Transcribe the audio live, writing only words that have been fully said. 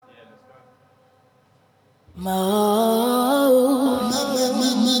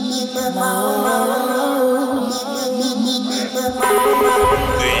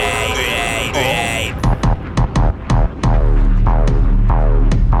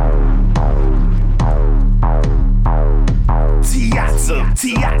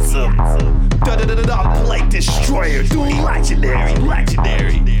Tiazza, da-da-da-da, Blake Destroyer, dude, legendary.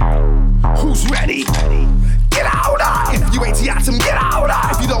 Who's ready? Get out! If you ain't Tiazza, get out!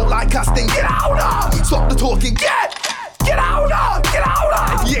 If you don't like us, then get out! Stop the talking, get out!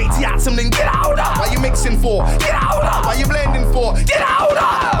 If you ain't Tiazza, then get out! Why you mixing for? Get out! Why you blending for? Get out!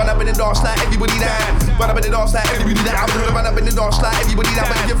 Run up in the dance like everybody down. Run up in the dance like everybody down. Run up in the dance like everybody down.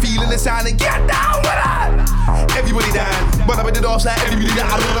 But if you're feeling the sound, then get down with it! Everybody down. Run up in the dance like everybody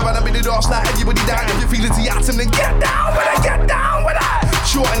down. Run up in the dance like everybody down. If you're feeling Tiazza, then get down with it! Get down with it!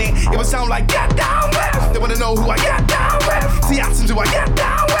 Shorten it would sound like get down with. They wanna know who I get down with. Tiazza, do I get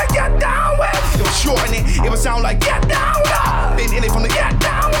down with? Get down with. Yo, shorten it would sound like get down with. Been in it from the get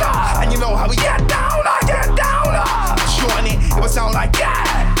down with. And you know how we get down, get down. Shorten it would sound like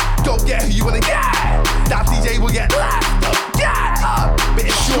yeah. Don't get who you wanna get. That DJ will get left up, get up. But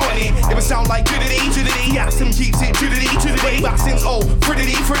it's shorten it would sound like jiddity. Tiazza keeps it jiddity. Way back since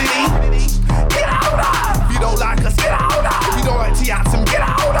frittity. Get out. If you don't like us, get out. If you don't like Tiazza, get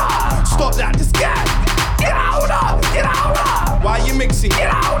out. Stop that, just get out. Why you mixing? Get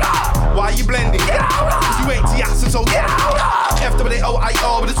out. Why you blending? Get out. Cause you ain't Tiazza, so get out.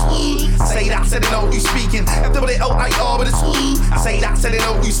 FWOIR with a say that, said they know you speaking. FWOIR with a I say that, said they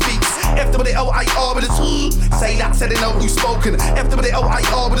know you speak. FWOIR with a say that, said they know you spoken.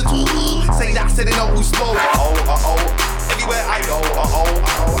 FWOIR with a say that, said they know you spoke. Everywhere I go,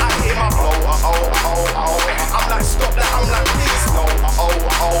 I hear my flow, I'm like, stop that, I'm like, please, no,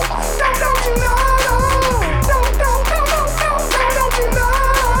 don't you know, don't you know,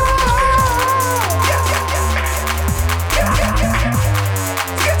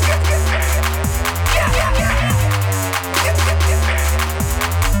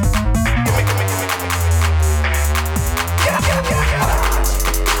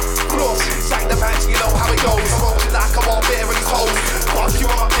 Sack the pants, you know how it goes. Rolling like I'm all bare with these hoes. Watch you,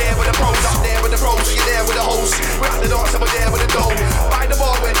 I'm up there with the pros. Up there with the pros, you're there with the host. We're at the dance, and we're there with the dough. By the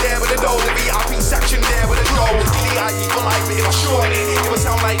bar, we're there with the dough. The VIP section there with the dough. VIP for life, but if I short it would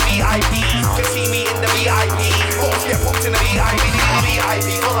sound like VIP. You can see me in the VIP. Folks get popped in the VIP.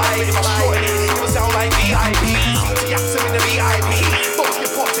 VIP for life, but if I short it would sound like VIP. Tiazza in the VIP. Folks get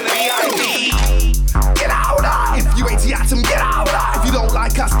popped in the VIP. Get out! If you ain't Tiazza, get out! If you don't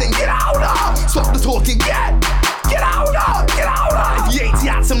like us, then get out! Stop the talking, get out! If you ain't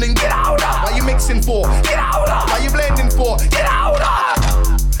Tiazza, then get out! Why you mixing for? Get out! Why you blending for? Get out!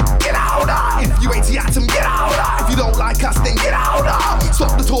 If you ain't Tiazza, get out! If you don't like us, then get out!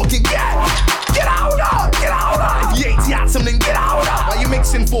 Stop the talking, get out! If you ain't Tiazza, then get out! Why you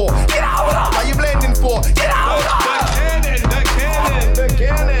mixing for? Get out! Why you blending for? Get out! The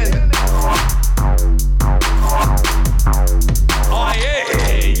cannon! Oh yeah.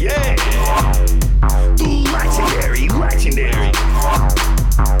 Legendary.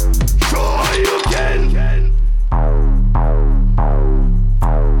 Try again.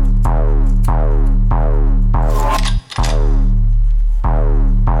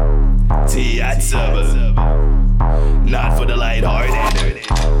 Tiazza, not for the light-hearted.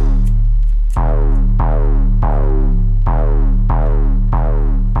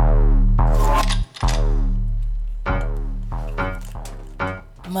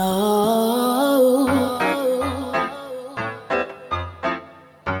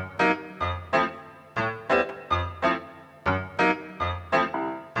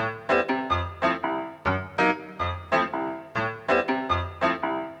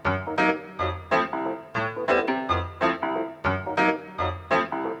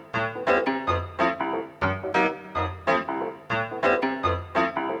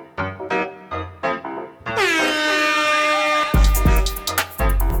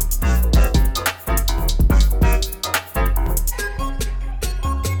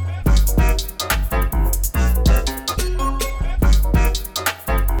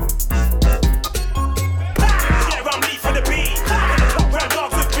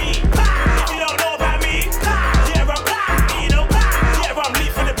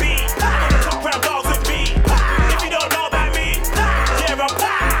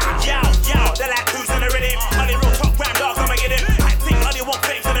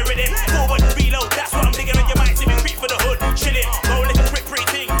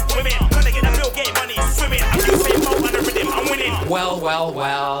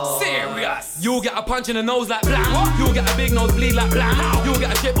 You'll get a punch in the nose like blam. You'll get a big nose bleed like blam. You'll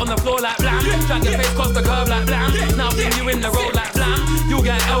get a chip on the floor like blam. Drag your face across the curb like blam. Now fling you in the road like blam. You'll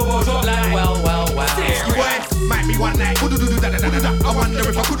get an elbow drop like well. You boys might be one night. Would-do-do-do-da-da-da-da-da. I wonder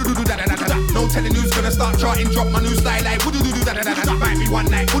if I could-do-do-do-da-da-da-da. No telling who's gonna start charting, drop my new style like would-do-do-do-da-da-da-da. Might be one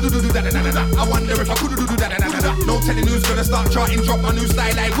night. Would-do-do-do-da-da-da-da. I wonder if I could-do-do-do-da-da-da-da. No telling who's gonna start charting, drop my new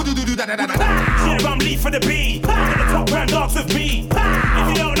style like would-do-do-do-da-da-da-da. Yeah, I'm lead for the beat. Get the top round dogs with me. If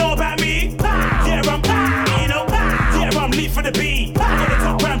you don't know about me, yeah, I'm lead for the beat. Get the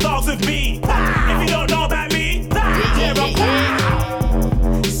top round dogs with me. If you don't know about me, yeah,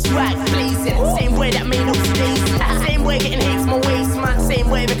 I'm swag blazing, same way that made up space. Same way getting hates my waist, man. Same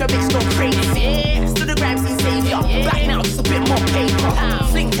way make a bitch go crazy. Still the grime scene savior. Back now, just a bit more paper.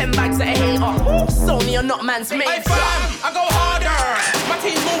 Fling 10 bags at a hater. Sony or not man's mate. Hey fam, I go harder. My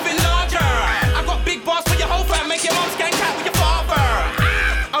team's moving larger. I've got big boss for your whole fam. Make your mom skank out with your father.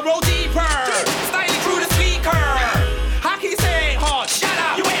 I roll deeper. Styling through the speaker. How can you say it ain't hard? Shut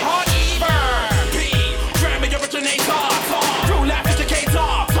up. You ain't hard either. P, drum and originator. True life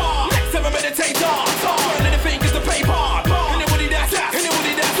educator. Next time I meditator. Burning the fingers to paper. Anybody that's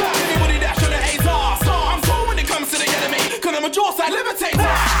on the hater. I'm cool when it comes to the enemy. Cause I'm a jaw side levitator.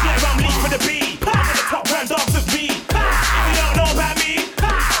 Yeah, I'm lead for the beat. Get the top round dogs with me. If you don't know about me,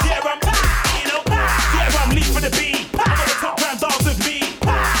 yeah, I'm lead for the beat. Get the top round dogs with me.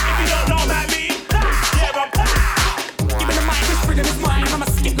 If you don't know about me, yeah, Give me the mic, this freedom is mine. I'm a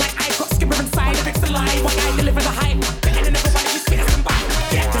skip like I've got skipper inside. If it's alive, one guy deliver the hype. The end of everybody you spit us and bite.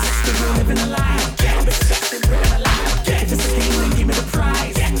 Yeah, this is the real living alive. Yeah, I'm accepting, bringing alive. Yeah, this is the game and give me the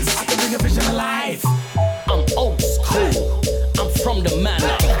prize. Yeah, I can bring a vision alive. I'm old school. I'm from the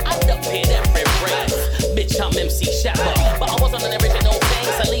manor. I've appeared every breath. Bitch, I'm MC Shabba. But I wasn't an original thing.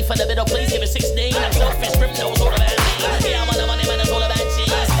 So leave for the middle, please give it 16. I'm selfish, grim knows all about me. Yeah, I'm on the money, man, it's all about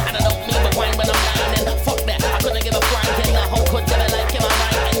cheese. And I don't mean but wine when I'm dining. Fuck that, I couldn't give a frank. And the whole hood never like him, I'm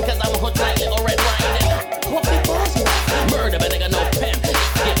writing. Cause I'm hood like Little Red Riding. What big balls you have? Murder, but nigga, no pen.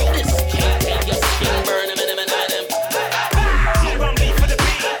 Give this king, take your skin, burn him and him and hide him. yeah, I'm lead for the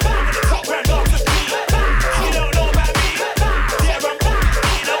beat. Get the top round dogs with me. If you don't know about me, yeah,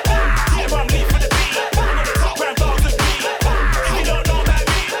 I'm lead for the beat. Get the top round dogs with me. If you don't know about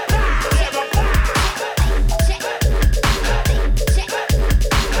me, yeah,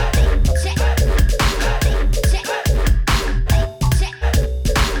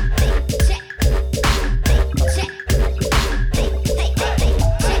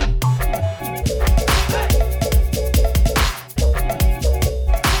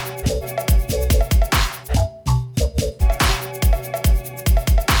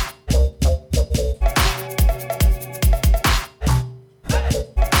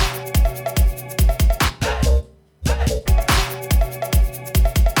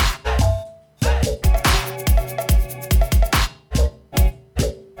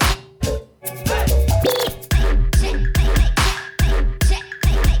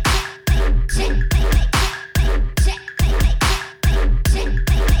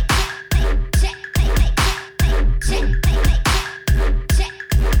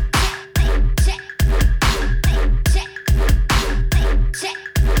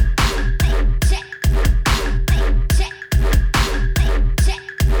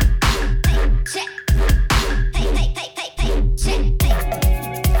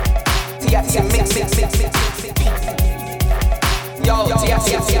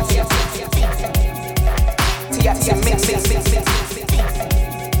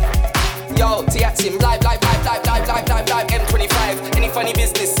 Yo, T-Atim, live, M25. Any funny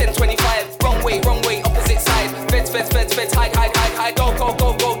business, send 25. Wrong way, opposite side. Feds, hide. Go,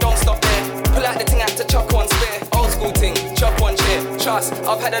 don't stop there. Pull out the thing, have to chuck one spare. Old school thing, chop one chair. Trust,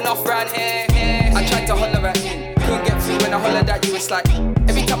 I've had enough round here. I tried to holler at you, couldn't get through when I hollered at you. It's like,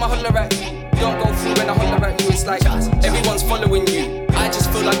 every time I holler at you, don't go through when I holler at you. It's like, everyone's following you. I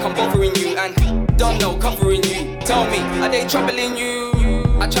just feel like I'm bothering you and don't know, covering you. Tell me, are they troubling you?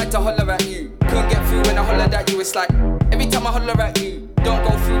 I tried to holler at you, couldn't get through when I hollered at you. It's like, every time I holler at you, don't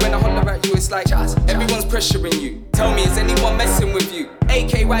go through when I holler at you. It's like, everyone's pressuring you. Tell me, is anyone messing with you?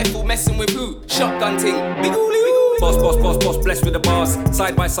 AK rifle messing with who? Shotgun ting, big ooly. Boss, blessed with the bars.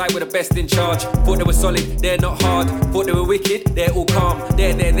 Side by side with the best in charge. Thought they were solid, they're not hard. Thought they were wicked, they're all calm.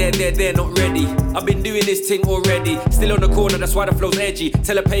 They're not ready. I've been doing this thing already. Still on the corner, that's why the flow's edgy.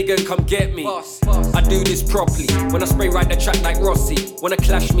 Tell a pagan, come get me. I do this properly. When I spray right the track like Rossi. Wanna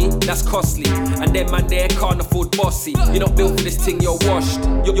clash me, that's costly. And them man there can't afford bossy. You're not built for this thing, you're washed.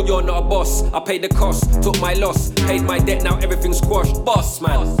 You're not a boss, I paid the cost. Took my loss, paid my debt, now everything's squashed. Boss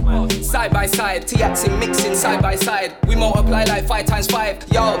man. Side by side, T-Atim mixing side by side. side. We multiply like 5 times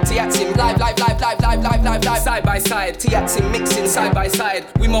 5. Yo, Tiaxim, live, side by side. Tiaxim mixing side by side.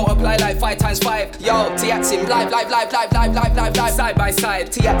 We multiply like 5 times 5. Yo, Tiaxim, live, side by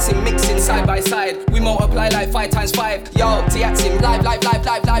side. Tiaxim mixing side by side. We multiply like 5 times 5. Yo, Tiaxim, live,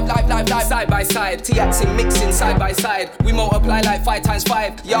 side by side. Tiaxim mixing side by side. We multiply like 5 times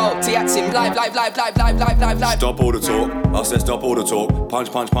 5. Yo, Tiaxim, live. Stop all the talk. I said stop all the talk. Punch.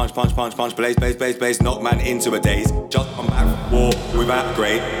 Blaze. Knock man into a daze. Just come back from war without a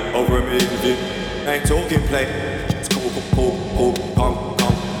grade. Over a million views. Ain't talking play. Just cool. Come.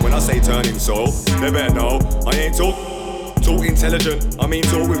 When I say turning soul, they better know I ain't talk intelligent. I mean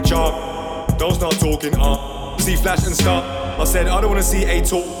talk with charm. Don't start talking see flash and start. I said I don't wanna see a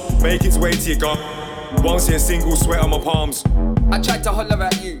talk make its way to your gun. Won't see a single sweat on my palms. I tried to holler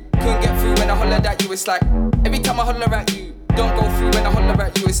at you, couldn't get through when I hollered at you. It's like every time I holler at you, don't go through when I holler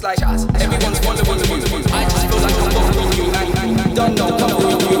at you. It's like everyone's following you. I just feel like I'm following you. Don't know, come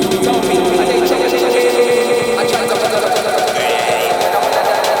with you. Tell me, I ain't changing. I tried to holler at you.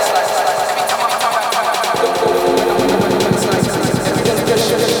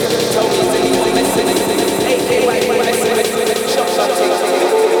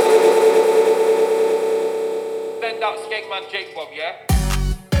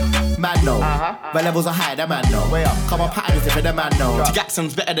 Man know, my levels are high, the man know. Come on, pattern is different, the man know.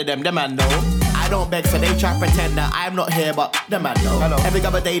 Jackson's better than them, the man know. I don't beg, so they try to pretend that I'm not here, but the man know. Hello. Every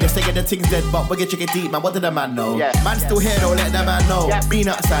other day they say the thing's dead, but we get chicken deep, man. What did the man know? Yeah. Man still here, don't let the man know. Yeah. Been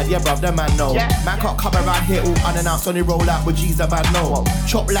outside, yeah, bruv, the man know. Yeah. Man can't come around here all unannounced, only roll out with G's, the man know.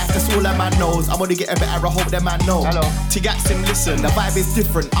 Chop life, that's all the man knows. I'm only getting better, I hope the man know. Hello. Tigaxim, listen, the vibe is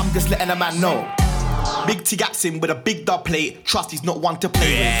different. I'm just letting the man know. Big Tigaxim with a big dub plate. Trust he's not one to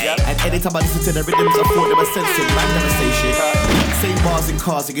play with. And anytime I listen to the rhythms, I thought they were sensing. Man never say shit. Same bars and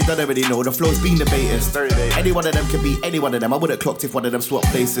cars, you don't already know. The flow's been debated. Any one of them can be any one of them. I would've clocked if one of them swap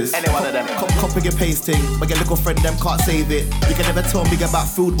places. Any one of them. Copying and pasting. But your little friend, them can't save it. You can never tell me about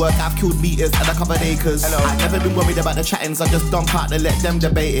food work. I've killed meters and I covered acres. Hello. I've never been worried about the chattings. I just dump out and let them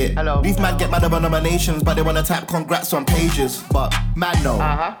debate it. Hello. These man get mad about nominations, but they wanna type congrats on pages. But man know.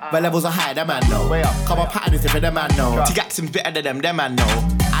 My levels are high, that man know. Come on, pattern is different, the man know. Tigaxim's better than them, man know.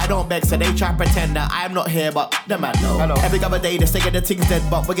 I don't beg, so they try to pretend that I'm not here, but the man know. Hello. Every other day they say the thing's dead,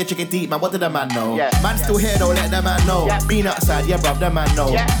 but we get chicken deep, man. What did the man know? Yeah. Man still here, don't let the man know. Yeah. Been outside, yeah, bruv, the man know.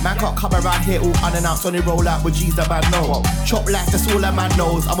 Yeah. Man can't come around here all unannounced, only roll out with G's, the man know. Chop life, that's all the man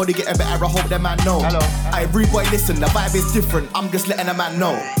knows. I'm only getting better, I hope the man know. Hello. I rude boy, listen, the vibe is different. I'm just letting the man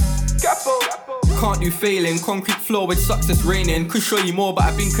know. Capo. Can't do failing, concrete floor with success raining. Could show you more, but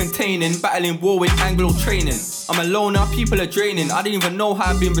I've been containing. Battling war with Anglo training. I'm a loner, people are draining. I didn't even know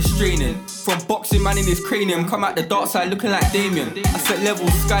how I've been restraining. From boxing, man in his cranium. Come out the dark side looking like Damien. I set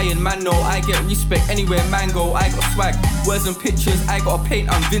levels, sky and man know. I get respect anywhere man go. I got swag, words and pictures. I got a paint,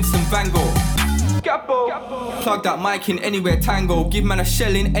 I'm Vincent Van Gogh. Plug that mic in anywhere tango. Give man a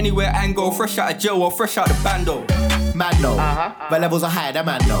shell in anywhere angle. Fresh out of jail or fresh out the bando. Man know, my levels are high, the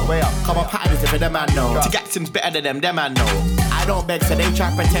man know. Come on, pattern is different, the man know. Tigaxim's better than them, the man know. I don't beg, so they try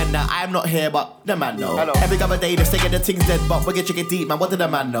to pretend that I'm not here, but the man know. Hello. Every other day they say the thing's dead, but we get chicken deep, man. What did the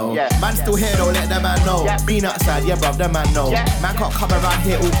man know? Yeah. Man still here, don't let the man know. Yeah. Been outside, yeah, bruv, the man know. Yeah. Man can't come around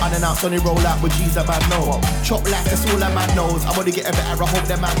here all unannounced, only roll out with G's, the man know. Chop life, that's all the man knows. I'm only getting better, I hope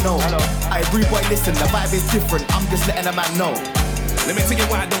the man know. Hello. I rude boy, listen, the vibe is different. I'm just letting the man know. Let me tell you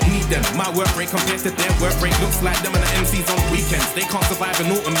why I don't need them. My work rate compared to their work rate looks like them and the MCs on weekends. They can't survive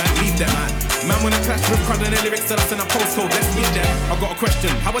an autumn, man, leave them, man. Man, when I clash with crowd and their lyrics tell us in a postcode, let's meet them. I got a question,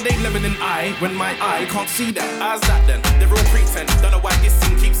 how are they living in I when my eye can't see them? How's that then? They're real pretend, don't know why this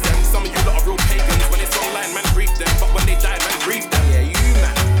scene keeps them. Some of you lot are real pagans, when it's online, man, grieve them. But when they die, man, grieve them. Yeah, you,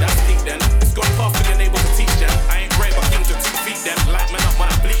 man, that's peak then. It's gone past for being able to teach them. I ain't great, but kings to 2 feet them. Light man up when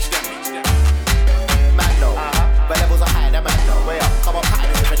I bleach them. Man know, my levels are high, the man know. Come on, pattern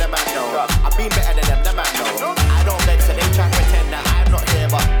is different, the man know. I've been better than them, the man know. I don't beg, so they try to pretend that I'm not here,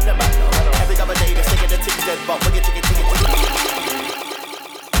 but the man know. Every other day they say the thing's dead, but we get chicken tickets.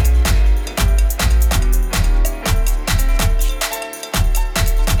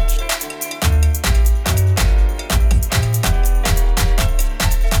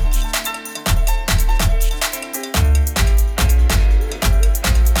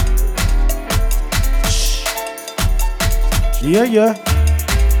 Yeah.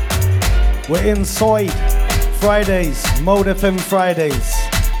 We're inside Fridays, Mode FM Fridays.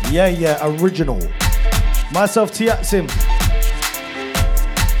 Yeah, original. Myself, Tiaxim.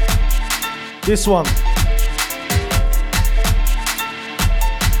 This one.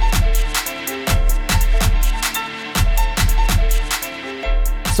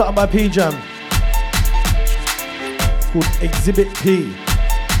 Something by P-Jam. called Exhibit P.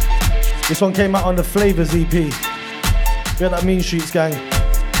 This one came out on the Flavors EP. We had that Mean Streets gang.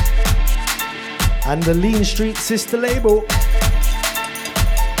 And the Lean Street sister label.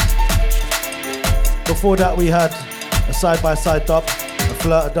 Before that we had a side-by-side dub, a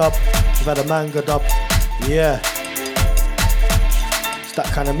flirter dub, we've had a manga dub. Yeah. It's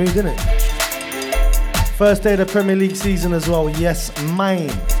that kind of mood, isn't it? First day of the Premier League season as well, yes,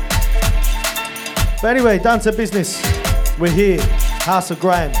 mine. But anyway, down to business. We're here, House of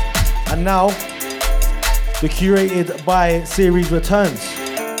Grime. And now, the Curated by series returns,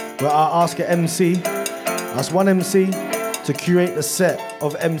 where I ask an MC, ask one MC to curate the set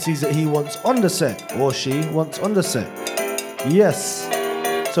of MCs that he wants on the set, or she wants on the set. Yes.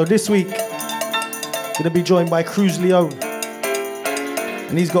 So this week, gonna be joined by Cruz Leone.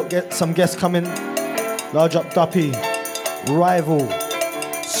 And he's got some guests coming. Large Up Duppy, Rival,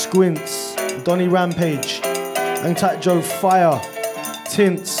 Squints, Donny Rampage, Angtat Joe Fire,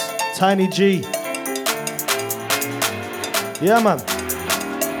 Tints, Tiny G. Yeah, man.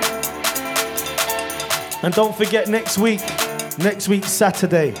 And don't forget next week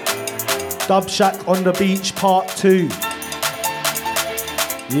Saturday, Dub Shack on the Beach Part 2.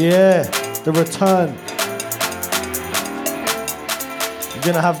 Yeah, the return. We're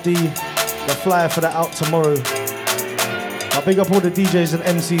gonna have the flyer for that out tomorrow. I'll big up all the DJs and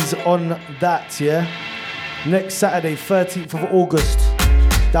MCs on that, yeah? Next Saturday, 13th of August,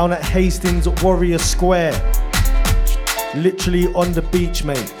 down at Hastings Warrior Square. Literally on the beach,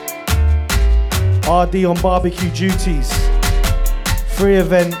 mate. RD on barbecue duties. Free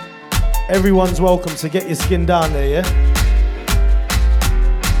event. Everyone's welcome, so get your skin down there, yeah?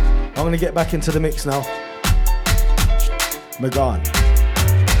 I'm gonna get back into the mix now. We're gone.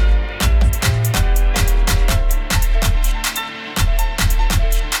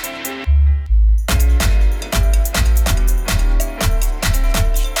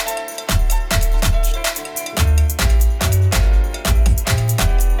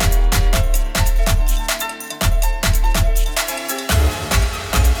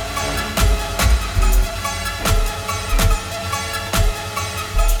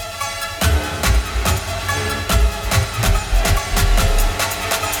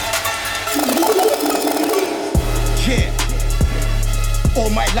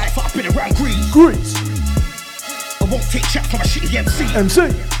 MC.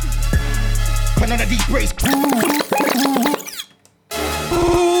 But none of these braids.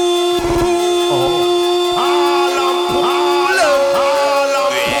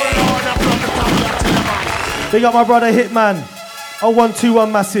 Big up my brother Hitman.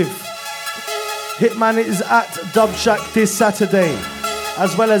 0121 Massive. Hitman is at Dub Shack this Saturday,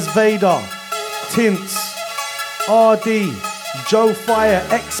 as well as Vader, Tints, RD, Joe Fire,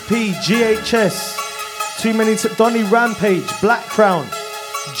 XP, GHS. Too many to Donny Rampage, Black Crown,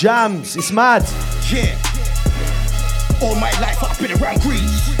 Jams, it's mad. Yeah, all my life I've been around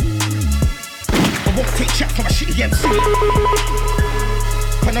grease. I won't take chat from a shitty MC.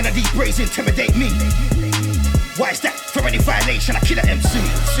 But none of these braids intimidate me. Why is that? For any violation, I kill an MC.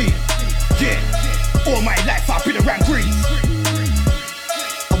 See, yeah, all my life I've been around grease.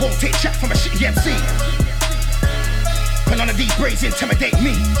 I won't take chat from a shitty MC. But none of these braids intimidate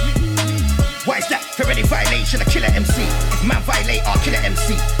me. Why is that? For any violation, I kill an MC. If man violate, I'll kill an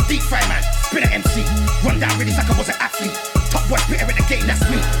MC. Deep fry man, spin an MC. Run down really like I was an athlete. Top boy spitter in the game, that's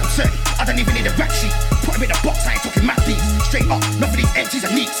me. I'm certain, I don't even need a rap sheet. Put him in a box, I ain't talking mad deeds. Straight up, none of these MCs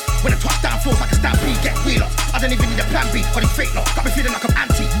are neats. When the touchdown falls like a stampede, get wheel up. I don't even need a plan B, or these fake laws. Got me feeling like I'm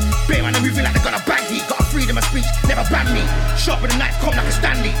anti. Bear man, I'm moving like they're gonna bang heat. Got a freedom of speech, never ban me. Sharp with a knife, come like a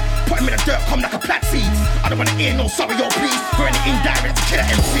Stanley. Put him in the dirt, come like a plant seeds. I don't wanna hear no sorry or please. For any indirect to kill an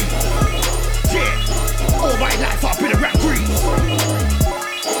MC. Yeah, all my life I've been around green.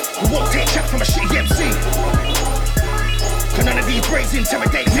 I won't take chat from a shitty MC. Cause none of these braids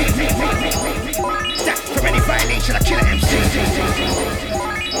intimidate me. That from any violation I kill an MC.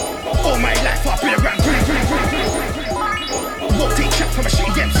 All my life I've been around green. I won't take chat from a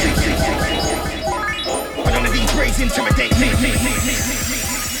shitty MC. Cause none of these braids intimidate me.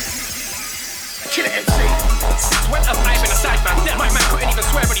 Kill an MC. When I'm live in a side man, my man couldn't even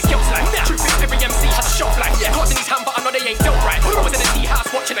swear on his guilt line. Truth is, every MC has a shelf life. Cards in his hand, but I know they ain't dealt right. I was in a tea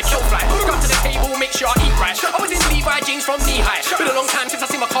house watching a kill fly. Come to the table, make sure I eat right. I was in Levi jeans from knee high. Been a long time since I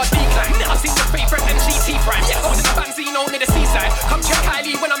seen my card decline. I seen your favourite MCT brand. I was in the Banzino near the seaside. Come check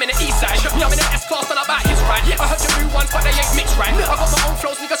Kylie when I'm in the east side. Me, I'm in an S-Class, and I'm about his ride. I heard you new ones, but they ain't mixed right. I got my own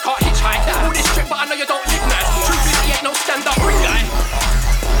flows, niggas can't hitchhike. All this trip, but I know you don't live nice. Truth is, he ain't no stand-up ring guy.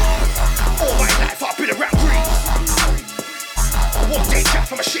 All my life I've been around green. I won't take chat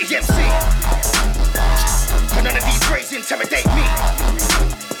from a shitty MC. But none of these braids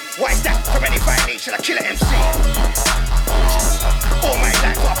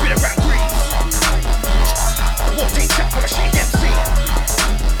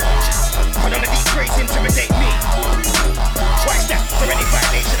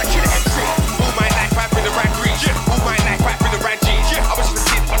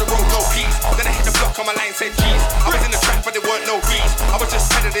said cheese. I was in the trap, but there weren't no V's. I was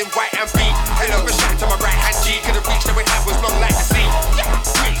just headed in white and beat. Head over shot to my right hand G. Could've reached the way I was long like the sea.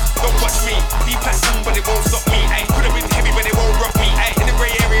 Please, don't watch me. Be platform, but it won't stop me. Ay, could've been heavy, but it won't rock me. Ay, in the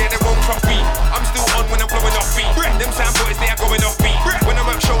grey area, they won't drop me. I'm still on when I'm blowing off beat. Them sound boys, they are going off beat. When I'm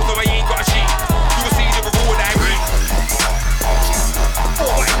at shows, though, I ain't got a cheat. You will see the reward I reap.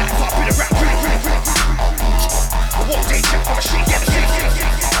 All my life, I've been a rap. I won't take shit from a street, get the street.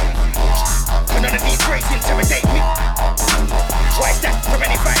 But none of these breaks intimidate me. Why is that? From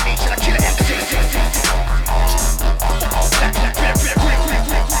any fight me, should I kill an MC?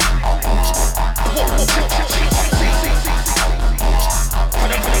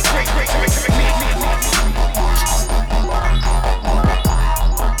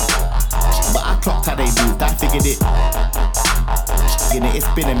 But I clocked how they moved, I figured it. It's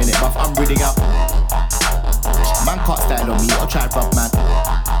been a minute, but I'm reading out. Man can't stand on me, I'll try and rough man.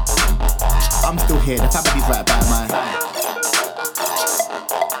 I'm still here, the family's right by mine.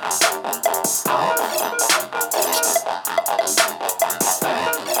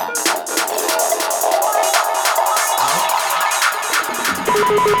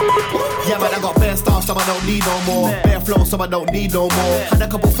 Yeah man, I got bare style, so I don't need no more. Bare flow, so I don't need no more. Had a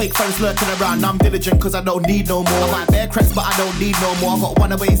couple fake friends lurking around, I'm diligent cause I don't need no more. I might bare cracks, but I don't need no more. I got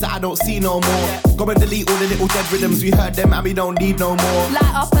one of ways that I don't see no more. Go and delete all the little dead rhythms, we heard them and we don't need no more.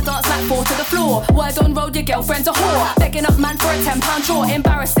 Light up a dance like fall to the floor. Word on road, your girlfriend's a whore. Begging up man for a £10 chore.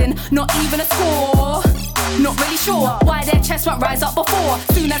 Embarrassing, not even a score. Not really sure why their chest won't rise up before.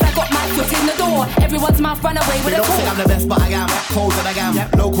 Soon as I got my foot in the door, everyone's mouth ran away with a talk. They don't say I'm the best, but I am. Cold than I am.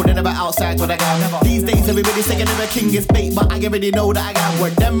 Local, they never outside what I am. These days everybody's saying I'm a king is bait, but I already know that I am.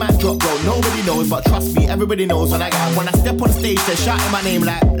 When them man drop, bro, nobody knows, but trust me, everybody knows what I am. When I step on stage, they're shouting my name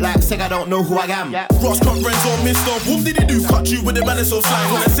like say I don't know who I am. Ross conference or Mr. Whoop did he do? Cut you with the man so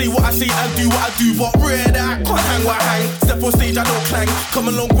slang. When I say what I say and do what I do, but rare that I can't hang what I hang. Step on stage, I don't clang. Come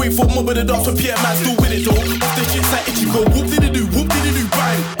a long way for mob of the dance for Pierre man still with it though. Off the shit like itchy go, whoop did he do,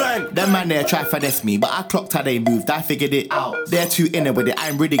 bang, bang. Them man there try finesse me, but I clocked how they moved, I figured it out. They're too in it with it,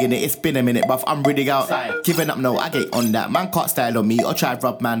 I'm ridding it. It's been a minute, bruv, I'm ridding out. Giving up, no, I get on that. Man can't style on me or try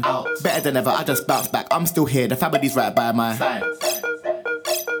rub man. Better than ever, I just bounce back. I'm still here, the family's right by my side.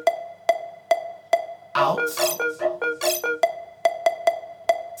 Out.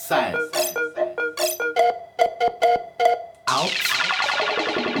 Side. Out.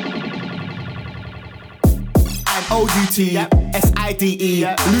 I'm O-U-T, S-I-D-E,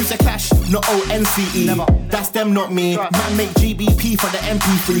 Loser Clash, not O-N-C-E. That's them, not me. Man make GBP for the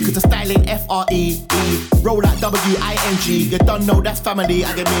MP3, cause the styling F-R-E-E. Roll out W-I-N-G, you don't know that's family,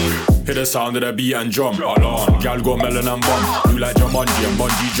 I get mean. Hear the sound of the beat and drum, alarm. Gal got melon and bum. You like Jumanji and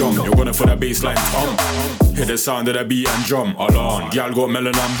bungee jump. You're gonna for the bassline tom. Hear the sound of the beat and drum, alarm. Gal got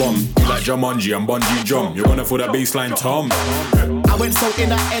melon and bum. You like Jumanji and bungee jump. You're gonna for the bassline tom. I went so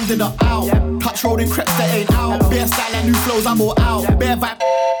in, I ended up out. Touch rolling creps that ain't out. Bare style and new flows, I'm all out. Bare vibe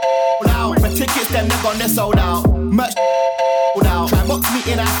out. My tickets, them never gone, they're sold out. Merch out. Try box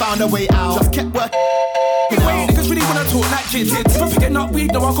me in, I found a way out. Just kept working. Wait, niggas really wanna talk like kids. If I'm picking up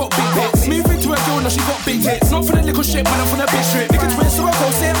weed, no, I got big hits. Moving to a girl, no, she got big hits. Not for the little shit, but I'm from the big strip. Niggas twist, so I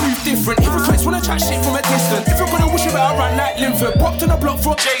go say I move different. Hypocrites wanna chat shit from a distance. If I'm gonna wish you out, I run like Linford. Popped on the block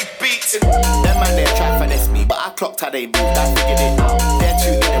for J Beats. Them man there try finesse me, but I clocked how they moved, I figured it out. They're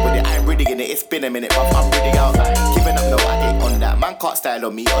too in it with it, I'm really in it. It's been a minute, but I'm really out. Giving up, no, I ain't on that. Man can't style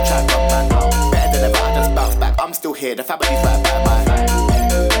on me or try to man. Better than ever, I just bounce back. I'm still here, the family's right by my side.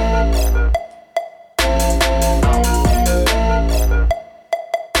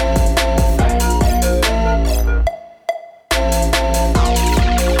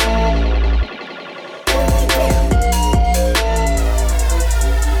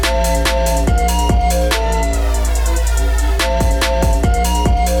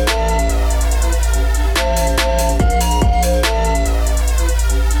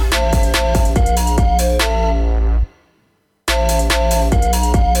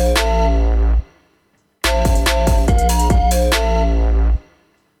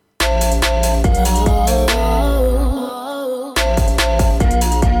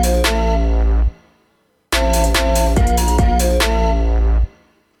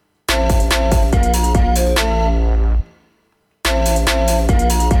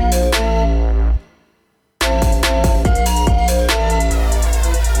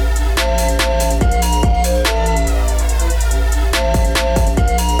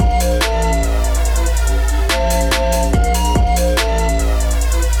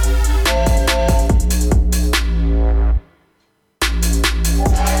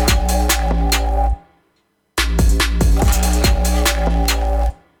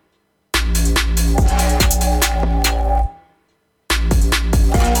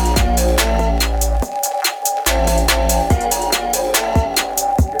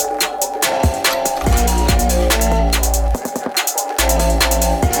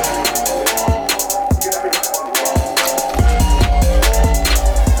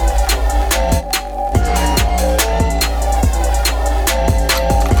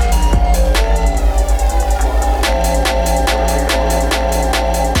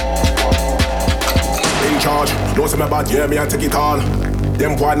 Know some about, yeah, me and take it all.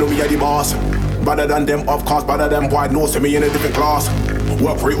 Them boy know me a the boss. Better than them, of course, better than boy knows me in a different class.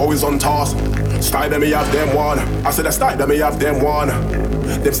 Work rate always on task. Style them, me have them one. I said the style them, me have them one.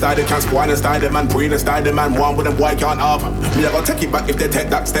 Them style they can't squat and style them man breathe and style them man one, but them boy can't have. Me I gotta take it back if they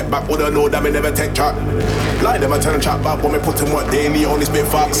take that step back. Would I know that me never take chat. Lie them I turn and chat back when me put in what they need, only spit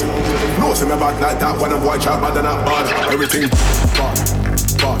facts. Know some about like that when them boy chat bad and not bad. Everything bad,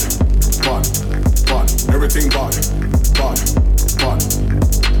 bad, bad, bad. Everything bad, bad, bad.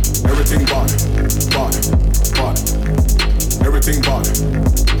 Everything bad, bad, bad. Everything bad,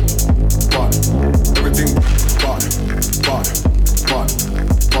 bad. Everything bad, bad, bad,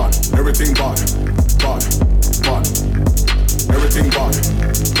 bad. Everything bad, bad, bad. Everything bad,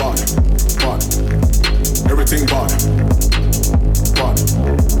 bad, bad. Everything bad, bad. Everything bad, bad.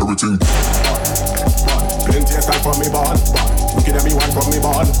 Plenty of time for me bad, bad. Wicked at me one from me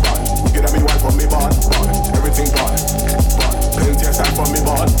bad, bad. Wicked at me one from me bad, bad. Everything bad, bad. Plenty of time for me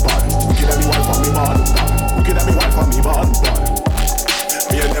bad, bad. Wicked at me one from me bad, bad. Wicked at me one from me bad, bad.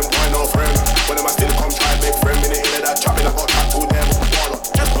 Me and them boy no friend. When them I still come try make friend. Me in that chopping I got chat to them.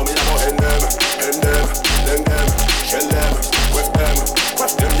 Just know me I go end them, shell them, quest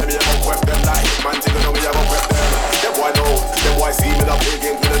them, yeah me I go quest them like man take know me I go quest them. Them boy know, them boy see me that play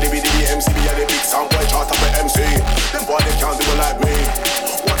game with the DVD, MCB and the big sound boy chart up the MC. Them boy they can't do it like me.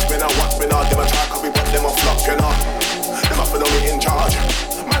 Watch me now, them a try copy but them a flop, you know. Them a follow me in charge.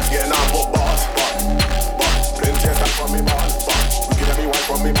 Man's getting out but boss, but plenty of time for me ball, but wicked at me one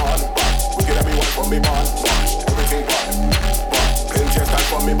from me ball, but wicked at me one from me ball, but everything bad, but plenty of time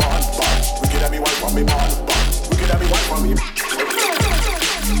for me ball, but wicked at me one from me ball, but wicked at me one from me.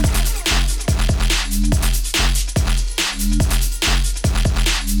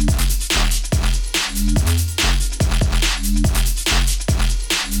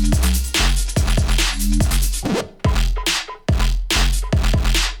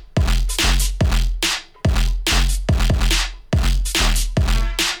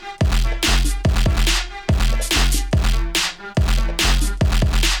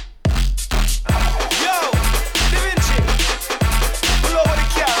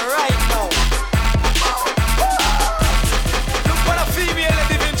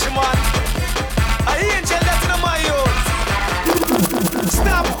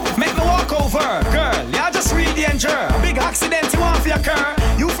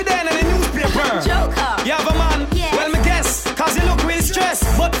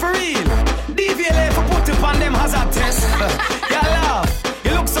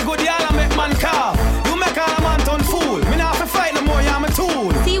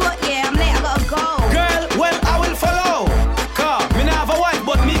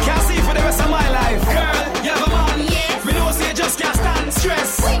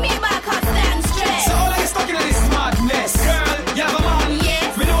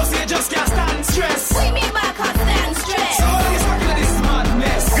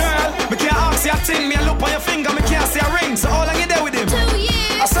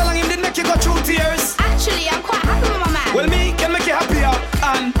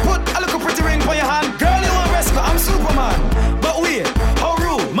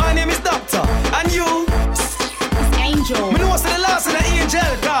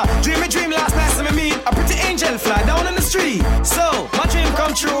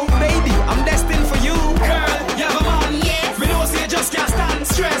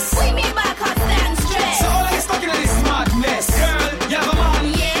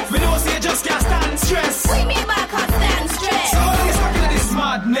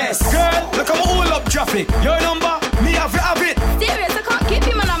 Your number, me have it. Serious, I can't give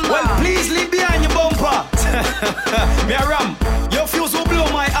you my number. Well, please leave behind your bumper. Me a ram, your fuse will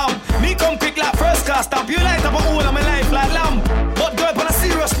blow my arm. Me come quick like first class stamp. You light up a hole of my life like lamp. But girl, on a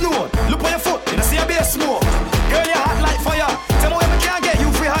serious note, look on your foot, you see a bit of smoke. Girl, you're hot like fire. Tell me where we can't get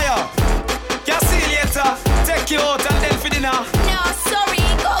you free higher. Can't see you later, take you out and then for dinner. No, sorry,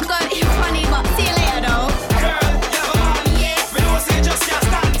 gotta go. It's funny, but see you later though. Girl, you have a man. Yes. Me know say you just can't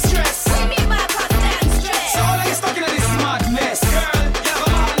stand stress. Bring me back, can't stand stress. So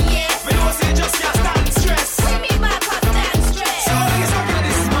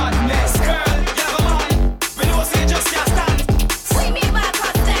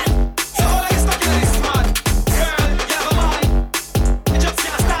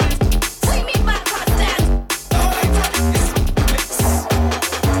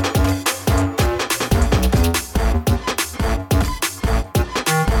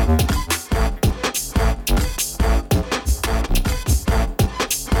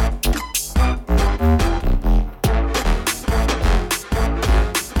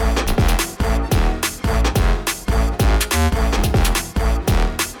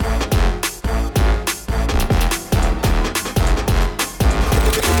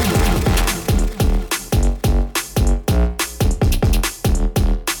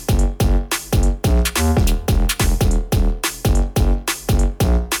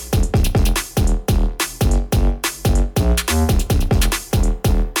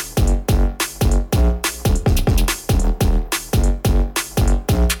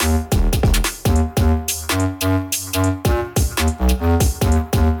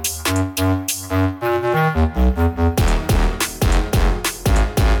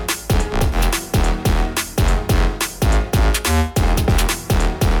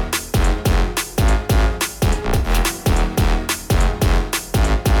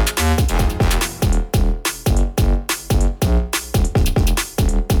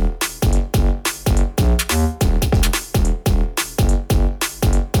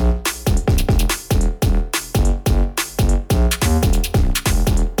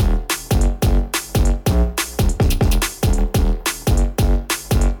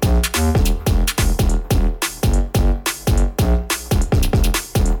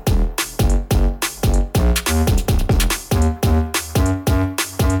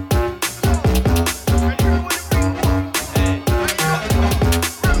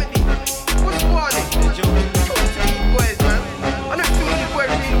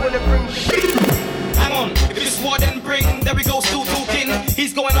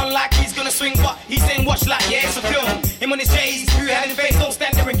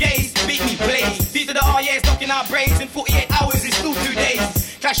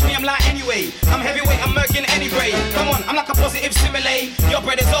clash me, I'm like anyway. I'm heavyweight, I'm murking any brain. Come on, I'm like a positive simile. Your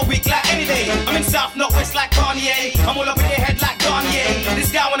bread is all weak like any day. I'm in south, not west like Kanye. I'm all up in your head like Kanye.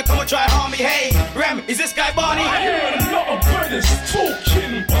 This guy wanna come and try and harm me, hey. Rem, is this guy Barney? I hear a lot of brothers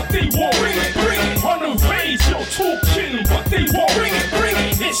talking, but they won't bring it, bring it. On the radio talking, but they won't bring it, bring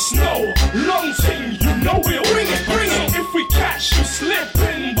it. It's no long thing, you know we'll bring it, bring it. If we catch you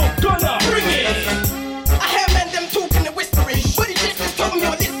slipping, but gonna bring it. I hear men them talking and whispering, but it just told me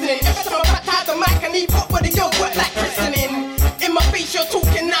you're listening. Every time I baptize the mic and leave up where the girls work like christening. In my face you're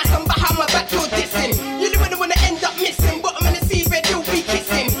talking nice and behind my back you're dissing. You live in the one that end up missing, but I'm in the seabed you'll be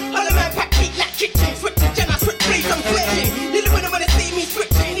kissing. All the man pack feet like kitchen, switch to gen, I switch blades, I'm switching. You live in the one that see me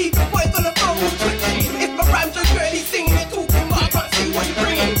switching, even boys on the phone who's twitching. If my rhymes are girly singing and talking, but I can't see what you're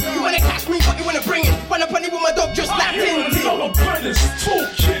bringing. You wanna catch me, but you wanna bring it. Run up on you with my dog just like Tintin. A lot of brothers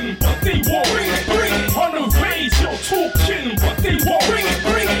talking, but they won't bring it, bring it. On the radio talking, but they won't bring it,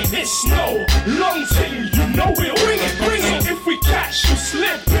 bring it. It's no long thing, you know we'll bring it, bring it. If we catch you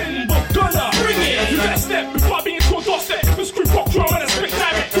slipping, but gonna bring it. You better step before I bring it to a doorstep. If it's crew pop, I'm gonna spit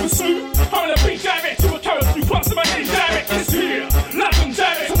direct to a smooth. I'm gonna bring direct to a carrot. You pass my name direct. It's here, live and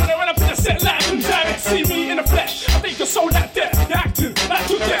direct. I'm gonna run up in the set live and direct. See me in the flesh. I think you're so like death. You're acting like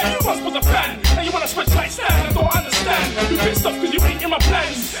to death. You must put a fan, and you wanna switch like stand. I don't understand. You pissed off cause you ain't in my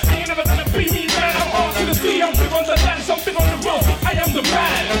plans. Ain't never gonna be me, man. I'm hard to the sea. I'm big on the land, I'm big on the road. I am the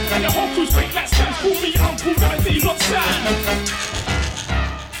man, and your whole crew's fake like stand. Call me Uncle Remedy, not Sam.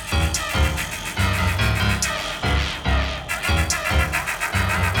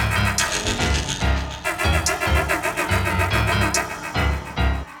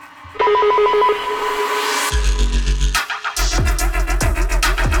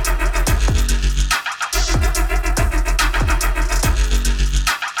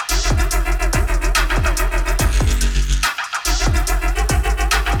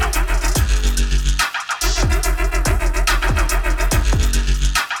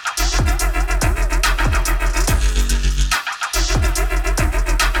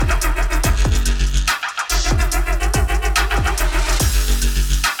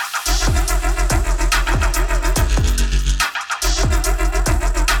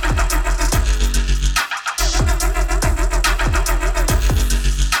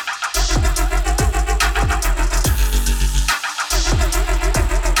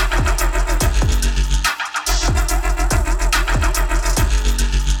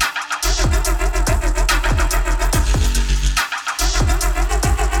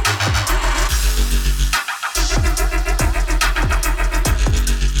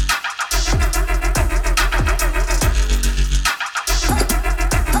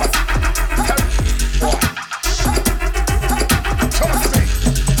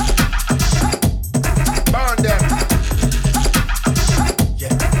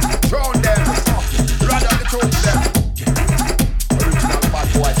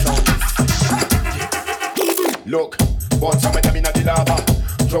 Look, born some of them in the lava,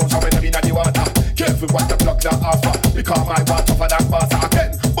 drown some of them in the water. Careful what the block that offer, because my water for that water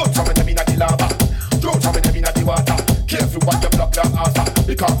again. But some of them in the lava, drown some of them in the water. Careful what the block that offer,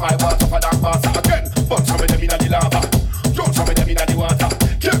 because my water for that water again. But some of them in the lava, drown some of them in the water.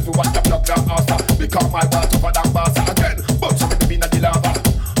 Careful what the block that offer, because my water for that water again. But some of them in the lava,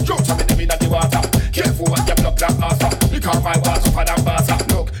 drown some of them in the water. Careful what the block that offer, because my water for that water.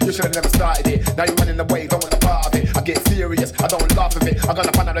 Look, you should have never started it. Now you're running away, don't want to part of it. I get serious, I don't laugh at it. I got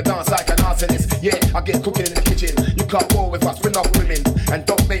up under the dance like an arsonist. Yeah, I get cooking in the kitchen. You can't war with us, we're not women. And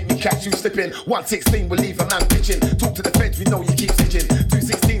don't make me catch you slipping. 116 will leave a man pitching. Talk to the feds, we know you keep stitching.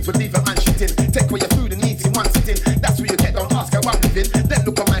 216s will leave a man shitting. Take away your food and eat in one sitting. That's where you get, don't ask how I'm living. Then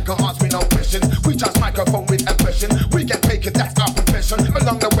look at Mike and ask me no question. We just microphone with aggression. We get paid cause that's our profession.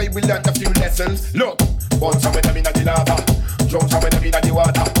 Along the way we learned a few lessons. Look, born some of them in the lava, drown some of them in the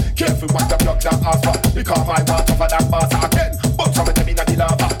water. Careful what the block that offer, because my water for that water again. But some of them in the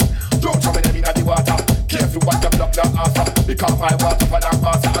lava, drown some of them in the water. Careful what the block that offer, because my water for that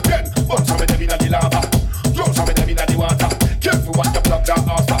water again. But some of them in the lava, drown some of them in the water. Careful what the block that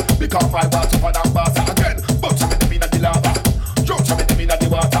offer, because my water for that water again. But some of them in the lava, drown some of them in the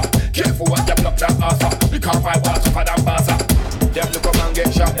water. Careful what the block that offer, because my water for that water. Them look up and get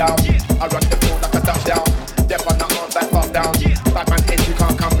shot down. I run the floor like a touchdown. Death on the arms like pop down. Batman entry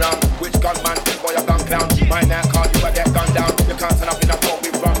can't come round. Which gunman, this boy a gun clown. My night card, you will get gunned down. You can't turn up in a boat,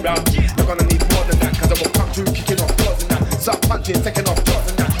 we run round. You're gonna need more than that, cause I will come through kicking off doors and that. Start punching, taking off doors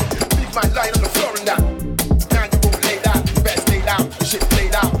and that. Leave my line on the floor and that. Now you won't lay down, you better stay down. The shit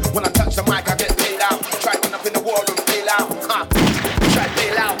played out. When I touch the mic, I get laid out. Try run up in the war and bail out. Try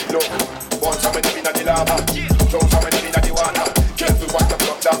bail out. Look, born some of them in the lava. Throw some of them in the water. Careful what the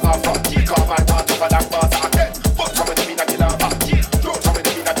block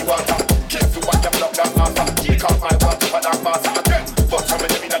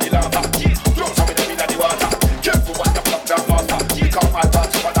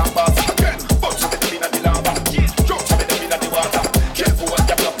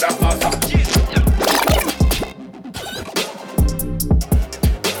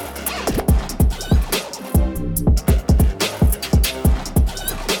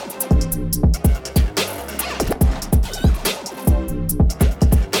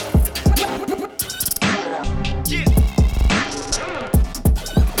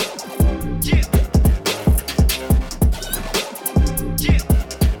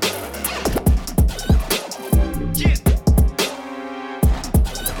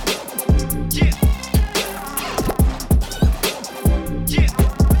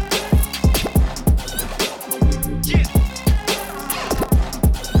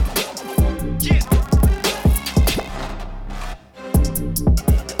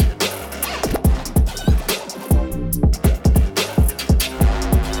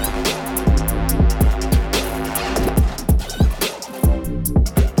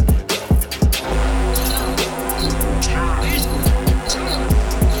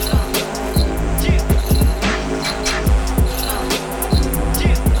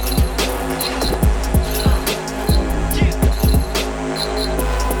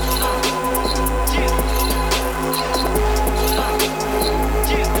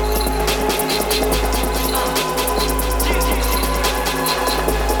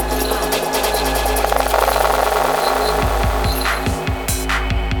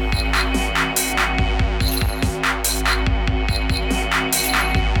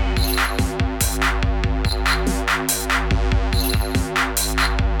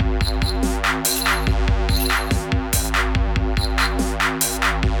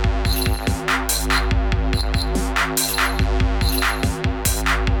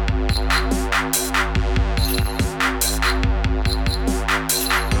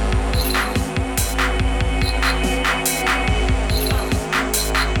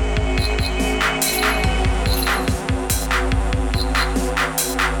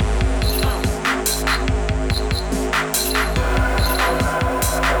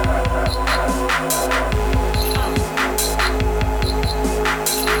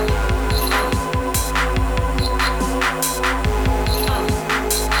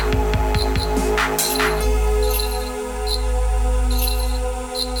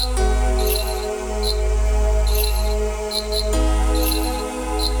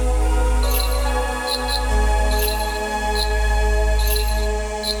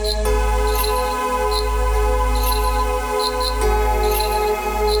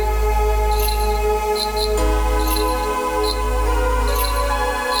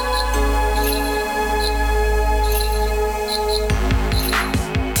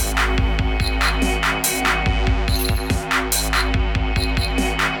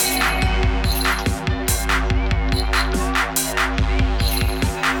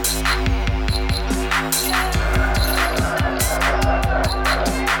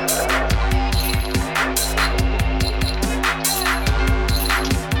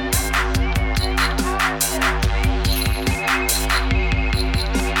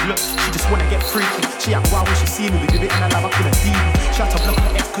wanna get freaky. She act wild when she see me, we did it in a lab up in a DV. She had to block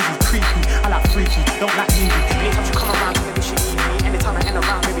her ex cause he's creepy. I like freaky, don't like needy. Anytime she come around, maybe she eat me. Anytime I end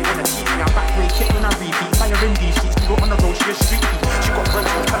around, maybe wanna tease me. I'm back way kick when I repeat. Fire in these sheets, we go on the road, she a streaky. She got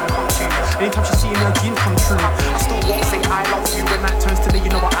friends who tell her come to. Anytime she see me, her dreams come true. I still won't say I love you when night turns to day,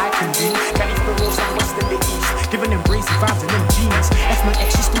 you know what I can do. Gally for the rules, I'm west in the east. Giving them brazy vibes and them jeans. F my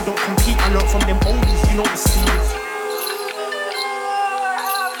ex, she still don't compete. I learned from them oldies, you know the steeds.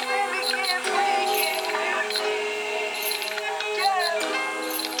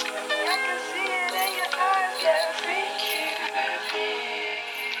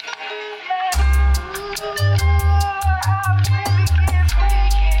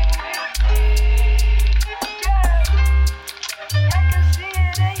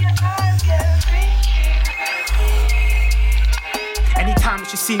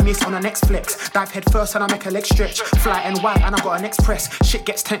 She see me, it's on her next flex. Dive head first and I make her leg stretch. Fly and wide and I got an express. Shit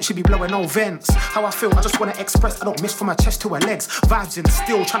gets tense, she be blowing no vents. How I feel, I just wanna express. I don't miss from her chest to her legs. Vibes in,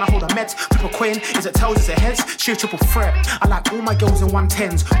 still trying to hold her meds. Flip a coin, is it tails, is it heads? She a triple threat. I like all my girls in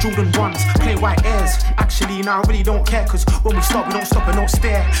 110s, Jordan 1s, play white airs. Actually, nah, I really don't care, cause when we stop, we don't stop and don't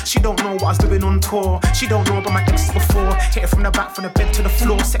stare. She don't know what I was doing on tour. She don't know about my exes before. Hit it from the back, from the bed to the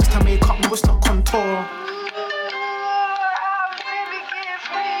floor. Sex to make up, no, it's not contour.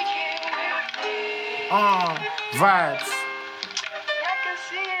 Vibes.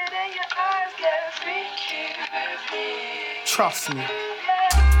 Trust me.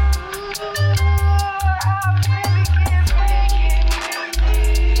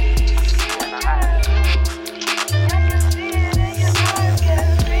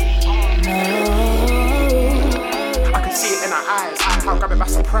 I'll grab it by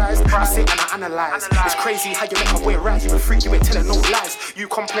surprise. I sit and I analyze. It's crazy how you make my way around. You a freak, you ain't telling no lies. You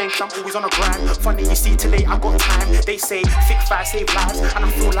complain cause I'm always on the grind. Funny you see today I got time. They say thick fire save lives, and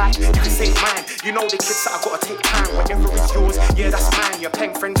I feel like you can save mine. You know the kids that I gotta take time. Whatever is yours, yeah that's mine. Your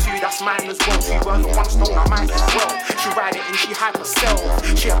pen friend too, that's mine as well. Two birds with one stone, I mine as well. She ride it and she hype herself.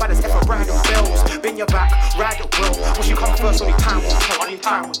 She a bad as ever riding bells. Bend your back, ride it well. When she come first, only time will tell. Only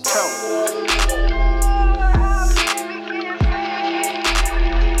time will tell.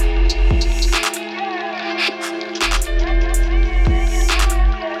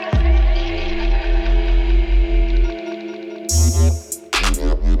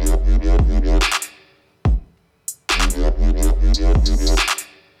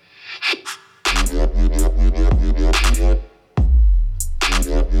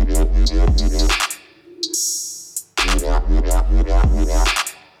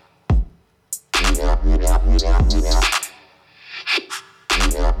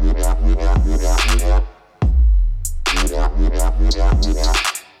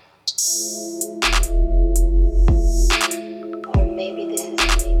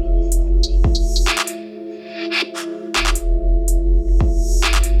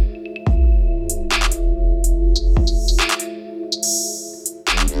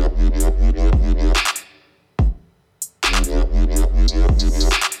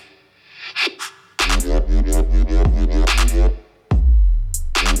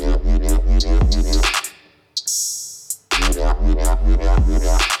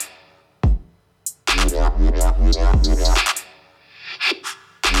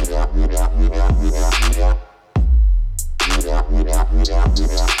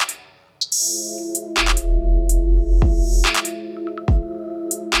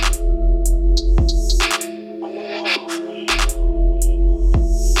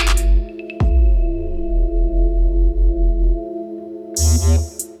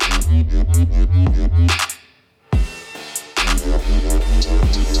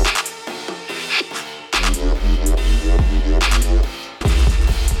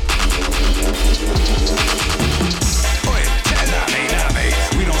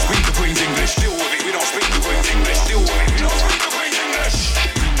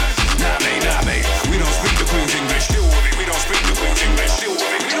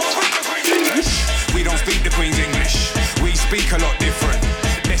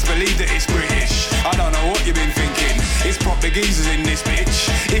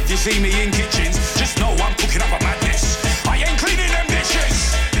 see me in kitchens, just know I'm cooking up a madness. I ain't cleaning them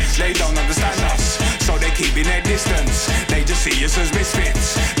dishes. They don't understand us, so they keeping their distance. They just see us as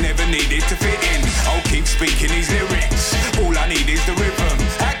misfits, never needed to fit in. I'll keep speaking these lyrics, all I need is the rhythm.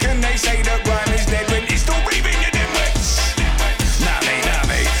 How can they say that rhyme is dead when it's still breathing in them wets? Nah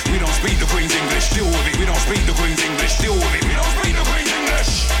mate, we don't speak the Queen's English, deal with it. We don't speak the Queen's English, deal with it. We don't speak the Queen's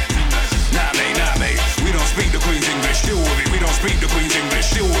English. Nah mate, we don't speak the Queen's English, deal with it. We don't speak the Queen's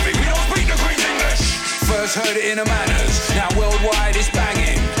English, deal with it. We don't speak the Queen's English. First heard it in the manners, now worldwide it's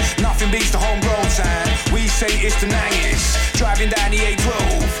banging. Nothing beats this to Nangis. Driving down the A12,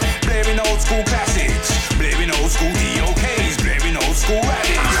 blaring old school classics, blaring old school DOKs, blaring old school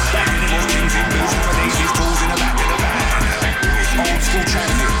rallies. Animal kings in blues, daisies, tools in the back of the van. Old school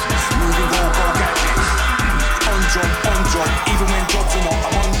transit, moving go gadgets. On job, even when jobs are not,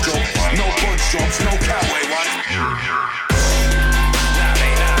 I'm on job. No bodge jobs, no cowboy one.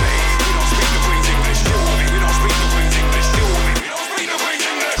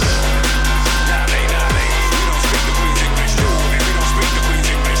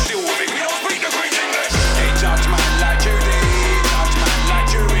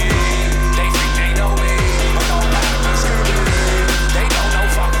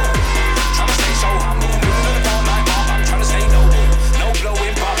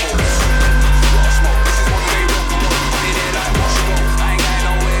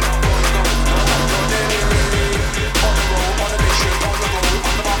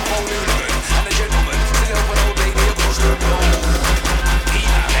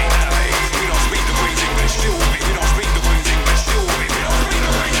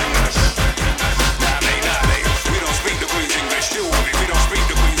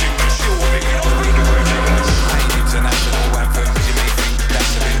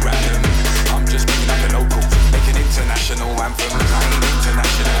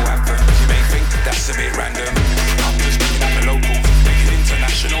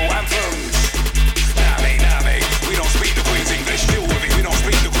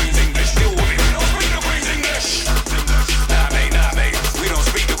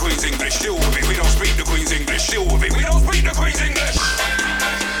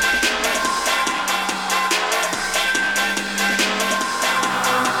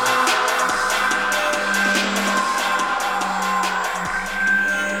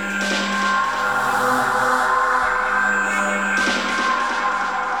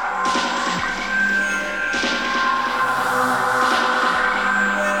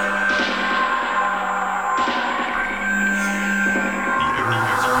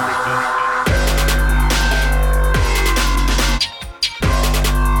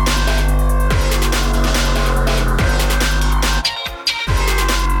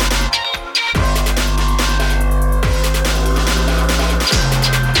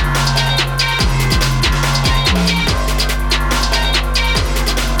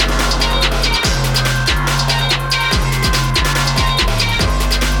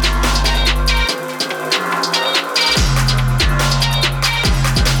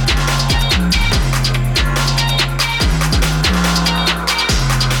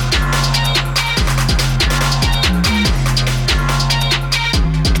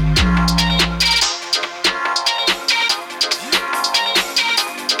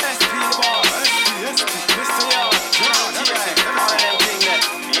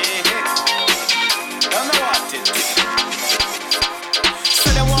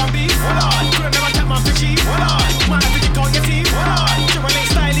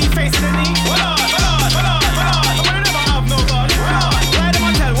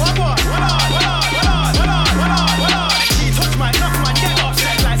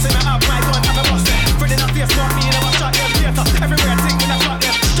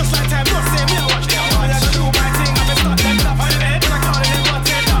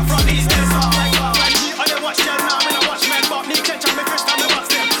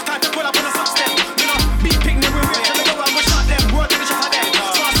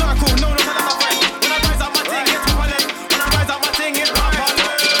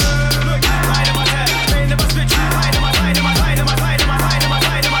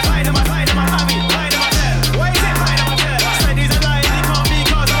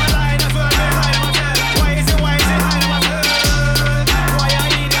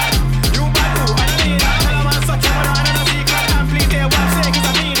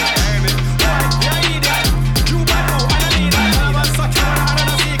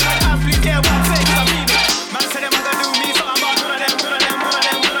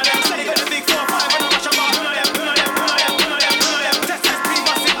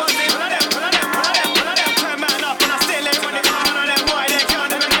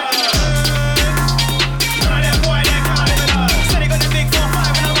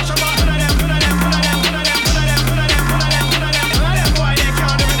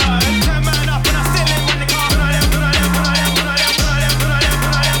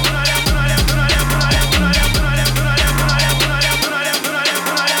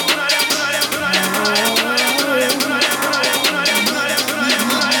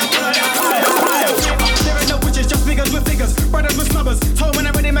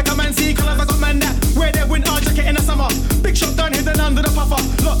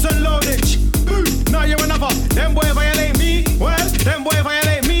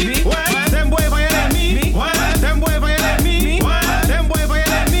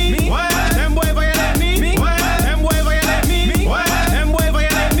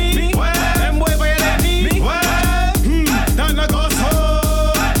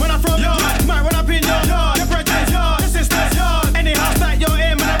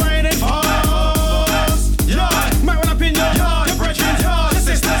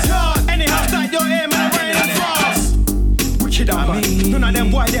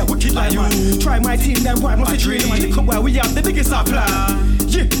 boy, they're wicked like man. Try my team, them boy, must be dreaming. Man, look up where we have the biggest supply.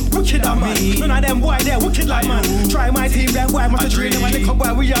 Yeah, wicked up man. None of them boy, they're wicked like man. Try my team, them boy, must be dreaming. Man, look up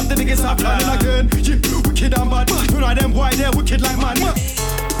where we have the biggest supply. And again, yeah, wicked and bad. None of them boy, they're wicked like man.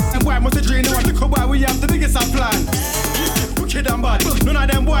 Them boy must be dreaming. Man, look up where we have the biggest supply. Wicked and bad. None of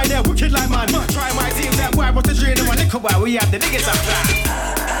them boy, they're wicked like man. Try my team, them boy, must be dreaming. Man, look up where we have the biggest supply.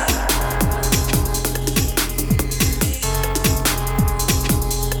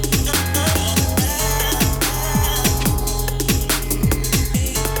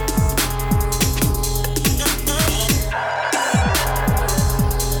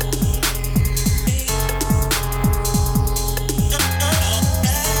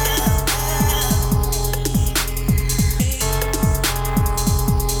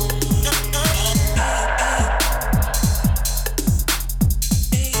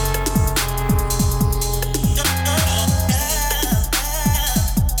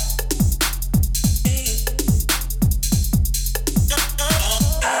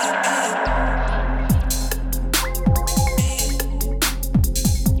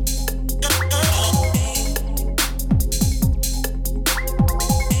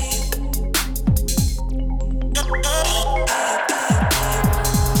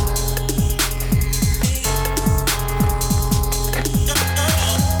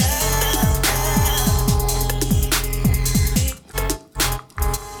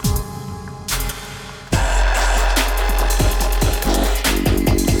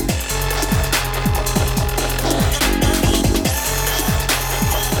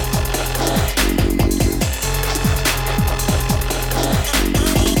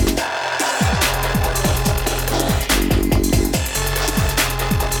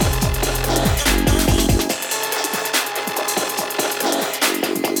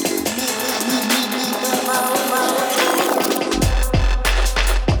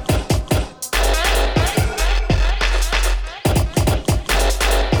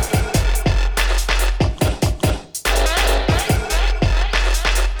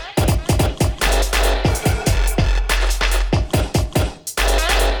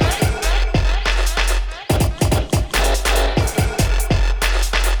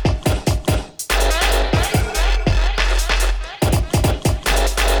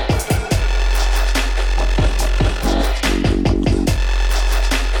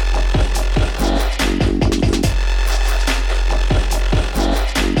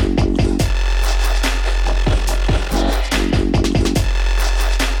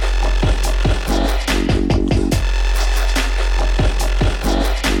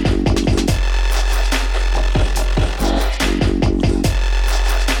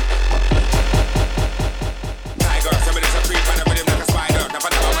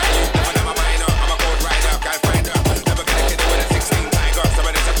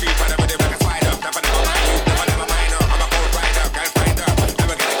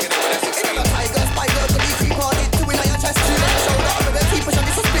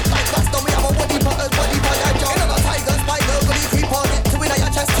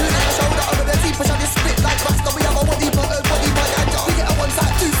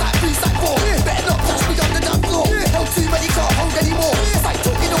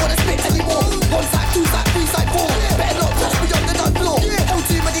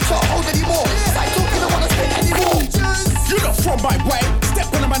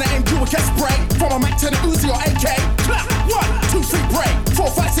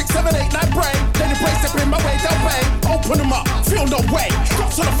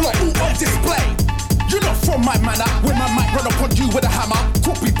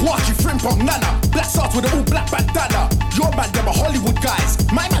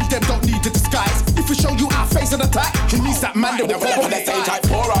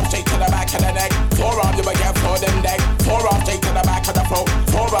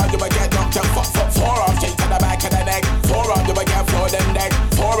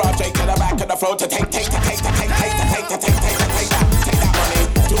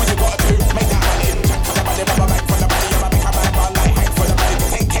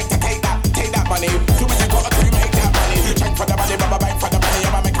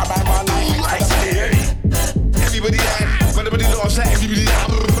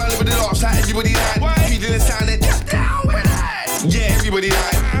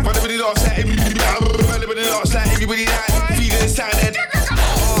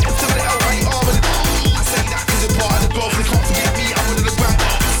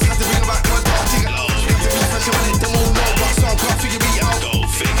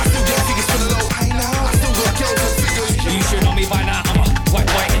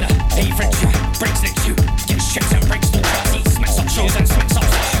 Breaks next to get ships and breaks the tracks. Smash up shows and smacks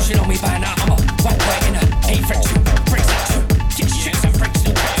up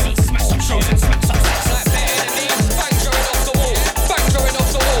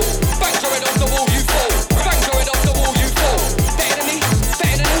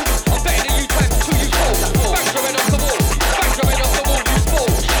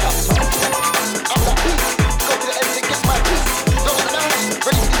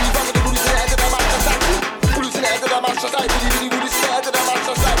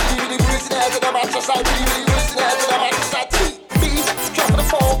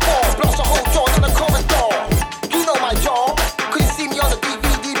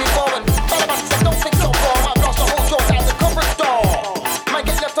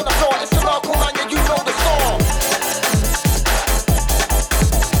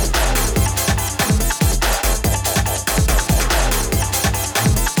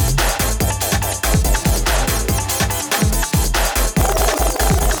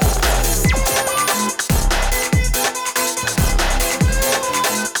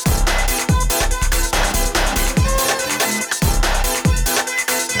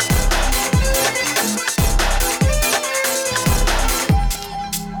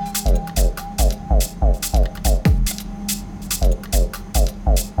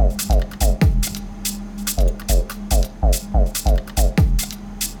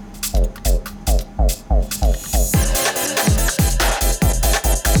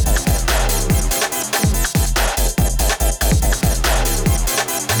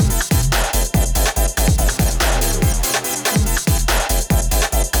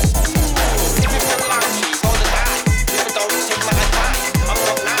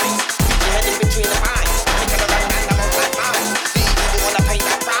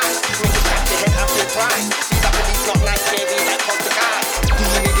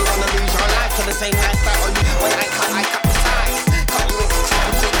same lifestyle on you. When I cut the size. Cut you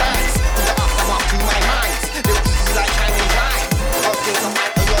into dice. Put the aftermark through my mind. They'll eat you like Chinese rice. All things are fine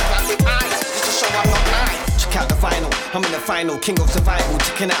for your black eyes. Just to show I'm not blind. Check out the final. I'm in the final, king of survival,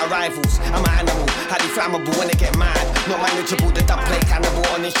 ticking out rivals. I'm an animal, highly flammable when I get mad. Not manageable, the dub play cannibal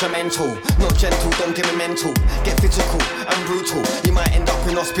on instrumental. Not gentle, don't get me mental. Get physical, I'm brutal. You might end up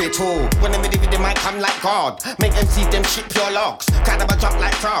in hospital. When I'm with they might come like God. Make them see them shit pure logs. Kind of a drop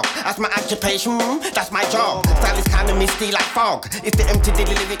like frog. That's my occupation, that's my job. Style is kind of misty like fog. It's the empty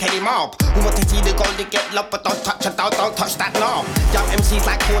daily lyric heady mob. Who want to see the gold they get love, but don't touch it, don't touch that knob. Young MC's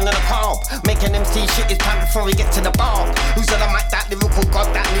like corn in a cob. Making MC shit is time before we get to the bar. Who's on the mic, that lyrical god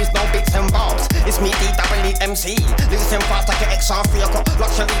that needs no bits and bobs? It's me, D-double-E-MC. Listen fast like an XR3. I got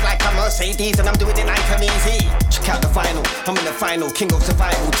luxury like a Mercedes, and I'm doing it nice and easy. Check out the final, I'm in the final, king of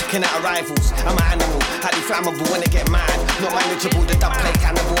survival, ticking out rivals. I'm an animal, highly flammable when I get mad. Not manageable, the dub play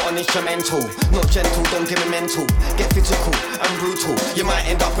cannibal on instrumental. Not gentle, don't get me mental. Get physical, I'm brutal. You might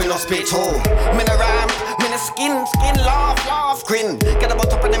end up in hospital. I'm in a ramp, I'm in a skin, laugh, grin. Get up on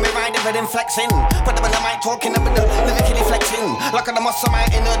top of them, riding, but then flexing. Put them in the mic talking, I'm in the lyrically flexing. Like on the muscle, I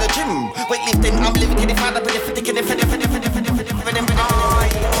in the gym. Weightlifting, I'm living the father, but if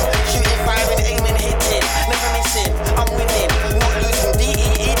shooting, firing, aiming, hitting, never missing. I'm winning, not losing.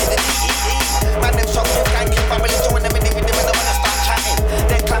 D-E-E to the D-E-E. Man, them shocking, skanking, bubbling, join them in the rhythm, and I wanna start chatting.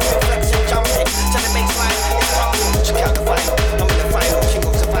 They're clapping, flexing, jumping. To the baseline, it's pumping. Check out the final, I'm in the final, king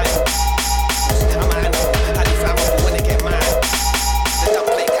of survival. I'm an animal, highly flammable when I get mad. The dub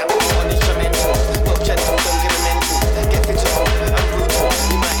play cannibal on instrumental. Not gentle, don't get me mental. Get physical, I'm brutal.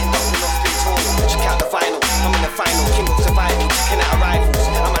 You might end up in hospital. Check out the final, I'm in the final, king of survival, ticking out rivals.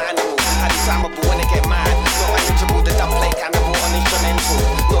 I'm an animal, highly flammable when I get mad. Not manageable, the dub play cannibal on instrumental.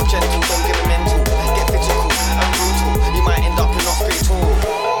 Not gentle, don't get me mental. Get physical, I'm brutal. You might end up in hospital.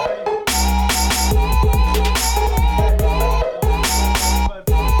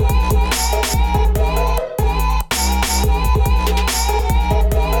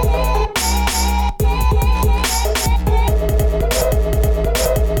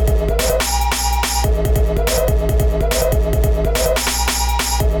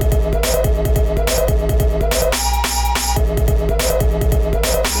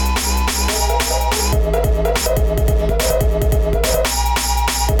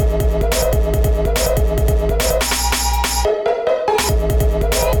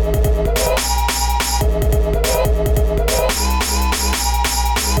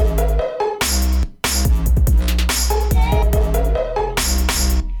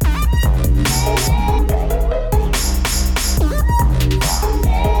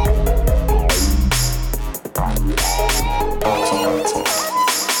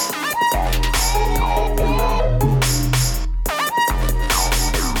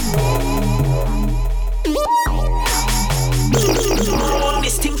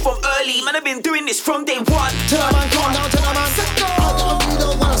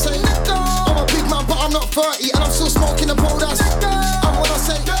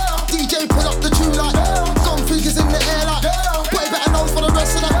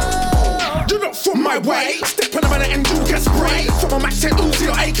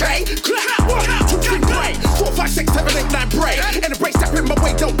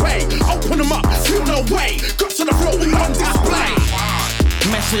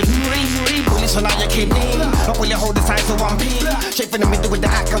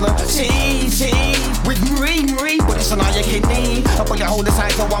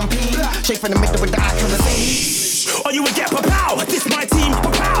 From the middle with the accuracy. Or you would get pow. This my team,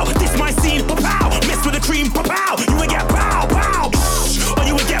 pow. This my scene, pow. Mess with the cream, pow. You would get pow. Or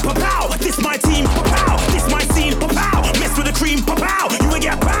you would get pow. This my team, pow. This my scene, pow. Mess with the cream, pow. You would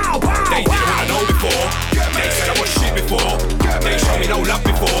get pow. They didn't wanna know before. They said I was shit before. They showed me no love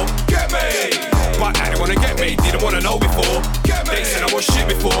before. Get me. But now they wanna get me. Didn't wanna know before. They said I was shit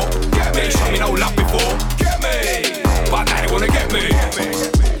before. They showed me no love before. Get me. But now they wanna get me.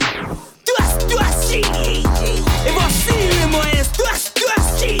 If I see him on his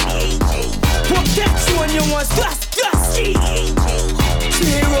protection, you want see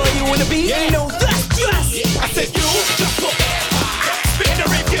hero you wanna be, yeah. You know I said you just put spin the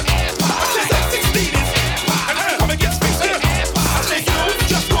review. I said that 16 is and I come against me. I said you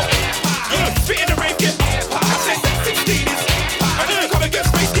just put spin the review. I said that 16 is and I come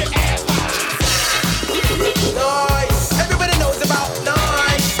against me.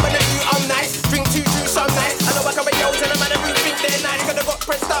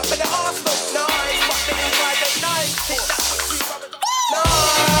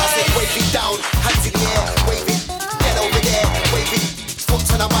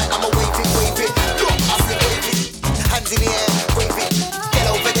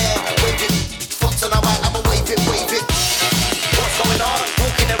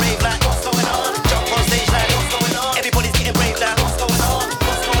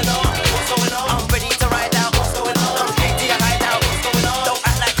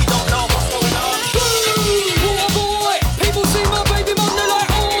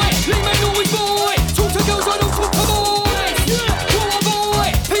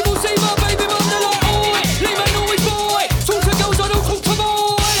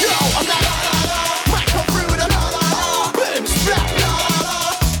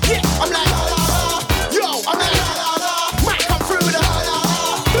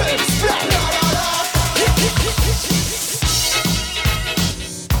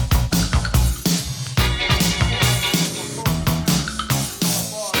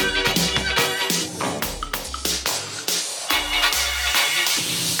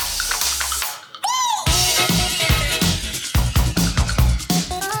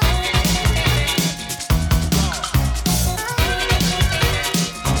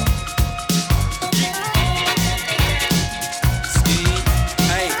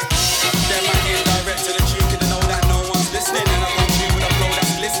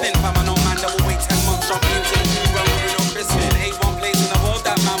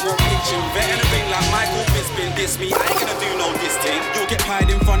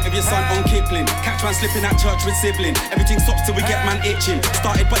 front of your son on Kipling. Catch man slipping at church with sibling. Everything stops till we get man itching.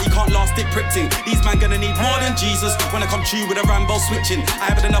 Started but you can't last it pricking. These man gonna need more than Jesus when I come true with a Rambo switching. I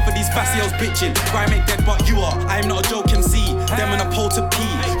haven't enough of these facios bitching. Grime ain't dead but you are. I am not a joke MC. Them on a pole to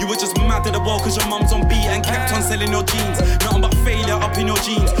pee. You were just mad at the world cause your mum's on beat and kept on selling your jeans. Nothing but failure up in your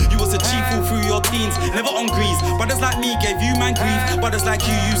jeans. You was a chief all through your teens. Never on grease. Brothers like me gave you man grief. Brothers like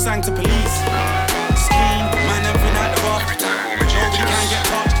you sang to police. Scheme, man everything at the rock. Nobody can get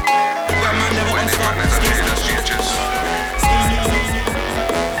touched. That man never on stop.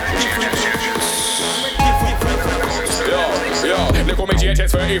 Yo, they call me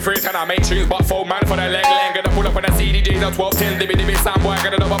GHS 33 and I make tunes, but full man for the leg. Gonna pull up on the CDJs on 1210. Dimmy sound boy,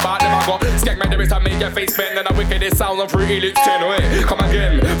 gonna know about them. I got skeg man, there is time make your face bend. And the wickedest sounds on Fruity Loops 10. Wait, come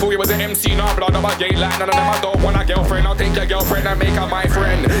again. Thought you was an MC, now blood on my gate line. None of them I don't want a girlfriend. I'll take your girlfriend and make her my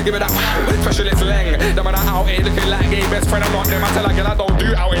friend. Give it that specialist leng. Them man out here looking like gay best friend. I'm not them. I tell a girl I don't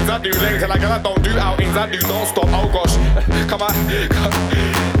do outings, I do leng. Tell a girl I don't do outings, I do don't stop. Oh gosh, come on.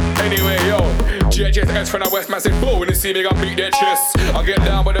 Anyway, yo, GHS from the West Massive Bull. When they see me, I beat their chests. I get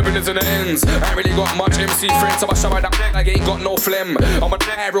down with the villains and the ends. I ain't really got much MC friends, so I show my that like I ain't got no phlegm. I'm a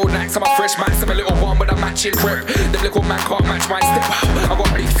narrow next, I'm a fresh max, I'm a little one with a matching crep. The little man can't match my step. I got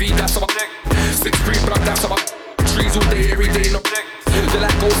big feet, that's on my neck. 6'3", but I'm down, so my trees all day, every day, no neck. The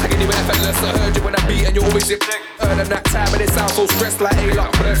like goes hanging anywhere effortless. I heard you when I beat and you always zip. Heard of that time and it sounds so stressed like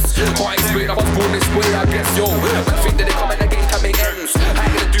A-Lock bless. Can't explain, I was born this way, I guess, yo. But think that they come in the game can make ends. I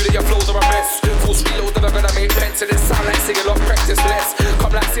ain't gonna do that, your flows are a mess. Force reload, never gonna make pence. And it sound like singing off practice less.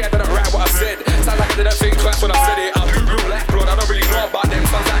 Come like say I didn't write what I said. Sound like I didn't think twice when I said it. I'm real like blood, I don't really know about them.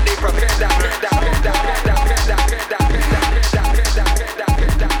 Sounds like they prepared that,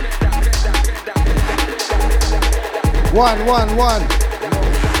 One.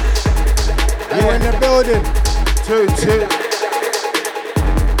 You're in the building. 2.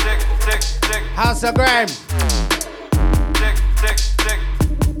 House of Grime.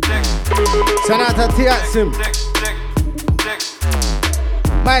 Sonata Tiatsim.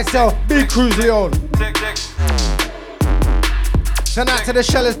 Myself, Big Cruzion. Sonata to the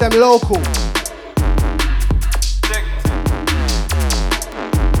Shellers, them local.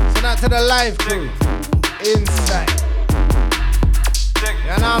 Sonata to the live crew. Inside.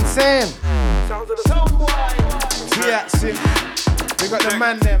 You know what I'm saying? Tiatsim. We got the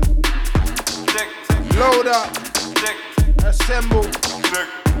man them. Load up. Assemble.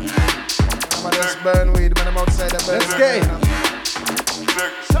 Man, let's burn weed when I'm outside the burn. Let's get it.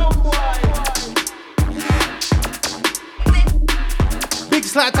 Big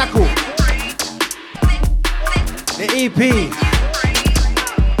Slide Tackle. The EP.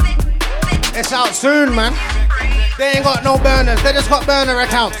 It's out soon, man. They ain't got no burners, they just got burner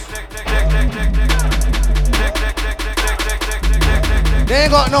accounts. They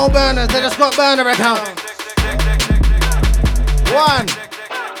ain't got no burners, they just got burner accounts. 1.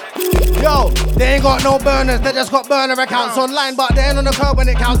 Yo, they ain't got no burners, they just got burner accounts online, but they ain't on the curb when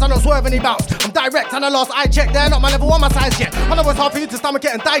it counts. I don't swerve any bounce. I'm direct and I lost eye check. They're not my level, on my size yet. I know it's hard for you to stomach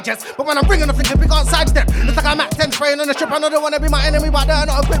it and digest, but when I'm bringing the flickers, we can't sidestep. It's like I'm at 10 spraying on the strip. I know they wanna be my enemy, but they're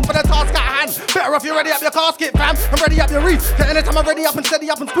not equipped for the task at hand. Better off you ready up your casket, fam. I'm ready up your reef. Cause anytime I'm ready up and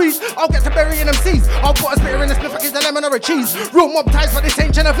steady up and squeeze, I'll get to burying them seeds. I'll put a spitter in the split like it's a lemon or a cheese. Real mob ties for this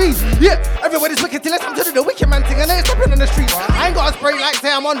ain't Genovese. Yeah, everybody's wicked till it's time to do the wicked man thing and they're stepping on the streets. I ain't got a spray like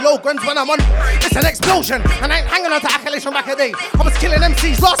say I'm on low guns when I'm on. It's an explosion, and I ain't hanging on to accolades from back a day. I was killing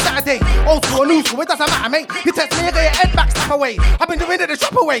MCs last Saturday. Old school or new school, it doesn't matter, mate. You test me, you get your head back, step away. I've been doing it the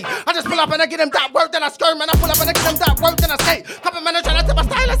drop away. I just pull up and I give them that work, then I skirm. And I pull up and I give them that work, then I skate. Couple men are trying to tell my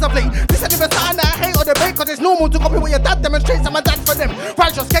style as of late. This ain't even something that I hate or debate, cause it's normal to copy what your dad demonstrates. I'm a dad for them.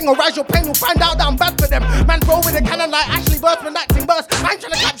 Rise your skeng or rise your pain, you'll find out that I'm bad for them. Man, roll with a cannon like Ashley Burst when acting burst. I ain't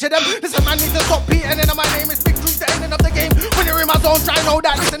trying to capture them. Listen, man, need to stop beating, and my name is Big Cruise, the ending of the game. When you're in my zone, try know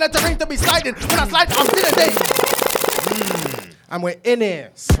that. Listen, the terrain to be sliding. When I slide, I'm still a day. And we're in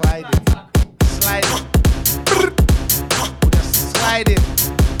here. Sliding. Just sliding.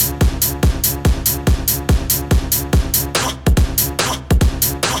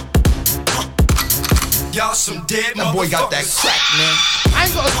 Y'all some dead that boy got that crack, man. I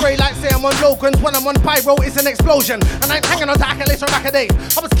ain't got a spray like say I'm on Logans. When I'm on pyro, it's an explosion. And I ain't hanging on to accolades from back a day.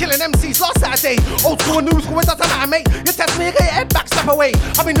 I was killing MCs last Saturday. Old school and new school, it doesn't matter, mate. You test me, you get your head back, step away.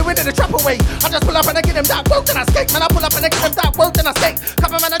 I've been doing it the trap away. I just pull up and I give them that work, then I skate. Man, I pull up and I give them that work, then I skate.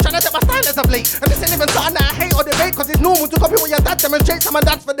 Couple man are trying to take my style as of late. And this ain't even something that I hate or debate, cause it's normal to copy what your dad demonstrates. I'm a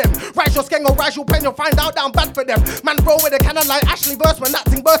dad for them. Rise your skeng or rise your pen, you'll find out that I'm bad for them. Man, bro, with a cannon like Ashley verse when that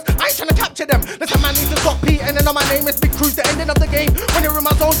thing burst. I ain't trying to capture them. Listen, man, need to stop P, and then on my name is Big Cruise, the ending of the game. When you're in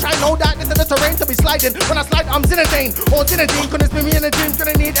my zone, try know that this is the terrain to be sliding. When I slide, I'm Zinedine or Zinedine. Couldn't spin me in a dream,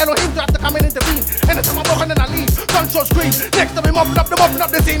 gonna need Elohim to have to come in and intervene. Anytime I'm broken, then I leave. Gunshot scream. Next to me, mopping up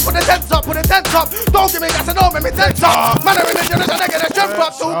the scene. Put the tents up, put the tents up. Don't give me gas and don't make me tense up. Man, I'm in the gym, trying to get a strength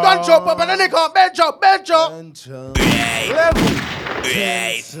up. So gunshot up, and then they can't bench up.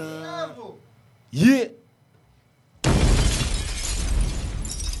 Level. Yeah.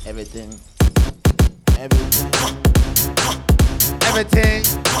 Everything.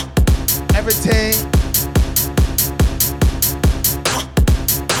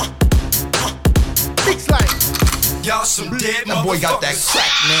 Big slide. Y'all some dead that boy got that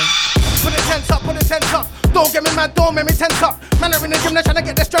crack, man. Put the tents up. Don't get me mad, don't make me tense up. Man, are in the gym, they're trying to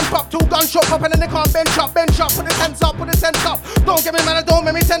get their strength up. 2 gunshot pop and then they can't bench up. Put the tents up. Don't get me mad, don't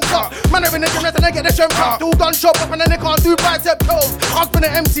make me tense up. Man, are in the gym, they're trying to get their strength up. 2 gunshot pop and then they can't do bicep curls. Husband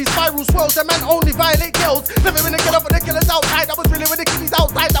and MC, spiral swirls. The man only violate girls. Never been a killer for the killers outside. I was really with the kiddies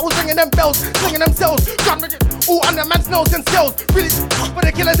outside. I was ringing them bells, slinging themselves. Gun rigid, all under man's nose and skills. Really for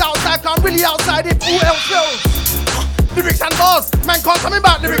the killers outside, can't really outside if all else fails. Lyrics and bars, man can't tell me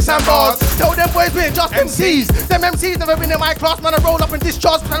about lyrics and bars. Tell them boys we ain't just MCs. Them MCs never been in my class, man. I roll up and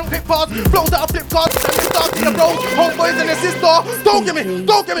discharge, man. I don't pick bars, blows that I flip cards, and they start in the road. Homeboys and the sister, don't get me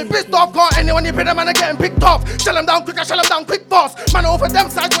pissed off. Can't anyone you pay them, man, are getting picked off. Shell them down quick, I shell them down quick fast. Man, over them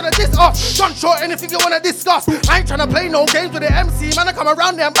sides wanna diss off. Gunshot, anything you wanna discuss. I ain't tryna play no games with the MC, man. I come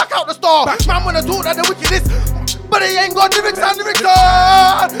around there and back out the star. Man, wanna talk like the wickedest. But he ain't got lyrics and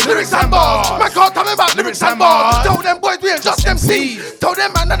bars. Man can't tell me about lyrics and bars. Tell them boys we ain't just MCs. Tell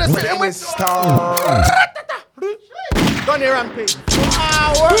them man that they're sitting with stars. Donny Rampage.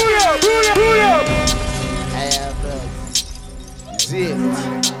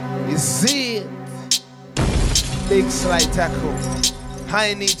 You see it. Big slide tackle.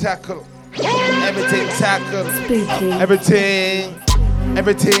 High knee tackle. Everything tackle.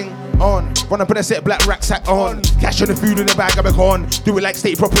 Everything on. Wanna put a set black rucksack on. Cash on the food in the bag, I'm on. Do it like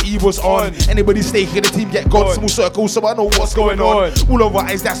state property was on. Anybody staking the team get gone. Small circle, so I know what's going on. All over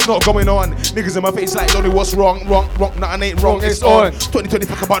eyes, that's not going on. Niggas in my face like Lonnie, what's wrong? Nothing ain't wrong, it's on. 2020,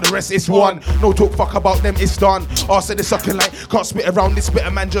 fuck about the rest, it's one. No talk, fuck about them, it's done. Arse is sucking like, can't spit around this bit,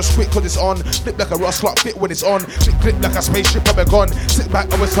 a man just quit cause it's on. Flip like a Ross clock, fit when it's on. Clip like a spaceship, I'm gone. Sit back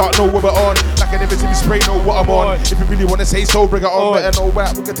and we start, know what we're on. Like I never see me spray, know what I'm on. If you really wanna say so, bring it on. Better know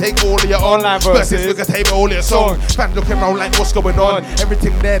that we can take all of your online verses. We can take all of your songs. Fan looking around like what's going on.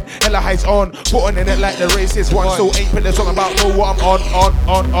 Everything dead, hella highs on. Putting in it like the racist one. So 8 minutes on about know what I'm on.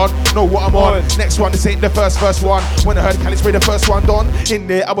 Know what I'm on. Next one, this ain't the first one. When I heard Cali spray the first one done, in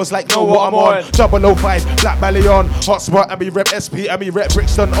there I was like, know what I'm on. 005, Black Ballion, Hotspot, and me rep SP, and me rep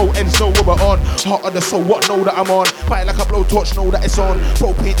Brixton, ON, so what we're on. Hot on the soul, what know that I'm on. Fight like a blowtorch, know that it's on.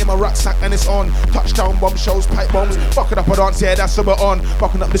 Propane in my rucksack and it's on. Touchdown bomb shows, pipe bombs. Fucking up a dance, yeah, that's what we're on.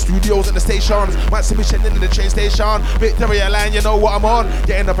 Fucking up the studios and the stations. Might see me shining in the train station. Victoria Line, you know what I'm on.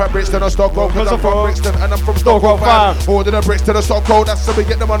 Getting up at Brixton or Stockholm, cause I'm from Brixton and I'm from Stockholm, fam. Holding the bricks to the Stockholm, that's how we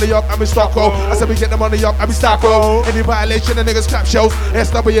get them on the yuck, I'm in Stockholm. That's how we get them on the yuck, I'm in Stockholm. Any violation, the niggas clap shells.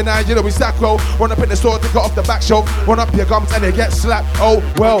 SW9, you know we Stockholm. Run up in the store to cut off the back shelf. Run up your gums and they get slapped. Oh,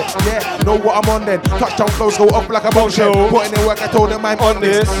 well, yeah, know what I'm on then. Touchdown flows go up like a bombshell. Putting in work, I told them I'm on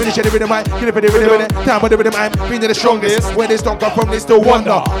this. Finish it with the mic, get it for the rhythm. Time with the rhythm, I'm being the strongest. Where this don't come from, they still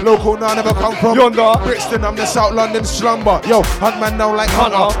wonder. Local now never come from yonder. Brixton, I'm the South London slumber. Yo, hunt man now like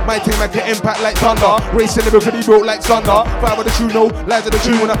Hunter. My team make an impact like thunder. Racing the because he built like thunder. Five of the true, no lies of the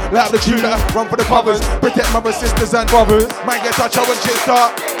true. When I light up the tune, run for the covers. Protect mothers, sisters and brothers. Might get touched out when shit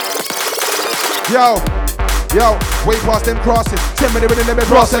start. Yo, way past them crosses. 10 minutes in them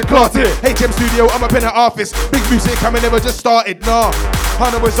cross and clot it. HM studio, I'm up in the office. Big music coming, never just started, nah.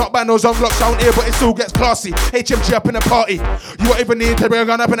 Hunter was up, bandos on blocks down here, but it still gets classy. HMG up in the party. You won't even need to bring a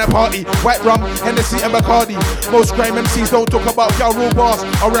gun up in a party. White rum, Hennessy and Bacardi. Most grime MCs don't talk about y'all rule bars.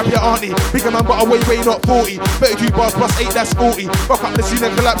 I'll rap your auntie. Bigger man, but away, not 40. 32 bars plus 8, that's 40. Fuck up the scene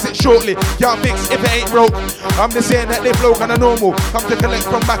and collapse it shortly. Can't fix if it ain't broke. I'm just saying that they flow kinda normal. Come to collect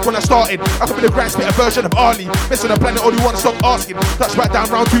from back when I started. I could be the grand spitter version of Arlie. Mess on the planet, all you want to stop asking. Touch back down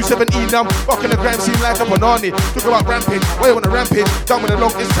round 217 now. Fucking the gram seem like a banana. Talk about rampage, where on the rampage. Done with the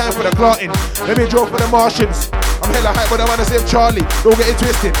long, it's time for the clotting. Let me draw for the Martians. I'm hella hype, but I wanna save Charlie. Don't get it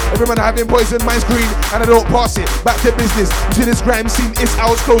twisted. Every man having poison, mine's green, and I don't pass it. Back to business. You see this grime scene is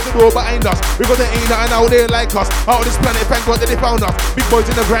ours, close the door behind us. Because there ain't nothing out there like us. Out of this planet, thank God that they found us. Big boys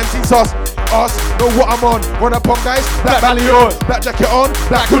in the grime scene sauce. Ask, know what I'm on. Run up on guys, black valley on. Black jacket on,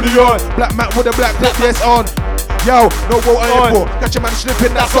 black hoodie on. Black mat with a black clip, yes on. Yo, know what I'm here for. Catch a man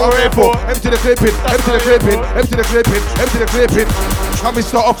slipping, that's what I'm here for. Empty the clipping, empty the clipping, empty the clipping, empty the clipping. Come and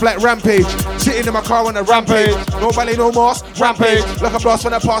start off like Rampage. Sitting in my car on a rampage. No ballet, no mask, rampage. Like a blast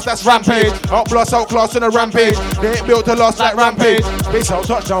from the past, that's rampage. Out blast, out class on a rampage. They ain't built to last like Rampage. Space out,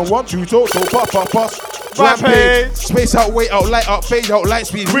 touchdown, 1, 2, total, pop, pop, pop. Rampage. Space out, wait out, light up, fade out, light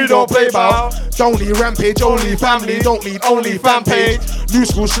speed. We don't play bout. Don't need rampage, only family. Don't need only fan page. New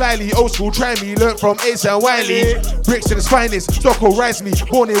school slyly, old school try me. Learn from Ace and Wiley. Bricks in his finest, Stocko rise me.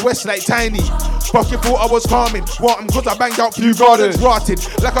 Born in West like Tiny. Fucking thought I was calming. Want 'em cause I banged out few gardens. Rotted,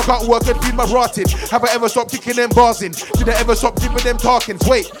 like I can't work and feed my rotted. Have I ever stopped kicking them bars in? Did I ever stop giving them talkings?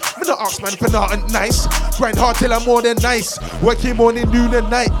 Wait, I'm not ask man for nothing nice. Grind hard till I'm more than nice. Working morning, noon and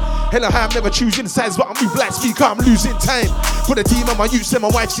night. Hell, I'm never choosing sides, but I move like speaker, I'm losing time. Put a team on my youths and my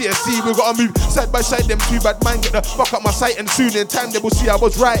wife CSC. We gotta move side by side, them two bad man get the fuck up my sight. And soon in time they will see I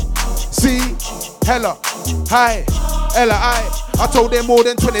was right. See, hella, hi, hella, I told them more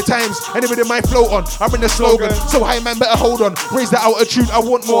than 20 times. Anybody my flow on, I'm in the slogan. So high man better hold on. Raise the altitude, I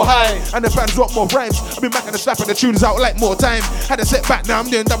want more high. And the fans want more rhymes. I've been back in the slap and the tunes out like more time. Had a setback, now I'm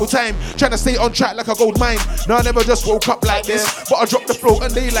doing double time. Trying to stay on track like a gold mine. No, I never just woke up like this. But I dropped the flow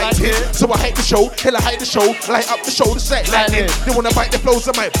and they liked it. So I hate the show, hell I hate the show. Light up the show, the set lightning. They wanna bite the flows,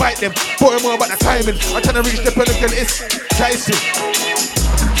 I might bite them. Put them more about the timing. I'm trying to reach the pinnacle, it's Tyson.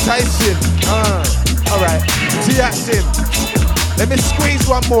 Tyson, alright, T-Axin. Let me squeeze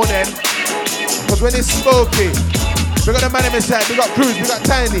one more then. Cause when it's smoky, we got the man inside, we got Cruz, we got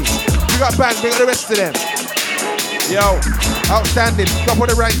Tiny, we got Bang, we got the rest of them. Yo, outstanding, top of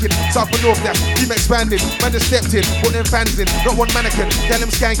the ranking, South and North that, keep expanding. Man just stepped in, put them fans in, not one mannequin, tell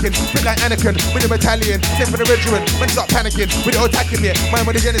them skanking, fit like Anakin, with the battalion, step for the regiment, man start panicking, with it attacking me, mind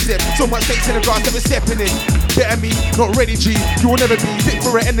with the genesis, so much stakes in the grass that we're stepping in. Better me, not ready G, you will never be fit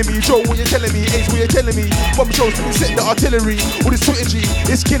for an enemy. Joe, what you telling me, Ace, what you telling me, bomb shows to be setting the artillery, all this Twitter G,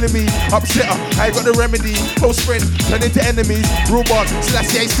 it's killing me, upsetter, I got the remedy, close friends, turn into enemies, real bars,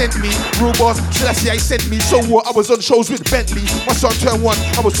 Selassie I sent me, real bars, Selassie I sent me, so what, I was on shows with Bentley, my son turned 1,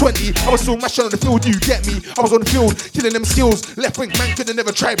 I was 20, I was still mashing on the field, you get me, I was on the field, killing them skills, left wing man could've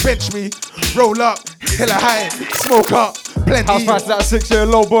never tried bench me, roll up, hella high, smoke up, plenty. House prices at a 6-year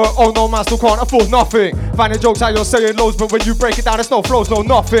low, but oh no man still can't afford nothing. Finding jokes out you're saying loads, but when you break it down it's no flows, no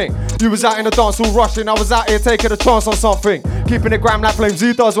nothing. You was out in the dance all rushing, I was out here taking a chance on something. Keeping it gram like flames,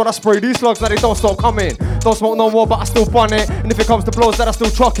 he does when I spray these slugs that they don't stop coming. Don't smoke no more but I still bun it, and if it comes to blows that I still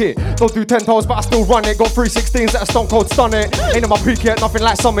chuck it. Don't do 10 toes but I still run it, got 316s that are stone cold stun it. Ain't on my peak yet, nothing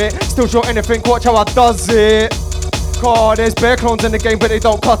like Summit, still show anything, watch how I does it. God, there's bare clones in the game, but they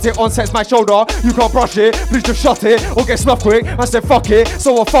don't cut it. On set's my shoulder, you can't brush it. Please just shut it, or get snuffed quick. I said fuck it,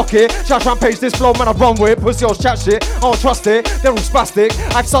 so I fuck it. Shout Rampage, this flow, man, I run with. Pussy old chat shit, I don't trust it. They're all spastic,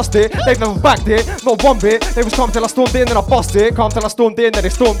 I've sussed it. They've never backed it, not one bit. They was calm till I stormed in, then I bust it. Calm till I stormed in, then they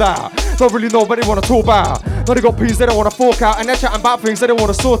stormed out. Don't really know, but they wanna talk about. Now they got peas, they don't wanna fork out. And they're chatting about things they don't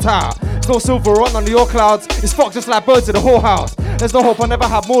wanna sort out. It's no silver on under your clouds. It's fucked just like birds in the whorehouse. There's no hope, I never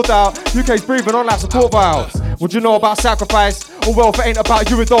have more doubt. UK's breathing on life support valves. Would you know about sacrifice? Oh well, if it ain't about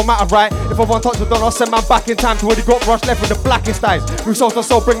you, it don't matter, right? If I want touch with Don, I'll send man back in time to when he got rushed, left with the blackest eyes. Who souls to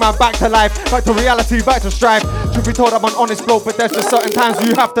soul, bring man back to life, back to reality, back to strife. Truth be told, I'm an honest bloke, but there's just certain times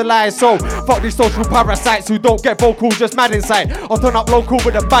you have to lie. So, fuck these social parasites who don't get vocal, just mad inside. I'll turn up local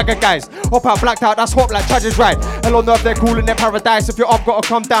with a bag of guys. Hop out, blacked out, that's hot like Tragic Ride. Hell on earth, they're cool in their paradise. If you're up, gotta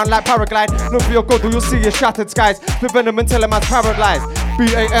come down like paraglide. Look for your god, or you'll see your shattered skies. Flip venom and tell him man's paralyzed.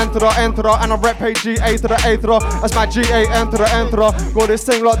 B-A-N to the N to the, and I rep G-A to the A to the. That's my G-A-N to the N to the. Got this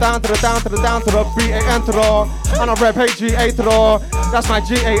thing locked down to the down to the down to the B-A-N to the, and I rep G-A to the. That's my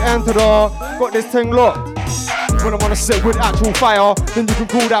G-A-N to the. Got this thing locked. When I wanna sit with actual fire, then you can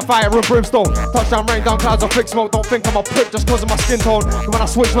call that fire and brimstone. Touchdown, rain down clouds, I thick smoke. Don't think I'm a prick just cause of my skin tone. When I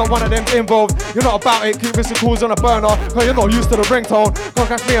switch, not one of them involved. You're not about it, keep missing calls on a burner, cause you're not used to the ringtone. Can't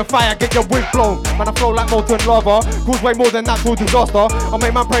catch me on fire, get your wig blown. Man, I flow like molten lava, cause way more than natural disaster. I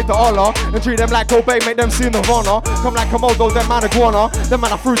make man pray to Allah, and treat them like Kobe, make them see Nirvana. Come like Komodo, them man iguana. Them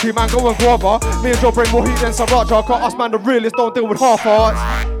man a fruity, man go and guava. Me and Joe bring more heat than Sriracha. Can't us man the realest, don't deal with half-hearts.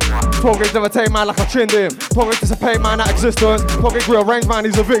 12 gauge levitate man like I chinned him. 12 gauge dissipate man out existence. 12 gauge rearrange man,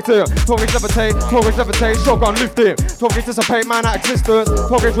 he's a victim. 12 gauge levitate, 12 gauge levitate, shotgun lift him. 12 gauge dissipate man out existence.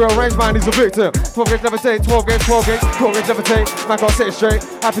 12 gauge rearrange man, he's a victim. 12 gauge levitate, 12 gauge, 12 gauge, 12 gauge levitate. Man can't set it straight.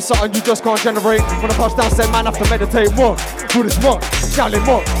 Happy something you just can't generate. When I touch down, said man have to meditate. Monk, Buddhist monk, Shaolin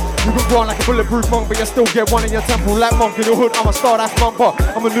monk. You can go on like a bulletproof monk, but you still get one in your temple like monk in your hood. I'm a star, that's monk, but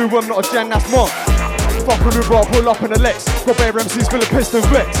I'm a new one, not a gen, that's monk. Fuck with me bro, pull up in the Lex. Got bare MCs full of piston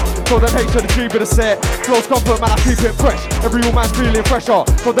flex. So then hatred is deep in the set. Flows comfort, man, I keep it fresh. Every real man's feeling pressure.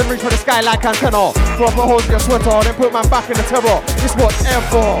 So then reach for the sky like antenna. Throw up a hose in your sweater, then put man back in the terror. It's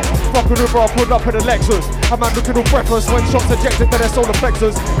whatever. Fucking with bro, pulled up in the Lexus. A man looking all breakfast when shots ejected to their solar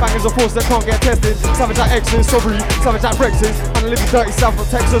plexus. Bangers of force that can't get tested. Savage like X's, sorry, savage like Brexit. And I live in dirty south of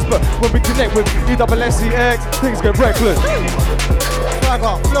Texas, but when we connect with ESSEX, things get reckless.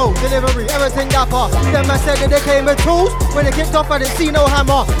 Swagger, flow, delivery, everything dapper. Them man said that they came with tools. When they kicked off, I didn't see no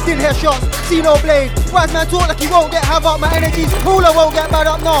hammer. Didn't hear shots, see no blade. Wise man talk like he won't get havoc. My energy's cool, I won't get bad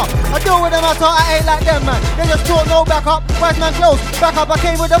up, nah. I deal with them, I thought I ain't like them, man. They just talk, no back up. Wise man close, back up, I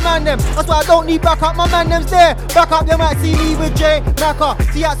came with the man them. That's why I don't need back up, my man them's there. Back up, you might see me with Jay Macca.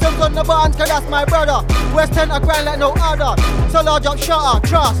 See accents on the buttons, cause that's my brother. West End, I grind like no other. So large up, shutter,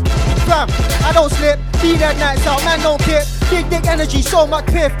 trust. Fam, I don't slip, be that nights out, man don't kip. Big dick energy, so much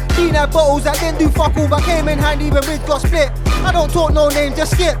piff. Clean out bottles that didn't do fuck all, but came in handy when Riz got split. I don't talk no names,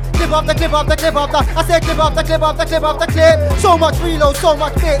 just skip. Clip up the clip up the clip up the. I said clip up the clip up the clip up the clip. So much reload, so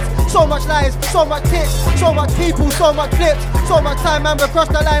much bits, so much lies, so much tips, so much people, so much flips. So much time man we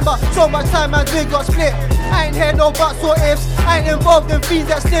crossed the line, but so much time man's wig got split. I ain't hear no buts or ifs. I ain't involved in fiends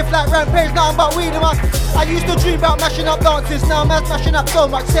that sniff like rampage, nothing but weed in my. I used to dream about mashing up dances, now man's mashing up so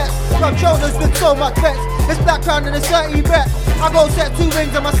much sets. From shoulders with so much vets. It's black crown and it's 30 bet. I go set 2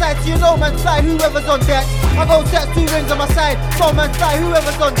 rings on my side, so you know man fly whoever's on deck. I go set 2 rings on my side, so man fly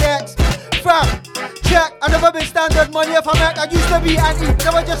whoever's on decks. Fam, check, I never been standard money if I'm back. I used to be anti,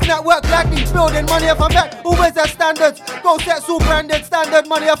 never just network like me. Building money if I'm back, always at standards. Go sets all branded, standard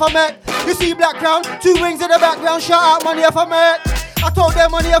money if I'm back. You see black crown, 2 rings in the background, shout out money if I'm back. I told them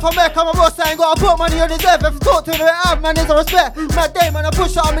money if I make, I'm a boss, I ain't gotta put money on his head. If you talk to me, man, there's a respect. Mad day, man, I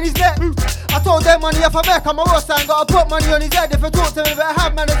push something in his neck. I told them money if I make, I'm a boss, I ain't gotta put money on his head. If you talk to me, better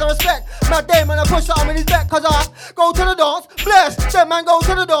have, man, there's a respect. Mad day, man, I push something in his neck. Cause I go to the dance, blessed. Them man go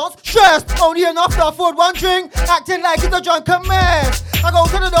to the dance, stressed. Only enough to afford 1 drink, acting like it's a drunken mess. I go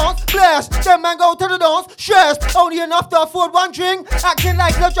to the dance, blessed. Them man go to the dance, stressed. Only enough to afford 1 drink, acting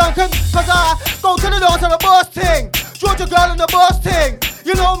like it's a drunken. Cause I go to the dance on the boss thing. Georgia girl on the boss thing.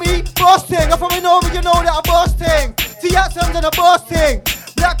 You know me, boss thing. I'm from over, you know that I'm boss thing. See Axums on the boss thing.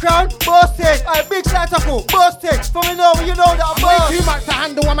 Black crown, boss thing. I big slide tackle, boss thing. From over, you know that I'm boss. Way too much to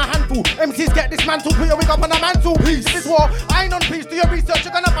handle, I'm a handful. MCs get dismantled, put your wig up on a mantelpiece. This war, I ain't on peace. Do your research,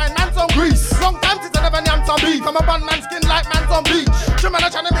 you're gonna find man's on grease. Long time since I never yammed some beef. I'm a bun man skin like man's on beach. Sure man, I'm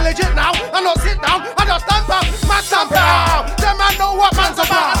trying to be legit now. I not sit down, I just stand up. Man stamp out. Them man know what man's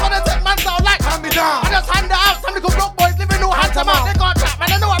about. I wanna take man's out like hand me down. I just hand it out, some little block boys living no hands about. They can't chat, man,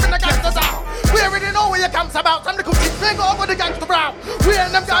 I know I'm in the gangsters out. We already know where your camp's about. Some little chicks, they go over the gangster brow. We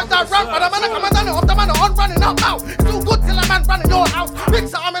ain't them guys that rap, but the man come and done it off the man on running up now. It's too good till a man running your house. Big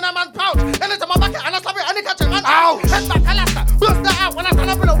arm in a man's pouch. Anytime I back it and I slap it and he catch it, man. Ow! Head back, I last that. Burst that out when I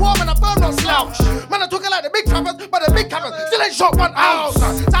stand up in the warm and I burn no slouch. Man, I took it like the big trappers, but the big cappers still ain't shot 1 ounce. So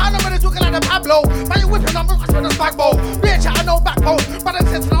I know when they took it like the Pablo. Man, you whipping on me, I with a spag bowl. Bitch, I know backbone. But I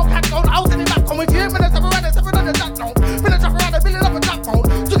said, no cat zone. I was in the back home with you. Minutes every run, it's every on the jack zone. Been a drop around, I build it up a jack phone.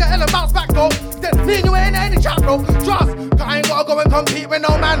 Took it and bounce back though. Then me and you ain't any chat, bro. Trust, cause I ain't gotta go and compete with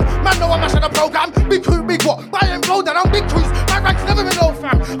no man. Man, know I'm mashing the program. Big crew, big what? Buy and blow down on big crews. My rank's never been low,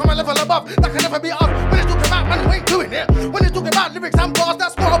 fam. I'm a level above, that can never be up. When it's talking about man, who ain't doing it. When it's talking about lyrics and bars,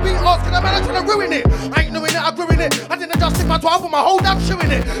 that's what I'll be asked. Cause the man is trying to ruin it. I ain't doing it, I'm doing it. I didn't just stick my 12 with my whole damn shoe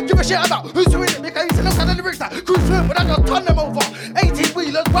in it. Give a shit about who's doing it. Because you see them kind of lyrics that cruise through, but I just turn them over. 18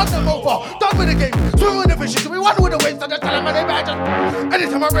 wheelers, run them over. Done with the game, two in the vision. So we won with the wins, so just tell them my name, I just.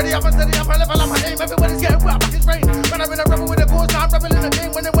 Anytime I'm ready, I'm steady, I'm a level, I'm a aim. Everybody's getting wet, like it's rain. When I've been a rebel with a cause, now I'm rebel in the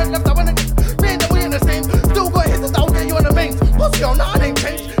game. When it went left, I went again. Me and them, we in the same. Still got hits that will get you on the mains. Pussy on, now I ain't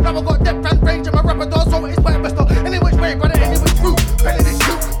changed. Now I got depth and range in my repertoire, so it's my best. Any which way, brother, any which route. Belly this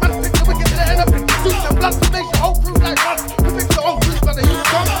shoot, man, pick the wicked, let it end up in suits and blood to make your whole crew like us. We fix your own crews, brother, you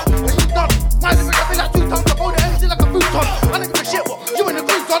done? Are you done? My lyrics, I feel like 2 tons. I hold the MC like a futon. I don't give a shit what you in the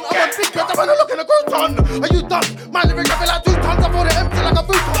cruise on. I'm on big breath, I'm gonna look in the cruise on. Are you done? My lyrics, I feel like 2 tons. I hold the MC like a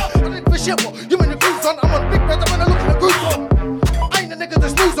futon. I don't give a shit what you in the cruise on. I'm on big breath, I'm gonna look in the cruise on. I ain't the nigga that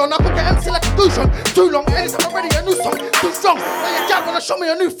snooze on. I could get MC like a douche on. Too long, anytime I'm ready, a new song. Too strong. Now your gal wanna show me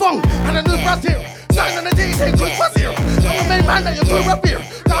a new thong and a new brass here. 9 on the day, take good buzz here. I'm a main man that you grew up here.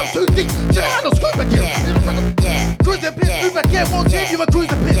 Now I'm too deep, so I don't scuba gear. Cruiser pit, Uber gear, won't give you a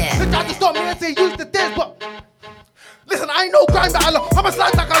cruiser pit. They tried to stop me and say use the this, but listen, I ain't no grind battler. I'm a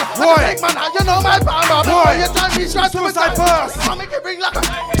slide tackler. I'm a big man, you know my band. Boy, you're trying to be straight suicide first. I'll make it ring like a.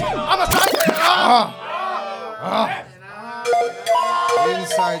 I'm a slide tackler.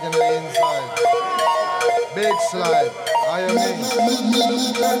 Inside and the inside. Big slide. I mean.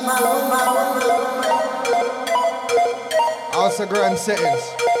 House of Grand settings.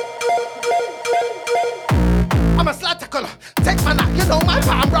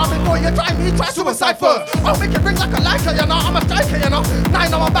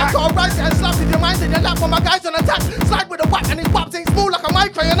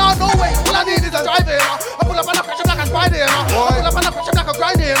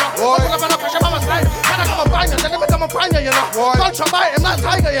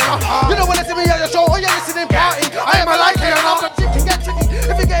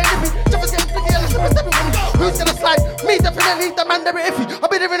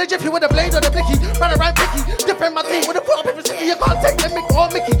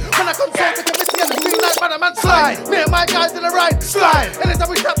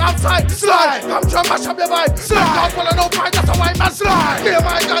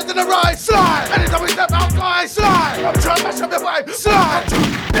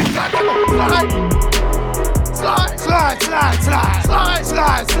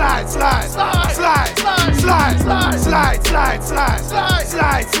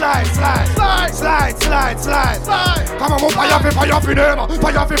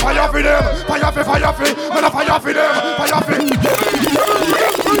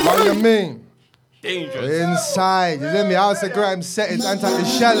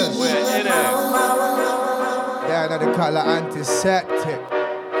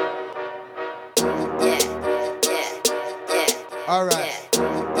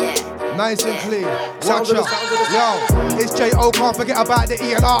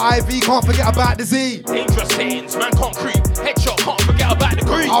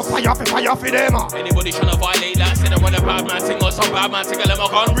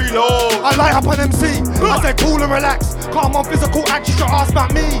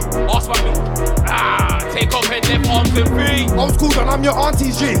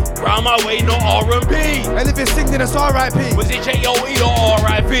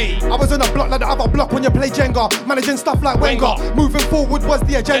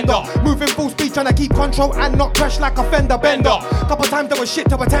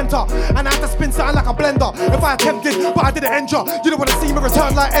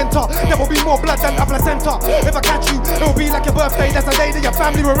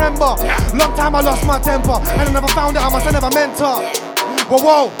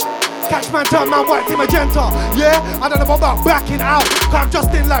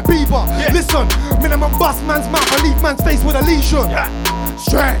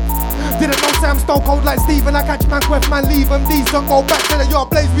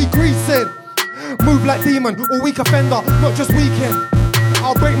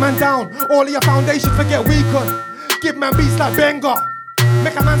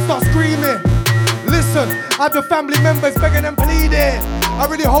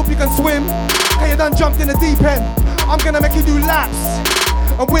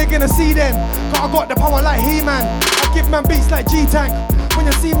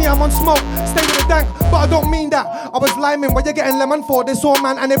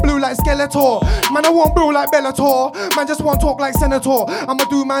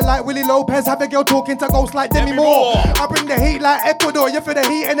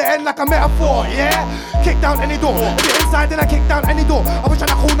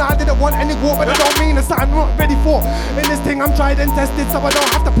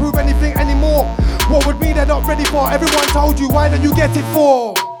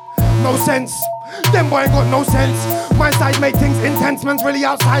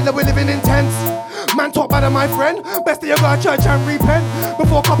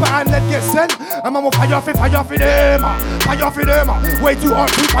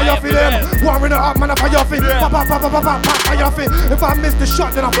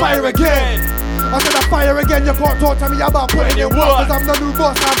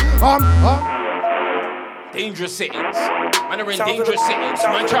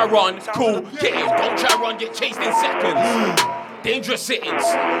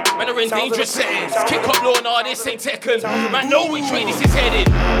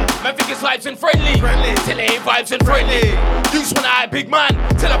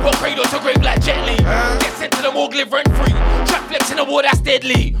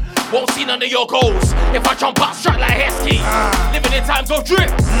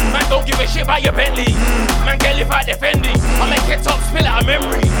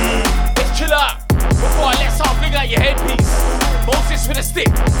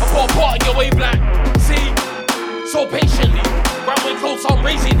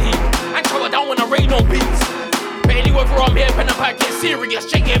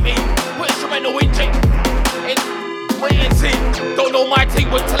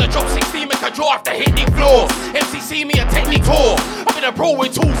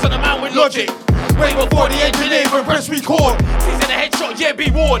 Way before the engineer even press record. Season a headshot, yeah, be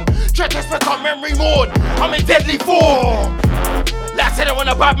warned. Track expert on memory mourn. I'm in deadly form. Like I said, I want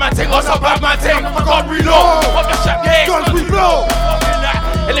a bad man thing, what's a bad man thing? Gun reload, pop the strap, yeah, guns we blow.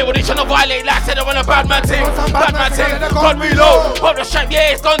 And they wouldn't tryna violate, like I said, I want a bad man thing. Bad man thing, gun reload, pop the strap,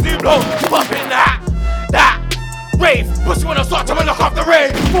 yeah, it's guns we blow. Popping that rave. Pussy wanna start to lock off the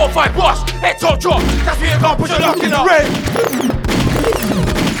rave. 4-5 wash, head top drop. That's me, you can't put your lock in the rave.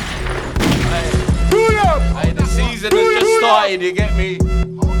 Hey, the season has just started, you get me?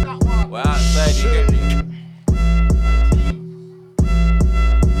 We're outside, you get me?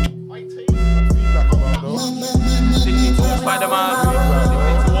 Spider-Man, didn't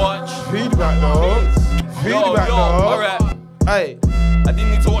need to watch. Feedback though. Feedback though. Alright. Hey, I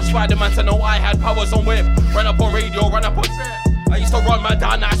didn't need to watch Spider-Man to know I had powers on whip. Run up on radio, run up on set. I used to run man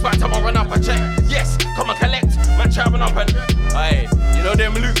down, now I spot time I run up and check. Yes, come and collect, man traveling up and hey, you know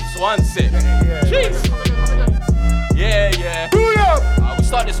them loops, one set. Jeez. Yeah. We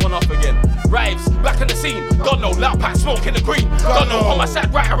start this one off again. Raves, back in the scene. Don't know, loud pack smoke in the green. Don't know how my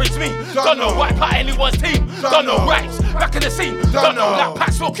sad writer is me. Don't know wipe out anyone's team. Don't know raves, back in the scene. Don't know, loud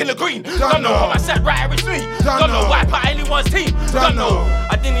pack smoke in the green. Don't know how my sad writer is me. Don't know wipe out anyone's team. Don't know.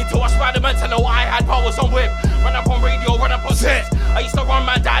 I didn't need to watch Spider-Man to know I had powers on whip. Run up on radio, run up on set. I used to run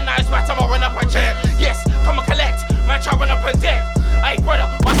man down, now it's back time I run up and check. Yes, come and collect, man try run up and deck. Hey brother,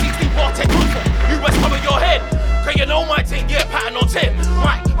 my 60 bar take root for. You must cover your head. Cause you know my thing, yeah, pattern on 10.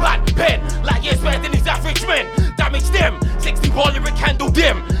 Right, bad pen, like yes, better than these average men. Damage them, 60 ball lyric handle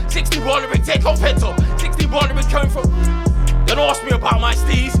them. 60 ball lyric take off pencil. 60 ball lyric coming from. Don't ask me about my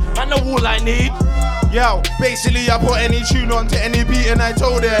steez, I know all I need. Yo, basically I put any tune on to any beat and I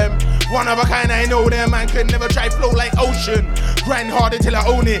told them one of a kind, I know them, man can never try flow like ocean. Grind hard until I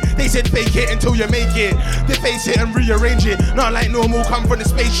own it. They said fake it until you make it. They face it and rearrange it. Not like normal, come from the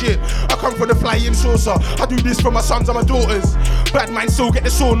spaceship. I come from the flying saucer. I do this for my sons and my daughters. Bad mind still get the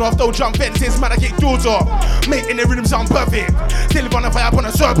sawn off. Don't jump fences, man I kick doors off. Making the rhythm sound perfect. Still on a fire upon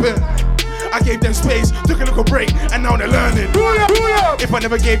a serpent. I gave them space, took a little break, and now they're learning. If I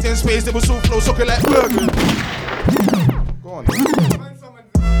never gave them space, they would so flow, sucking like burgers. Go on.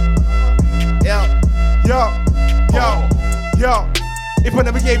 Yo. If I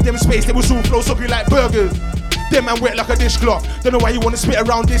never gave them space, they would soon flow sucking like burgers. Them man wet like a dishcloth. Don't know why you wanna spit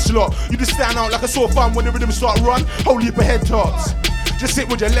around this lot. You just stand out like a sore thumb when the rhythm start run. Whole heap of head tops. Just sit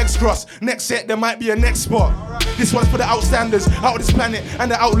with your legs crossed. Next set, there might be a next spot. This one's for the outstanders, out of this planet, and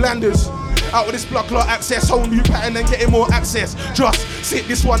the outlanders. Out of this block lot access, whole new pattern and getting more access. Just sit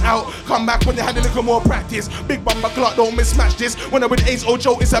this one out, come back when they had a little more practice. Big bumper clock, don't mismatch this. When I'm with Ace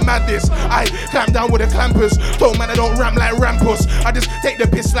Ojo, it's a madness. I clamp down with the clampers. Told man I don't ramp like Rampus. I just take the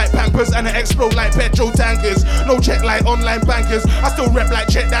piss like Pampers and I explode like petrol tankers. No check like online bankers. I still rep like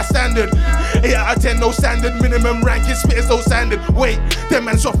check that standard. 8 out of 10, no standard. Minimum ranking, spitters no standard. Wait, them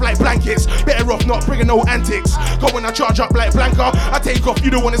man soft like blankets. Better off not bringing no antics. Cause when I charge up like Blanca, I take off,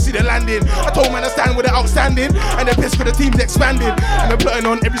 you don't wanna see the landing. I told man I stand with the outstanding, and the piss for the team's expanding. And I'm plotting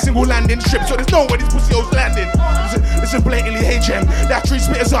on every single landing strip, so there's no way these pussy hoes landing. Listen blatantly, HM, that tree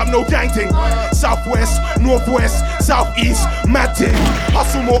spitters up, no gang thing. Southwest, northwest, southeast, mad thing.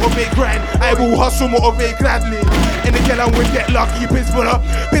 Hustle, motivate, grind. I will hustle, motivate gladly. And again, I'm with get lucky, piss for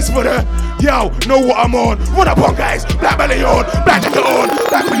the. Yo, know what I'm on. Run up on guys, black belly on, black jacket on,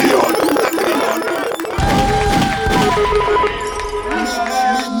 black belly on, black belly on.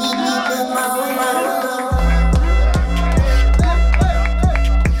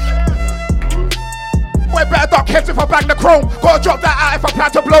 Better duck heads if I bang the chrome. Gotta drop that out if I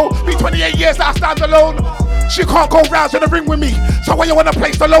plan to blow. Me 28 years that I stand alone. She can't go rounds in the ring with me. So when you wanna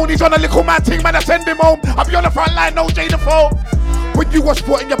place alone, he's on a little man thing, man, I send him home. I'll be on the front line, no Jada phone. When you was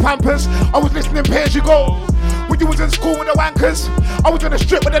sporting your Pampers, I was listening pay as you go. When you was in school with the wankers, I was in the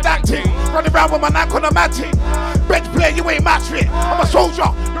strip with the dank ting. Running around with my knack on a mad ting. Bench player, you ain't match fit. I'm a soldier,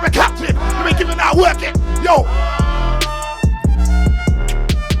 you're a captain. You ain't giving out working. Yo.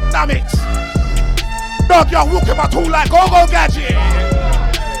 Damn it. Dog, y'all walking my tool like go-go gadget.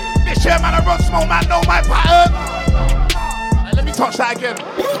 This year, man, I run small, man, know my pattern. Let me touch that again.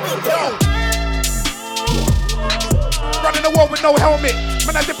 Yo. Running the wall with no helmet.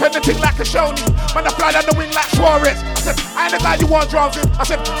 Man, I dependent thing like a Shoney. Man, I fly down the wing like Suarez. I said, I ain't the guy you want drums in. I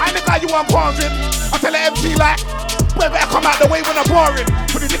said, I ain't the guy you want pawns in. I tell the MC like, boy, better come out the way when I'm boring.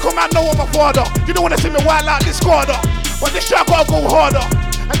 But the little man know I'm a father. You don't wanna see me wild out this quarter. But this year I gotta go harder.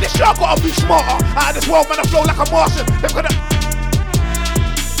 And this year I gotta be smarter. Out of this world, man, I flow like a Martian. They're gonna...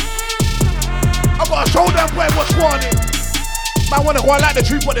 I gotta show them boy what's warning. Man wanna go like the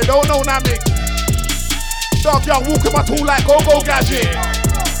truth, but they don't know now, mate. Dog, y'all walking my tool like go-go gadget.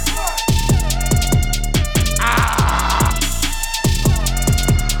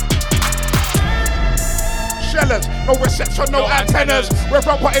 no reception, no antennas. Where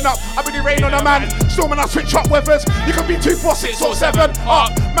I'm putting up, I be the rain on a man. Still when I switch up weathers, you can be 2, 4, 6 or 7.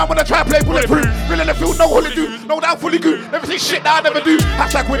 Man wanna try and play bulletproof. Real in the field, no holiday do. No doubt fully good. Never say shit that I never do.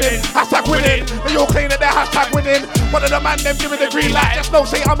 Hashtag winning, hashtag winning. They all claim that they're hashtag winning. One of the man them giving the green light. Just no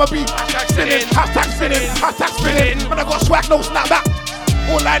say I'ma be hashtag spinning, hashtag spinning, hashtag spinning. When I got swag, no snapback.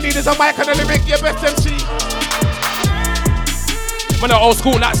 All I need is a mic and a lyric, your best MC. When I'm old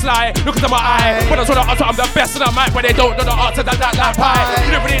school like Sly, look into my eye. When I saw the answer, I'm the best in the mic, but they don't know the answer to that like pie.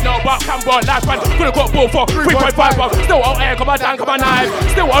 You never really know about Camborne life, man. Could've got ball for 3.5, but still out air, come on down, come on knife.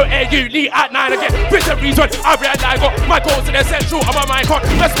 Still out air, you lead at 9 again. Bits and reason, I realize got my goals in the central of my mind.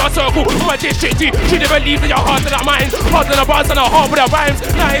 That's my circle, my district G. She never leaves in your heart and that mind. Hard than a bars and a heart with the rhymes.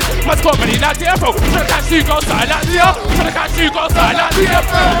 Nice, man's got money like the FO. Tryna catch you, go side like the F. Tryna catch you, go side like the F.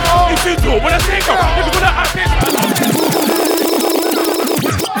 If you do, when I say go, if you wanna act this.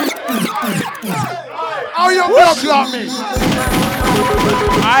 Oh, you block love me.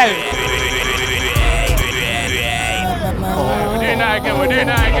 Aye. We're doing that again, we're doing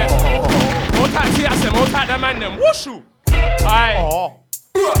that again. More tight TSM, more tight them and them. Whooshu. Aye.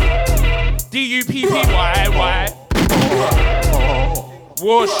 D-U-P-P-Y-Y.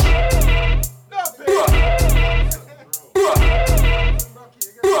 Whoosh.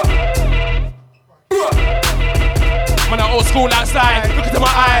 Man, I'm old school outside, look into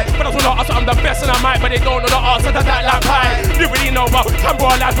my eye. But I wanna ask I'm the best and I might, but they don't know the answer to that like pie. You really know about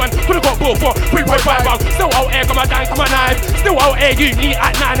Camborne life, man. Could've got ball for 3.5 rounds. Still out air, come on down, come on knife. Still out air, you need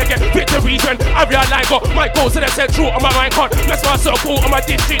at 9 again. Victories when I realize got my goals to the central on my mind. Can't mess my circle on my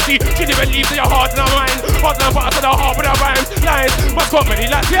district G. She never leaves in your heart and our mind. Hard than a butter to the heart with our rhymes. Lines, must got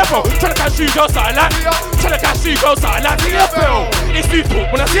many like CFO. Tryna catch you, girl, style like Tryna catch you, girl, style like CFO. It's new talk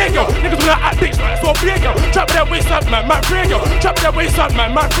when I see it, yo. Niggas wanna act bitch, man, that's what big, yo. Trap with that waist up, man, my friend, yo. Trap with that waist up,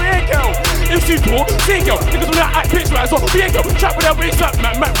 man, my friend, yo. If you talk, sing, yo. Niggas wanna act bitch, man, that's what big, yo. Trap with that waist up,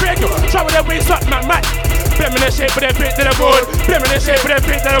 man, my friend, yo. Trap with that waist up, man, my. Blame in the shape of that bitch that I good. Blame in the shape of that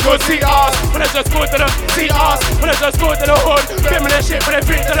bitch that I good. See us, when I just go to the see us, when I just go to the hood. Blame in the shape of that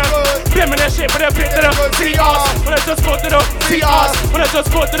bitch that I blame in the shape of that bitch that I see us, when I just go to the see us, when I just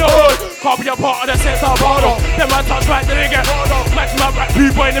go to the hood. Can't be a part of the sense of border. Then my touch right to the get match my right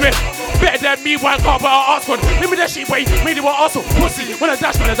blue boy in the mid. Better than me, one car, but I ask one. Let me that shit way, made it what asshole. Pussy, when I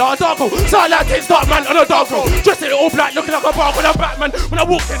dash man, a dark hole. Sound like this dark man on a dark road. Dressed in all black, looking like a bark with a Batman. When I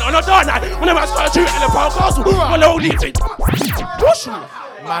walked in on a dark night, when I man started shooting in the park castle. When I only take push you.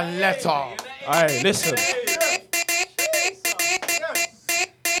 Man, letter. Aye, listen.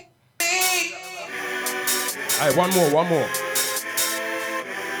 Aye, one more.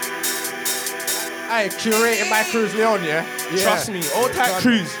 Aye, curated by Cruz Leon, yeah? Trust me, all type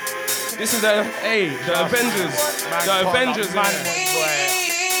Cruz. This is the Avengers. The Avengers, man.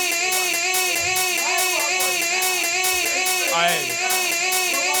 Aye.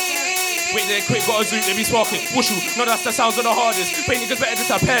 Wait there, quick, got a zoot, they be sparking. Whooshu, no, that's the sounds of the hardest. Wait, niggas better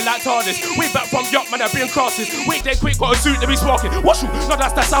disappear like TARDIS. Way back from Yup, man, I've been crosses. Wait there, quick, got a zoot, they be sparking. Whooshu, no,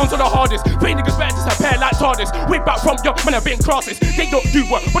 that's the sounds of the hardest. Wait, niggas better disappear like TARDIS. Way back from Yup, man, I've been crosses. They don't do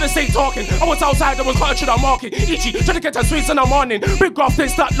what, but they say talking. I was outside, I was cutting through the market. Itchy, trying to get the sweets in the morning. Big graph, they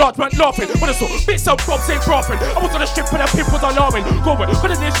start large, man, laughing. But it's so bits of bobs, ain't frothing. I was on the strip, but the pimples alarming. Going, but this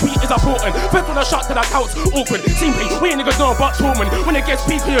beat is important. First when I shot to the couch, awkward. Same thing, we ain't niggas know about Torment. When it gets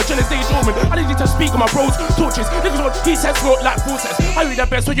peak, you're jealous, they dormant. I need to speak on my bros, torches. Niggas want he says smoke like forces. How you the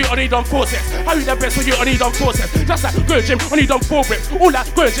best when you only done 4 sets? How you the best when you only done 4 sets? Just like good gym when you done 4 reps. All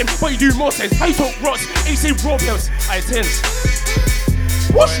that good gym, but you do more sense. How you talk rocks, AC raw pills. I tens.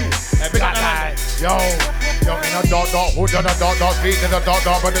 Whoosh you. Yo, in a dot, hood on a dot, street in a dot,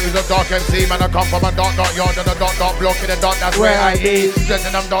 but there is a dark MC, man, I come from a dot, yard in a dot, block in a dot, that's where I be. Dressing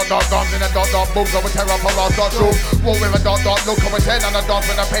them dot, guns in a dot, books over terror, harass, dot, shoot. Roll with a dot, look over 10 on a dot,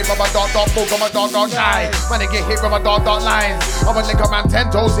 with a paper, my dot, book on my dot, shy. Man, they get hit with my dot, lines. I'm a nigga, man, 10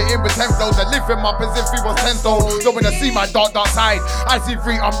 toes, sitting with 10 flows, and lift him up as if he was 10 toes. Don't wanna see my dot, side. I see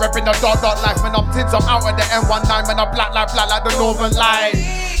free, I'm repping the dot, life, man, I'm tins, I'm out at the M19, man, I'm black like the Northern Line.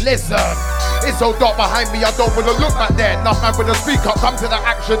 Listen, it's so dark behind me, I don't wanna look back there. Enough man with a speak up, come to the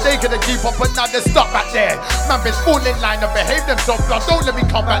action. They gonna keep up, but now they're stuck back there. Man been all in line and behave themselves, blood. Don't let me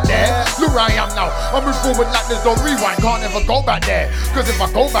come back there. Look where I am now, I move forward like there's no rewind. Can't ever go back there, cause if I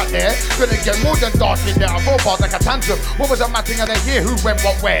go back there, gonna get more than dark in there. I roll bars like a tantrum. What was the matting of the year? Who went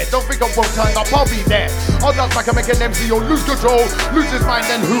what where? Don't think I won't turn up, I'll be there. I'll dance back and make an MC or lose control. Lose his mind,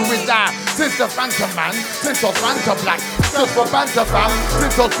 then who is that? Since the Phantom man, since the Phantom black. just for banter, fam.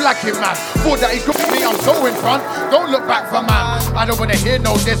 Since I was blacking, man. Thought that he could me, I'm so in front. Don't look back for man. I don't wanna hear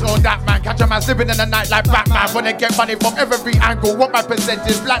no this or that, man. Catch a man slipping in the night like Batman. Wanna get money from every angle. What my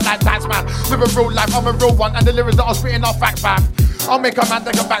percentage? Black like tax, man. Live a real life, I'm a real one. And the lyrics that I'm spitting are fact, fam. I'll make a man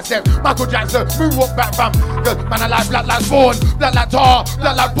take a back step. Michael Jackson, move up back, fam. Cause man, I like black like Spawn, black like Tar,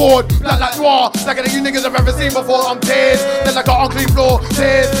 black like Board, black like Noir. Like any you niggas I've ever seen before. I'm tears, then like an unclean floor.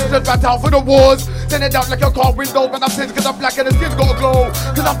 Tears, just back out for the wars. Send it out like a car window. Man, I'm tears cause I'm black and the skin's got a glow.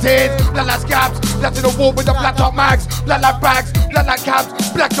 Cause I'm tears, black like scabs. Black in the wall with the black top mags. Black like bags, black like cabs.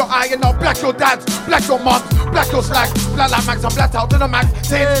 Black your eye and I'll black your dads. Black your mums, black your slacks. Black like max, I'm blacked out to the max.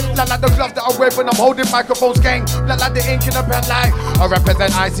 Tears, black like the gloves that I wear when I'm holding microphones gang. Black like the ink in the pen like I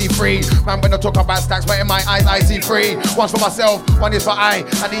represent IC3. Man, when I talk about stacks, but in my eyes I see three. One's for myself, one is for I,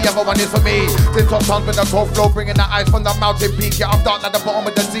 and the other one is for me. Tin top tons with the cold flow, bringing the ice from the mountain peak. Yeah, I'm dark like the bottom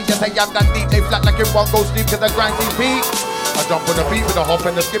of the sea. Yes, they have that deep, they flat like it won't go sleep to the grinding peak. I jump on the beat with a hop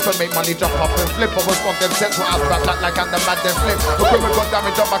and the skip and make money jump up and flip. I was from them sets where I strap like I'm the mad then flip. Equipment got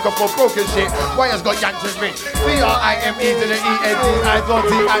damaged up like a full broken shit. Wires got yanked and rich. CRIME to the ENT, eyes on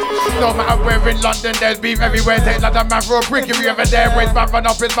T-I. No matter where in London, there's beef everywhere. Take like a man for a prick if you ever there. Waste man run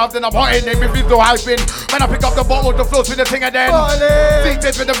up his mouth and I'm hot in him if he's so hyping. Man, I pick up the bottle, the flows with the thing and then see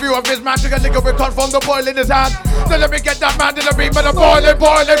this with the view of this man. Take a nigga with come from the boil in his hand. So let me get that man to the beat, but I'm boiling.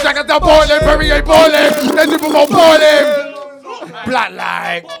 Jackets are boiling, Perry ain't boiling. Then Super Bowl boiling. Black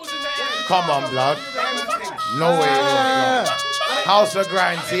light. Come on, blood. No way. House of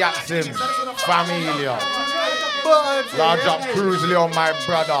Grind, Siaxim, Familia. Large up cruisely on my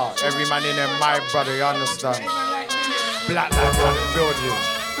brother. Every man in them, my brother, you understand? Black light on the building.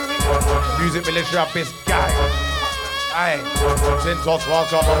 Music military up this guy. Aye. Since us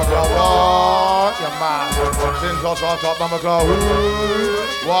walked up, Mama Claw, what? Yeah, man. Since us walked up, Mama Claw,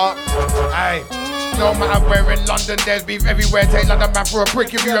 what? Aye. No matter where in London, there's beef everywhere. Take London man for a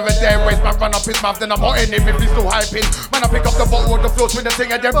prick if you ever dare. Waste man run up his mouth, then I'm hot in him if he's still hyping. Man, I pick up the bottle of the floor, with the thing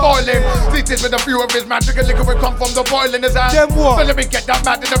and then boil him. See this with a few of his man, drink a liquor will come from the boil in his hand. Then what? So let me get that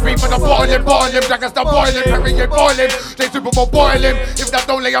man in the beef and I'm boil him. Dragons start boiling, Perry ain't boiling. They Super Bowl boil him. If that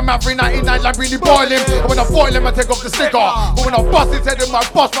don't lay a man 399, like really boil him. And when I boil him, I take off the sticker. But when I bust his head in my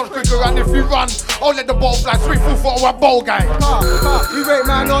bust much quicker. And if you run, I'll let the ball fly straight through for a bowl guy. You rate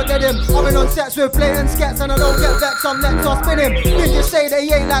man, not dead him. I've been on sets with blatant skets and I don't get vexed, I'm next, I'll spin him. Didn't just say that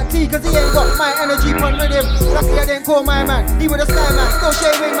he ain't like T, cause he ain't got my energy pun with him. Lucky I didn't call my man, he with a sky man. Still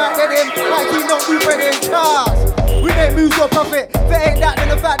shaving my head him, like he don't do bread in cars. We make moves for profit. If it ain't that, then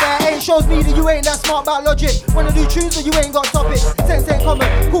the fact that it ain't shows me that you ain't that smart about logic. Wanna do tunes but you ain't got topics. Sense ain't common,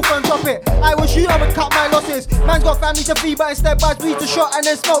 cool fun top it. I wish you, I would cut my losses. Man's got family to feed, but instead buys weed to shot and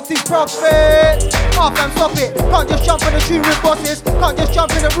then smokes his profit. Half and stop it. Can't just jump in the tune with bosses. Can't just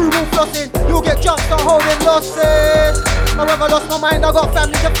jump in the room all flossing. You'll get jumped, start holding losses. However, lost my mind, I got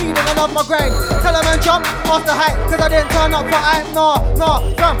family to feed and I love my grind. Tell a man jump, off the height, cause I didn't turn up for hype. Nah,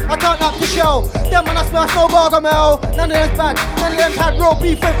 fam, I turned up to show. Them when I smell no Gargamel. None of them's bad, none of them had real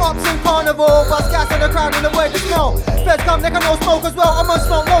beef with ops in carnival. Bust gas in the crowd and the way to smell. Feds come, they can no smoke as well. I'm on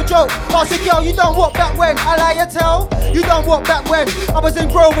smoke, no joke. Ask a girl, you don't walk back when. I lie, you tell. You don't walk back when. I was in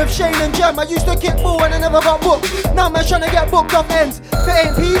Grove with Shane and Jem. I used to kick ball and I never got booked. Now man's trying to get booked off ends. If it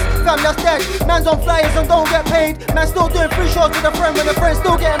ain't peace, fam, that's dead. Man's on flyers and don't get paid. Man still doing free shows with a friend when the friend's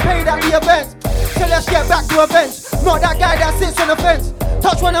still getting paid at the events. So let's get back to events. Not that guy that sits on the fence.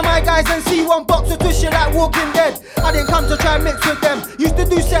 Touch one of my guys and see one box or twist you like Walking Dead. I didn't come to try and mix with them. Used to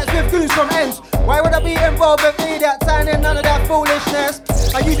do sets with goons from ends. Why would I be involved with me that time and none of that foolishness?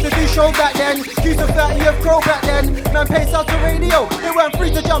 I used to do shows back then. Used to 30 of Crow back then. Man paid out to radio. They weren't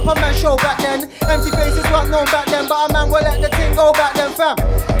free to jump on man's show back then. Empty faces weren't known back then, but a man will let the thing go back then, fam.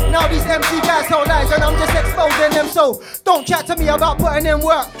 Now these MC guys tell lies and I'm just exposing them, so don't chat to me about putting in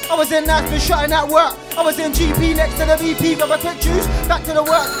work. I was in Nashville shutting at work. I was in GP next to the VP, got a quick juice, back to the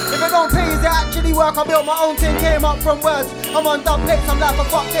work. If it don't pay, is it actually work? I built my own thing, came up from words. I'm on dub plates, I'm like a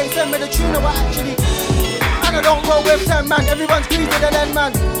fuck day, send me the tune of what actually. And I don't roll with 10 man, everyone's greasy than end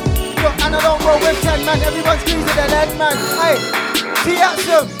man. Look, and I don't roll with 10 man, everyone's greasy than end man. Hey,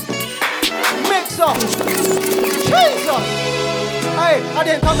 Siaxim, mix up, Jesus. Hey, I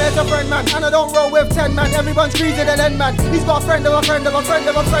didn't come here to friend man, and I don't roll with 10 man. Everyone's greasy than end man. He's got a friend of a friend of a friend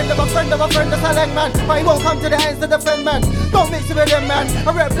of a friend of a friend of a friend that's a leg man. But he won't come to the ends to defend man. Don't mix it with them man.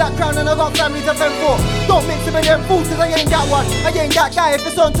 I rep Black Crown and I got family to fend for. Don't mix it with them fools cause I ain't that one. I ain't that guy if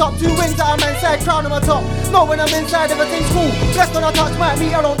it's on top. 2 wings out of man's side, crown on my top. No, when I'm inside everything's cool. Blessed when I touch my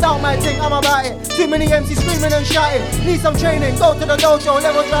meat, I don't doubt my thing, I'm about it. Too many MCs screaming and shouting. Need some training, go to the dojo,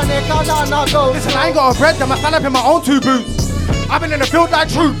 levels round there, can't not go. Listen, I ain't got a bread, then I stand up in my own 2 boots. I've been in the field like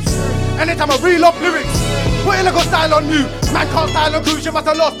troops. Anytime I reel up lyrics, Put illegal style on you. Man can't style on cruise, you must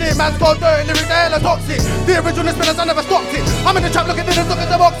have lost it. Man's got dirty lyrics, they're hella toxic. The original spinners, I never stopped it. I'm in the trap looking at this, look at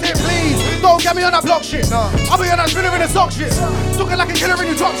the box here, please. Don't get me on that block shit. I'll be on that spinner in the sock shit. Looking like a killer when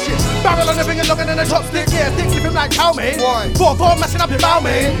you drop shit. Barrel on the finger, looking in the chopstick. Yeah, stick with him like cow, mate. 4-4 mashing up your bow,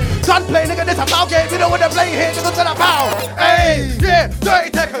 mate. Gunplay, nigga, this a foul game. We don't want to play here, nigga, to the bow. Hey, yeah,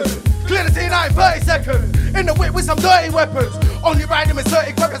 30 seconds. Clear the scene out in 30 seconds. In the whip with some dirty weapons. Only riding with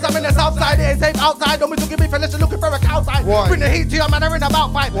 30 weapons. I'm in the south side, it ain't safe outside. Don't be looking me for unless you're looking for a cow side. Bring the heat to your man, I'm in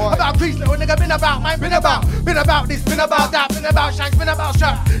about fight. About crease, little nigga, been about mine, been about this, been about that, been about shanks, been about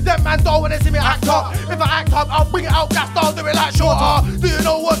straps. Them man don't wanna see me act up. If I act up, I'll bring it out, gas, I'll do it like shorter. Do you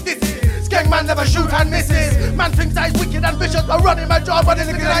know what this is? Gang man never shoot and misses. Man thinks that he's wicked and vicious. I'm running my job, but they're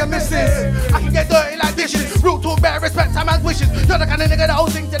looking like misses. I can get dirty like dishes. Real talk, better respect a man's wishes. You're the kind of nigga that'll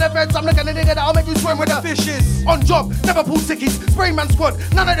sing to the fence. I'm the kind of nigga that'll make you swim with the fishes. On job, never pull sickies. Spray man squad,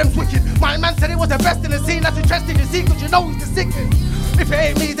 none of them's wicked. My man said it was the best in the scene. That's interesting to see, cause you know he's the sickest. If it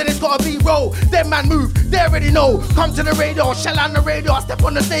ain't me, then it's gotta be roll. Them man move, they already know. Come to the radio, shell on the radio. I step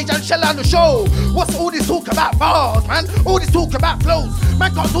on the stage and shell on the show. What's all this talk about bars, man? All this talk about flows.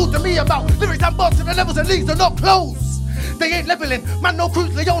 Man can't talk to me about lyrics and bars, and the levels and leagues are not close. They ain't leveling, man no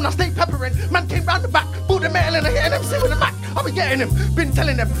Cruz Leon, I stay peppering. Man came round the back, pulled the metal and I hit an MC with a Mac. I've been getting them, been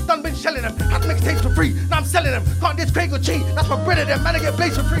telling them, done been shelling them. Had mixtapes for free, now I'm selling them. Can't diss Craig or cheat, that's my bread of them, man I get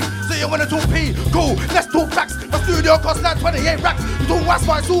blazed for free. So you wanna talk P, cool, let's talk facts. My studio costs like 28 racks. You talk West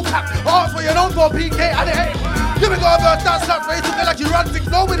White, it's all cap. Ask what you don't for PK and it ain't. You been got a verse that slaps for you, took it like you run things,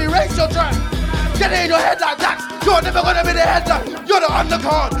 nobody raise your track. Get it in your head like that. You're never gonna be the headline. You're the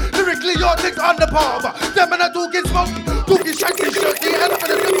undercard. Lyrically, your thing's under par. But them men are talking smoky, talking shanky, shirty, and I'm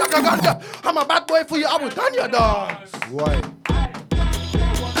gonna look like a ganja. I'm a bad boy for you. I will done your dance. Why?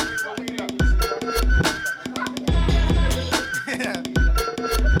 Yeah.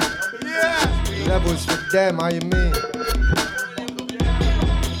 Levels for them, how you mean?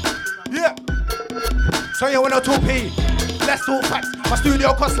 Yeah. So you wanna talk P? Let's talk facts. My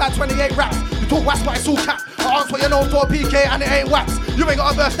studio costs like 28 racks. You talk wax, but it's all cap. I ask what you know for PK and it ain't wax. You ain't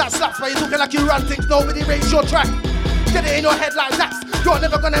got a verse that slaps, but you're talking like you run things. Nobody rates your track. Get it in your head like that. You're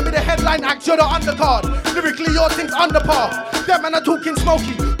never gonna be the headline act, you're the undercard. Lyrically, your thing's under par. Them man are talking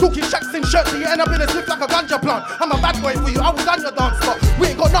smoky, talking shacks and shirts, you end up in a slip like a ganja plant. I'm a bad boy for you, I was done your dance spot. We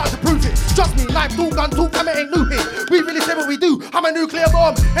ain't got nothing to prove it. Trust me, knife, tool, gun, tool, camera ain't new here. We really say what we do. I'm a nuclear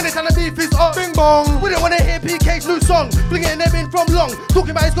bomb, and it's gonna beef is on. Bing bong. We don't wanna hear PK's new song. Bling it in their bin from long.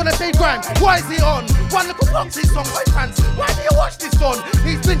 Talking about he's gonna save grime. Why is he on? One little Foxy song, my fans. Why do you watch this on?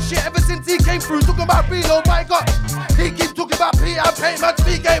 He's been shit ever since he came through. Talking about reload, my God. He keeps talking about P and payment,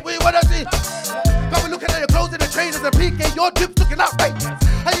 PK, we wanna see. Come and looking at your clothes in the trainers and PK, your drip's looking outrageous.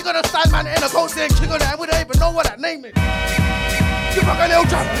 How you gonna style man in a coat saying king on that and we don't even know what that name is? You fucking little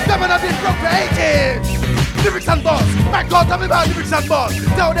trap, them man have been broke for ages. Lyrics and bars, my God, tell me about lyrics and bars.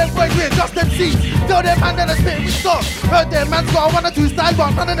 Tell them boys we're just MCs. Tell them man that are spitting with stars. Heard them man's got 1 or 2 style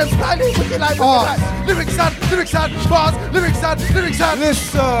bars, none of them styling, wicked like lyrics and bars, lyrics and.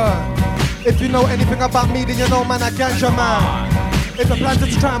 Listen. If you know anything about me, then you know man, I ganja man. If you plan to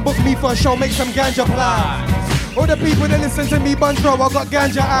try and book me for a show, make some ganja plans. All the people that listen to me, bunch row, I got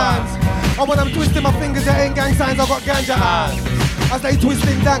ganja hands. And when I'm twisting my fingers, there ain't gang signs, I got ganja hands. As they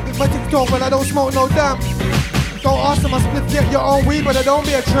twisting dank, it's my TikTok when I don't smoke no damp. Don't ask them, I split get your own weed, but I don't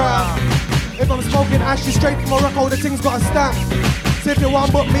be a tramp. If I'm smoking ashes straight from Morocco, the thing's got a stamp. So if you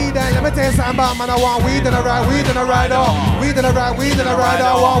want but me then, let me tell you something about man, I want weed and I ride, weed and I ride on. Weed and I ride, weed and I ride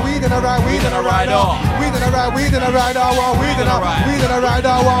on. Want weed and I ride, weed and I ride on. Weed and I ride, weed and I ride on. Want weed and I ride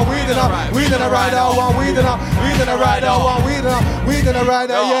on. Want weed and I weed and I ride on. Want weed and I ride on. Want weed and I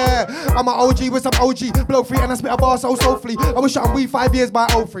ride on. Yeah, I'm an OG with some OG. Blow free and I spit a bar so soulfully. I wish I'm weed 5 years by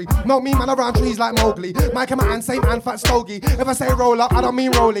 03. Not me man, I run trees like Mowgli. Mike and my same and fat stogie. If I say roll up, I don't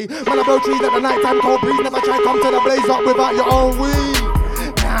mean rolly. Man, I blow trees at the night time, cold breeze. Never try come to the blaze up without your own weed.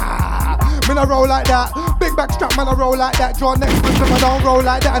 Man, I roll like that. Big back strap, man, I roll like that. Draw next man, I don't roll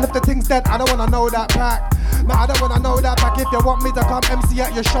like that. And if the thing's dead, I don't wanna know that pack. No, I don't wanna know that pack. If you want me to come MC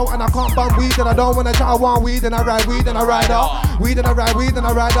at your show and I can't bum weed, then I don't wanna try. I want weed and I ride, weed and I ride off. Weed and I ride, weed and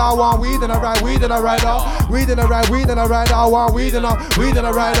I ride off. I want weed and I ride, weed and I ride off. Weed and I ride, weed and I ride off. I want weed and I ride off. Weed and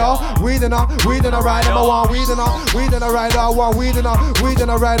I ride off. I want weed and I ride off. I want weed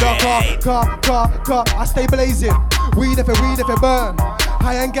and I ride off. Car, I stay blazing. Weed if it burn.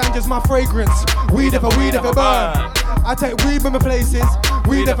 High-end ganja's my fragrance. Weed if it burn. I take weed from the places.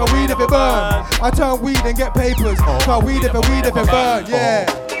 Weed if it burn. I turn weed and get papers. Cause weed if it burn. Yeah.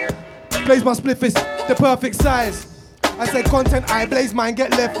 Blaze my spliff is the perfect size. I said content, I blaze mine,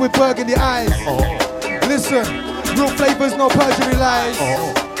 get left with burgundy eyes. Listen, real flavors, no perjury lies.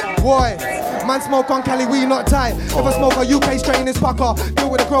 Boy, Man smoke on Cali, we not tight. If I smoke a UK strain, it's pucker.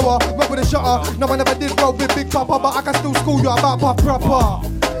 Deal with a grower, rock with a shutter. No one ever did roll with Big Papa, but I can still school you about pop proper.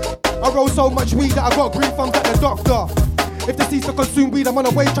 I roll so much weed that I got grief, I'm at the doctor. If the seats to consume weed, I'm on a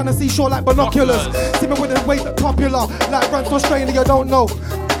wave trying to see shore like binoculars. See me with a wave that popular, like Rance Australia, you don't know.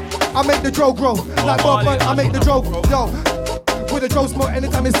 I make the dro grow, like Bob, I make the dro grow. Yo, with the dro smoke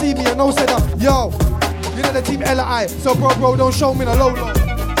anytime you see me, you know, said up. Yo, you know the team L.I. So bro, don't show me the low.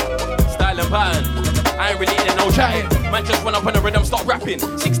 Style and pattern, I ain't really in no chatting. Man just run up on the rhythm, start rapping.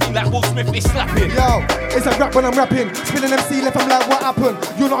 16 like Will Smith, is slapping. Yo, it's a rap when I'm rapping. Spinning MC left, I'm like, what happened?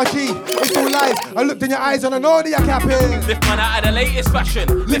 You're not a G, it's all lies. I looked in your eyes and I know that you're capping. Lift man out of the latest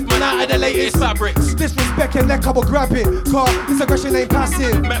fashion. Lift man out of the latest fabrics. Disrespect and neck, I will grab it. Car, this aggression ain't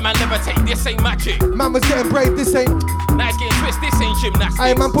passive. Bet man never take, this ain't magic. Man was getting brave, this ain't. Now it's getting twist, this ain't gymnastics.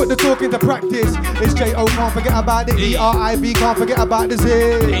 Aye man, put the talk into practice. It's J.O, can't forget about the E.R.I.B, can't forget about the Z.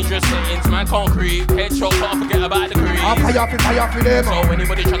 Dangerous settings, man can't creep. Headshot, can't forget about the creep. I'll pay off with them. So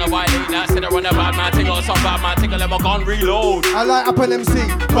anybody tryna violate that, said I run a bad man, take out some bad man, take a let my gun reload. I light up an MC,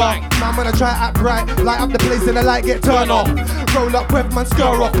 bang. Man when I try act right, light up the place and the light get turned off. Roll up, web man,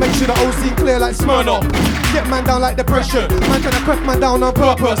 stir off, make sure the OC clear like Smirnoff. Get man down like depression, man tryna crack man down on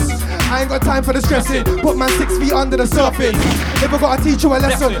purpose. I ain't got time for the stressing, put man 6 feet under the surface. If I gotta teach you a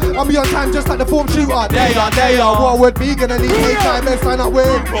lesson, I'll be on time just like the form shooter. They are, what would be gonna need a time, best sign up with.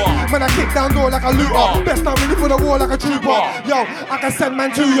 Man I kick down door like a looter, best not really for the wall like a trooper. Yo, I can send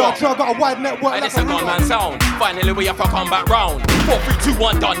man to you, I got a wide network like a gunman sound. Finally we have to come back round. 4, 3, 2,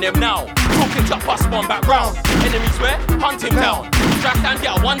 1, done them now. Talking to us, one back round. Enemies where? Hunt him down. Strap down,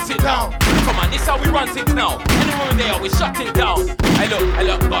 get one sit down. Come on, this how we run things now. Anyone there, we shut it down. Hey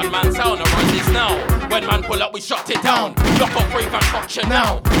look, gunman sound, I run this now. When man pull up, we shut it down. Lock up brave and function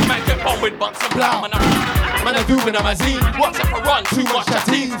now. Man get bombed with butts and plow. Man I do with a mazine. What's if I run too much at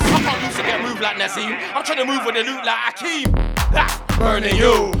teams? I can't use to get moved like Nazim. I'm trying to move with the loot like Akeem. Burning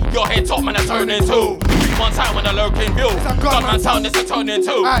you, your head top man I turn into. 1 time when I lurking view. Gunman sound is a turning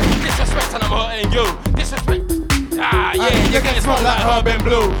too. Disrespect and I'm hurting you. Disrespect. You're getting smoked like herb and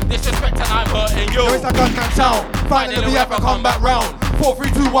blue. Disrespect and I'm hurting you. Yo, it's a gunman sound. Finally we have to come back round. 4,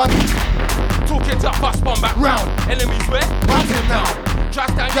 3, 2, 1. Talking to us, bomb back round. Enemies where? Hunt him down.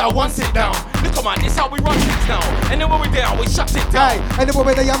 Trust down, yeah, one sit down. Look on man, this how we run things now. And then when we down, we shut it down. And then when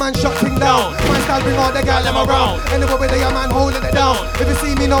the man shut things down. My style bring all the gal them around. And then when the man holding it down. If you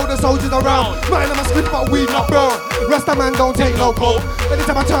see me, know the soldiers around. Mine I'm a spit, but we not burn. Rasta man don't take no cold.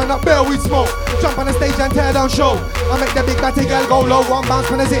 Anytime I turn up, bear we smoke. Jump on the stage and tear down show. I make the big batty girl go low. One bounce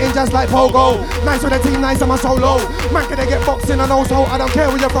when I sit in just like pogo. Nice with the team, nice I'm a solo. Man can they get boxing and also I don't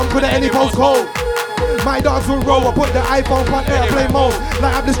care where you're from, could any postcode. My dogs will roll, I put the iPhone on airplane mode.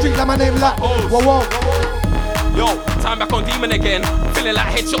 Light up the street like my name like whoa. Yo, time back on Demon again. Feeling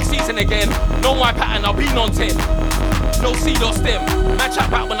like headshot season again. Know my pattern, I'll be on 10. No seed or stem. Man chat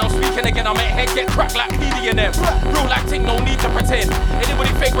back when I'm speaking again. I make head get cracked like PD and them. Real like thing, no need to pretend.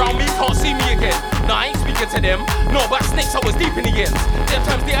 Anybody fake round me can't see me again. Nah, I ain't speaking to them. No, but snakes, I was deep in the ends. Them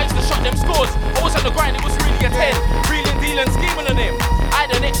times they used to shot them scores. I was on the grind, it was really a 10. Reeling, dealing, scheming on them. I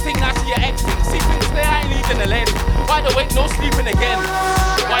the next thing, I see your ex thing. See things there, I ain't leaving the lens. Wide awake, no sleeping again.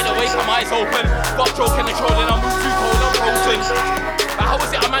 Wide awake, my eyes open. Got joking and trolling, I move too cold, I'm frozen. But how is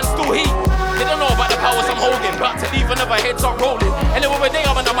it a man still heat? They don't know about the powers I'm holding. But to leave another head start rolling. And then when they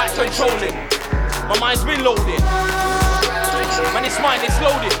I'm on the mic controlling. My mind's been loaded. Man, it's mine, it's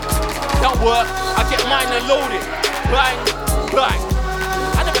loaded. Don't work, I get mine and loaded. Bang, bang.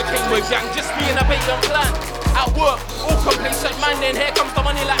 I never came with gang, just me and a bait and plan. At work, all complacent man, then here comes the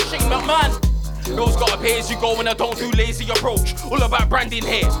money like Shane McMahon. Bills gotta pay as you go and I don't do lazy approach. All about branding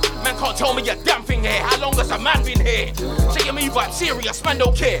here. Man can't tell me a damn thing here. How long has a man been here? Shaking me vibe, serious, man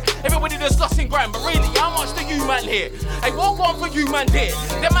don't care. Everybody discussing grind, but really, how much do you man here? Hey, what one for you man there?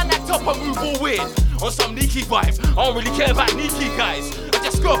 Them man act up and move all weird. On some sneaky vibe, I don't really care about sneaky guys. I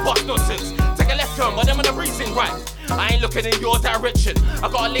just skirt past nonsense. Take a left turn, but them on the breezing right. I ain't looking in your direction. I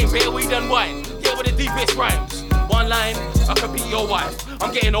gotta lay beer, weed and wine. Yeah, with the deepest rhymes. One line, I could be your wife.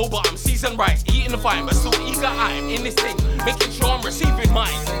 I'm getting old, but I'm seasoned right. Eating fine, but still eager I'm in this thing. Making sure I'm receiving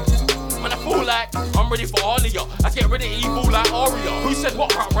mine. When I feel like I'm ready for all of you, I get rid of evil like Oreo. Who said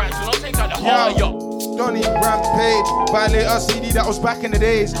what rap rhymes when I take out the whole of you? Donny Rampage, violate a CD that was back in the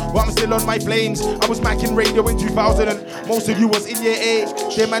days. But I'm still on my flames. I was macking radio in 2000 and most of you was in year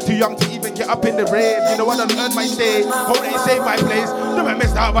 8. They man too young to even get up in the rave. You know I done earned my stay. Hope they save my place. No man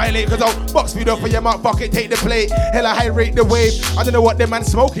messed out violate, cause I'll box speed off for your mouth, bucket, take the plate. Hella high rate the wave. I don't know what them man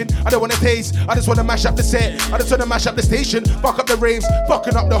smoking. I don't wanna taste. I just wanna mash up the set. I just wanna mash up the station. Fuck up the raves,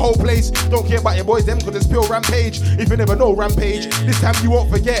 fucking up the whole place. Don't care about your boys, them, cause it's pure rampage. If you never know rampage, this time you won't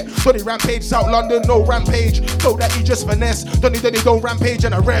forget. Donny rampage, South London, no rampage. Know that he just finesse. Donny don't rampage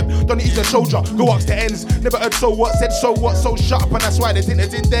and a rep. Donny he's a soldier, go ask the ends. Never heard so what, said so what, so shut up, and that's why they think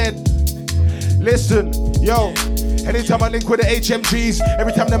it's in dead. Listen, yo. Anytime I link with the HMGs,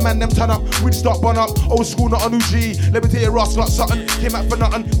 every time the man them turn up, we'd stop on up. Old school, not on OG. Let me tell you, Ross got something. Came out for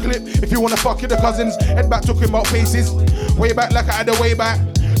nothing. Clip, if you wanna fuck with the cousins. Head back, talking about faces. Way back like I had a way back.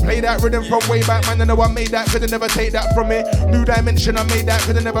 Play that rhythm from way back, man, I know I made that, could've never take that from me. New dimension, I made that,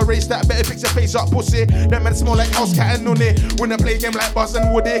 could've never race that. Better fix your face up, pussy. That man smell like house cat and nunny. When I play a game like Buzz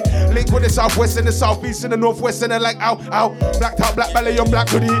and Woody. Link with the southwest and the southeast and the northwest, and they're like, ow, ow. Blacked out, black belly on black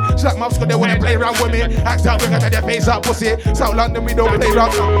hoodie. Slack mouths, cause they wanna play around with me. Act out, we got their face up, pussy. South London, we don't play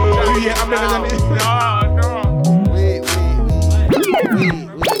around. Yeah, I'm living in it.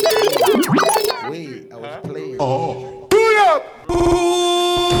 Wait, I was playing. Oh. Pull up!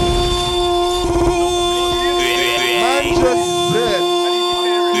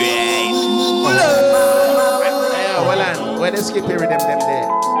 Where the skippy rhythm them there?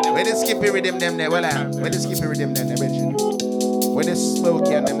 Where the skippy rhythm them there? Where the skippy rhythm them there, Bridget? Where the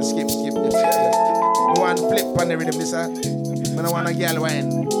smoky and them skip. We want flip on the rhythm, this I want a girl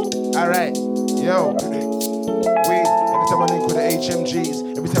wine. Alright, yo. Wait, every time I link with the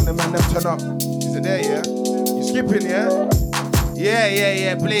HMGs, every time the man them turn up. Is it there, yeah? You skipping, yeah?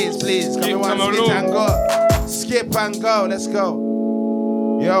 Yeah, please. Come on, skip and go. Skip and go, let's go.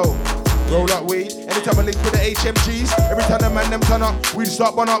 Yo, roll up weed. Anytime I link with the HMGs, every time the man them turn up, we'd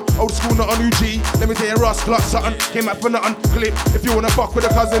start one up. Old school, not on UG. Let me tell you, Ross, clock something. Came out for nothing. Clip, if you wanna fuck with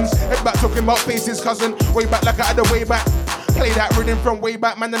the cousins. Head back talking about faces, cousin. Way back like I had a way back. Play that rhythm from way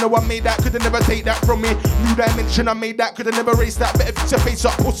back, man, I know I made that. Could've never take that from me. New dimension, I made that. Could've never race that. Better fix your face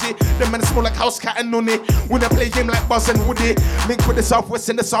up, pussy. Them men smell like house cat and nunny. When I play game like Buzz and Woody. Link with the southwest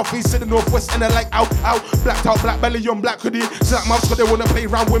and the southeast and the northwest, and they're like, ow. Blacked out, black belly on black hoodie. Slack mouths, cause they wanna play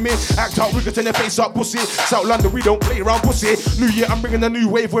around with me. Act out, we could turn their face up, pussy. South London, we don't play around, pussy. New year, I'm bringing a new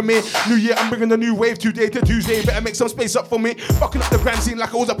wave with me. New year, I'm bringing a new wave today to Tuesday. Better make some space up for me. Fucking up the grand scene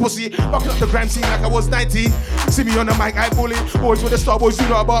like I was a pussy. Fucking up the grand scene like I was 19. See me on the mic, I bully. Boys with the Star Boys, you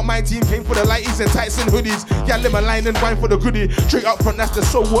know about my team. Came for the lighties and tights and hoodies. Y'all live a line and wine for the goodie. Straight up front, that's the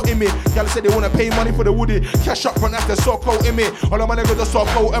so what in me. Y'all said they wanna pay money for the woody. Cash up front, that's the so cold in me. All of my niggas are so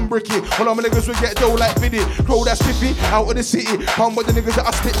cold and bricky. All of my niggas will get dough like Biddy. Crow that's spiffy, out of the city. Come with the niggas that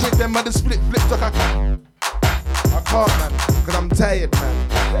I stick with them, man, the split like I can't, man, cause I'm tired,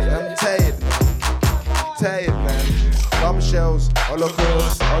 man. Tired, man. Bombshells, all of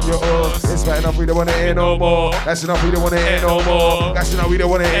us, on your own. It's bad enough, we don't wanna hear no more. That's enough, we don't wanna hear no more. That's enough, we don't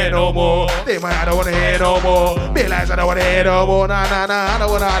wanna hear no more. They might, I don't wanna hear no more. Realize I don't wanna hear no more. Nah, I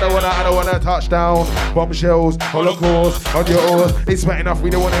don't wanna touchdown. Bombshells, Holocaust, on your own. It's bad enough, we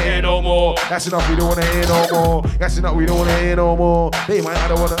don't wanna hear no more. That's enough, we don't wanna hear no more. That's enough, we don't wanna hear no more. They might, I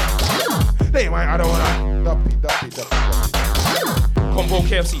don't wanna. Duppy. Combo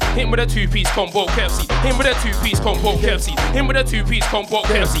KFC, him with a two-piece combo KFC, him with a two-piece combo KFC, him with a two-piece combo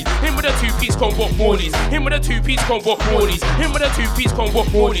KFC, him with a two-piece combo Morley's, him with a two-piece combo Morley's, him with a two-piece combo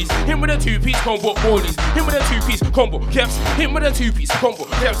Morley's, him with a two-piece combo Morley's, him with a two-piece combo KFC, him with a two-piece combo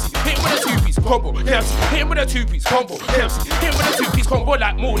KFC, him with a two-piece combo KFC, him with a two-piece combo KFC, him with a two-piece combo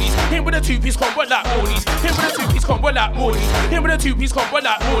like Morley's, him with a two-piece combo like Morley's, him with a two-piece combo like Morley's, him with a two-piece combo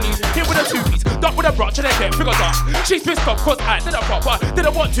like Morley's, him with a two-piece, duck with a branch and a get figure dust. She's pissed off cause I did a proper,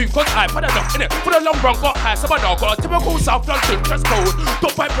 didn't want to cause I put enough in it. For the long run got high, so I got a typical South London dress code.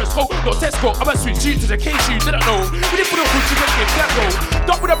 Don't buy press code, no Tesco, I'm a switch you to the case you didn't know. Really put a hood you can get that roll.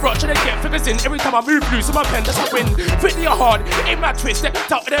 Duck with a branch and I get figures in. Every time I move loose in my pen, that's a win. Fit your hard, it ain't my twist. Step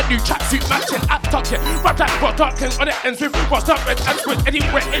out with a new tracksuit matching at tucking. Rap like what talking on the ends with what's up red and squid.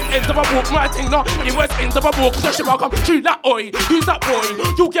 Anywhere in ends of a walk, my thing not anywhere ends of a walk. The shit will come true like oi. Who's that boy?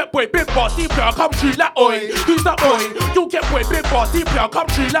 You get boy, big boss, deep player, come true like oi. Who's that boy? You get boy, big boss, deep player, come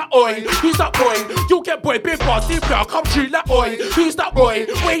true like oi. Who's that boy? You get boy, big boss, deep player, come true like oi. Who's that boy?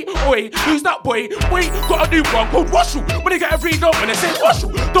 Wait, oi. Who's that boy? Wait, got a new one called Washu. When they get a read up when they say Washu,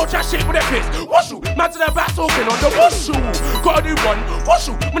 don't chat shit with their piss. Washu, man's in their back talking on the Washu. Got a new one,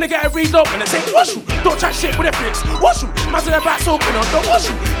 Washu. When they get a read up when they say Washu, don't chat shit with their piss. Washu, man's in their back talking on the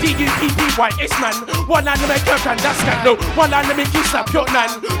Washu. D-U-P-P-Y, it's man. One line to make your can, that's scandal. One line to make you slap your nan.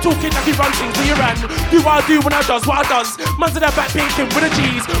 Talking like he runs things to your ran. Do what I do when I does what I does. Man's in their back same thing with the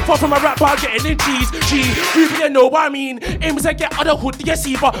G's. Far from a rap bar getting in cheese. G, you know what I mean. Aim is to get other hood to get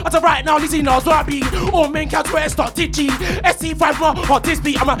see, but as of right now, Lizzie knows what I be. All men counts where it started G. SC5 more hot this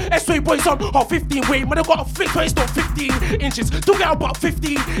beat. I'm a S-way boy son hot 15. Wait, man, I got a flick where it's not 15 inches. To get about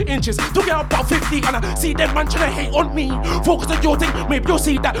 15 inches. To get about 50. And I see them man trying to hate on me. Focus on your thing, maybe you'll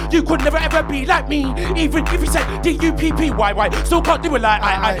see that you could never ever be like me. Even if you said D-U-P-P-Y-Y, still can't do it like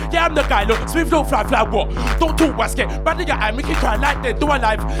I. Yeah, I'm the guy, look, smooth, don't fly, what? Don't talk, was get bad in your eye, make it cry like that, do I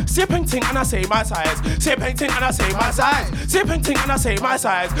live? See a painting and I say my size. See a painting and I say my size. See a painting and I say my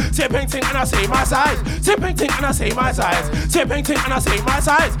size. See a painting and I say my size. See a painting and I say my size. See a painting and I say my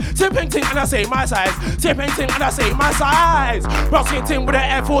size. See a painting and I say my size. See a painting and I say my size. Well, same thing with the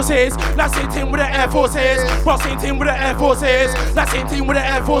Air Forces. That same thing with the Air Forces. Well, same thing with the Air Forces. That same thing with the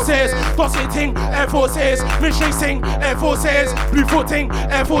Air Forces. Well, same thing, Air Forces. Mission thing, Air Forces. Blue foot thing,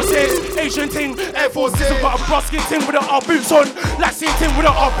 Air Forces. Asian thing, Air Forces. I've got a brosky thing with the hard boots on. That same thing with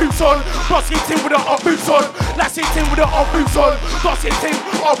the hard boots on. Brosky thing with the hard boots on. That same thing with the hard boots on. That same thing,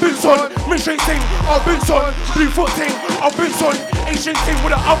 hard boots on. Mission thing, hard boots on. Blue foot thing, hard boots on. Asian thing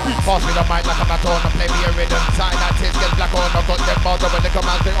with the hard boots. Pass me the mic like I'm at on and play me a rhythm. Side that taste gets black on. I've got them bars when they come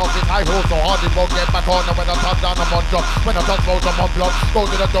out the office. I hold so hard it won't get back on. And when I touch down I'm on job. When I touch road I'm on block. Go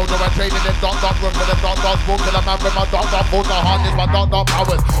to the dojo and train in the dot room with the dot smoke to the man with my dot hold the hard is my dot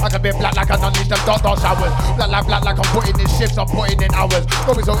powers. I can be black like I don't need them dot showers. Black like I'm putting in shifts, I'm putting in hours.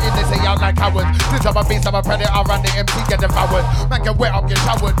 Going so in they say out like cowards. Since I'm a beast, I'm a predator, I run the MC get devoured. Man get wet up, get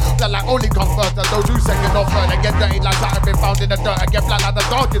showered. Black like only come first, I don't do second or third. I get dirty like that, I've been found in the dirt. I get black like the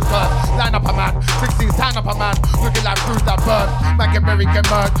darkest first. Line up a man, 16's time up a man. Looking like fruit that burn. Man get buried, get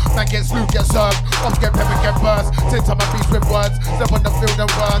murked. Man get slew, get served. Off get pepper, get burst. Since I'm a beast with words, step on the field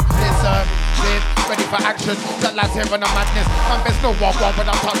and burn. Listen, ready for action. Black lights here on a madness. Man best no walk on when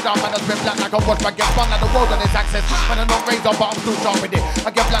I'm touched down. Man has been black like a watch. Man get spun like the road on its access. Man I'm not raised up, but I'm still sharp with it.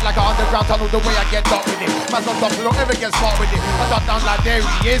 I get black like an underground tunnel the way I get dark with it. Man's not top, so don't ever get smart with it. I shut down like there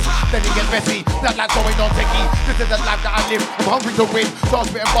he is, then he gets messy. Black like going on techie. This is the life that I live. I'm hungry to win, so I'm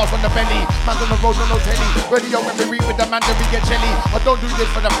spitting bars on the belly. Man's on the road on no telly. Radio every week with the man, then we get jelly. I don't do this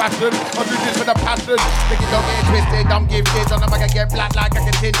for the fashion, I do this for the passion. Think you don't get it twisted, I'm gifted. On them I can get black like I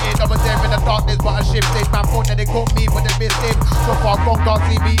can tint it. I was there in the darkness, but I shifted. Man thought that they caught me, but they missed him. So far gone, can't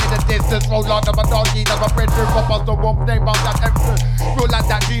see me in the distance. Roll on to my doggy, that's my friend. Pop the one name about that emphasis. Real like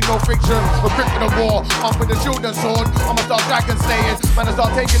that, G, no fiction. We're gripping the war, I'm with the shield and sword. I'ma start dragon slaying. Man, I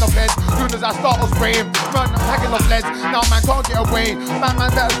start taking off heads. Soon as I start on spraying, man, I'm hacking off leads. Now man can't get away. Man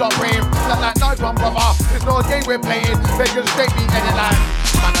better start praying. Like nice one, brother. It's not a game we're playing. Beggars straight me any line.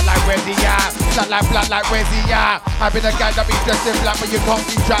 Man, I like where's he at? Black like where's he at? I've been a guy that be dressed in black, but you can't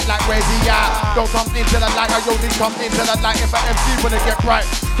keep track like where's he at? Don't come into the light, I only come into the light if I MC when it get bright.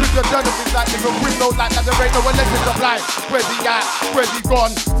 Cause your journalist is like nigga with no light, like there ain't no electric supply. Where's he at? Where's he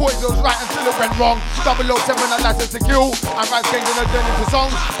gone? Thought it was right until it went wrong. 007 a license to kill. I'm right changing the journey to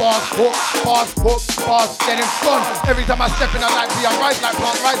songs. Bars, hook, then it's gone. Every time I step in, I like me, I rise like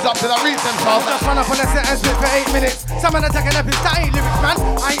plant, rise up till I reach them stars. Just run up on a set and spit for 8 minutes. Someone attacking up his that ain't lyrics, man.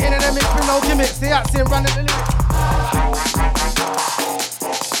 I ain't in the mix with no gimmicks. The acting running the lyrics.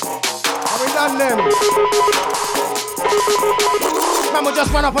 Are we done then? Man will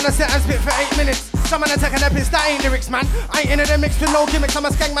just run up on a set and spit for 8 minutes. Someone attacking up his that ain't lyrics, man. I ain't in the mix with no gimmicks. I'm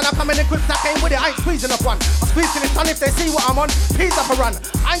a skank, man. I'm coming equipped. I came with it. I ain't squeezing up one. I'm squeezing it done if they see what I'm on. Peas up a run.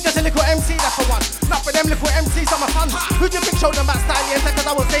 I ain't just a little MC, that's for one. Not for them little MCs, I'm a fun. Who do you think showed them about style? Yeah, cause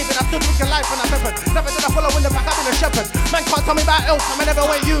I was David. I stood looking life when I peppered. Never did I follow in the back, I've been a shepherd. Man can't tell me about else, I never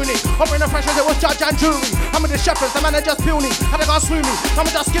went uni. Over in the fresh as it was judge and jury. I'm with the shepherds, the man are just puny. How they gonna swing me?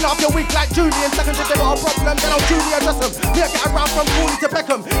 I'ma just skin off your week like Julian. Second if they got a problem, then I'll Julie address them. Me I get around from Cooley to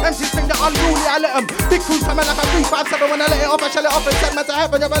Beckham. MCs think they're unruly, I let them. Big crews come in like a 357. When I let it off, I shell it off and send man to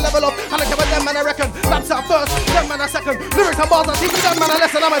heaven. You have a level up, I don't care about them man I reckon. Laps at first, them man a second. Lyrics and bars I teach them man a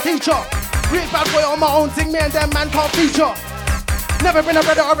lesson, I'm a teacher. Real bad boy on my own thing, me and them man can't feature. Never been a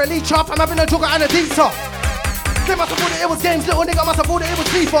brother or a leech off, I'm having a jugger and a teacher. They must have thought that it was games, little nigga must have thought that it was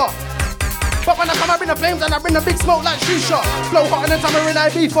FIFA. But when I come, I bring the flames and I bring the big smoke like shisha. Flow hot and then tamarind I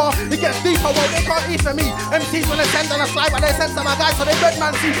beefer. It gets deeper, well they can't eat for me. MCs wanna send on a slide, but they send to my guys, so they red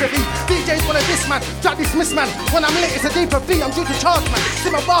man see for me. DJs wanna diss man, try dismiss man. When I'm lit, it's a deeper fee, I'm due to charge man. See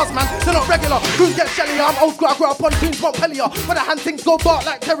my bars man, they're not regular. Who's get shelly? I'm old school, I grew up on Queens, Montpellier. When the hand things go bark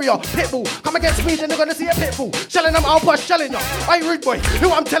like terrier. Pitbull, come against me, then they're gonna see a pitbull. Shelling them, I'll push shelling ya. Hey rude boy, who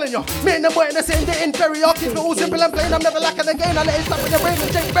I'm telling ya. Me and the boy in the same, they're inferior. Keep it all simple and plain, I'm never lacking again. I let it stop in the brain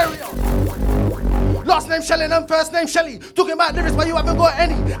and Jake Berrier. Last name Shelling and first name Shelly. Talking about lyrics, but you haven't got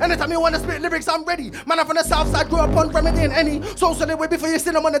any. Anytime you wanna spit lyrics, I'm ready. Man, I'm from the south side, grew up on Remedy and any. So solid way before you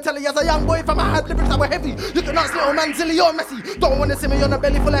see them on the telly. As a young boy, from I had lyrics that were heavy. You can ask little man, silly or messy. Don't wanna see me on a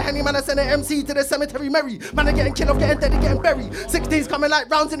belly full of Henny. Man, I send an MC to the cemetery, Mary. Man, I getting killed off, getting dead, getting buried. 16's coming like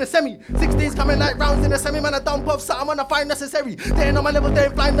rounds in the semi. 16's coming like rounds in the semi. Man, I dump off something when I find necessary. They ain't on my level, they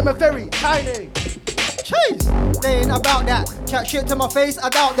ain't flying them a ferry. Tiny. Jeez, they ain't about that. Chat shit to my face, I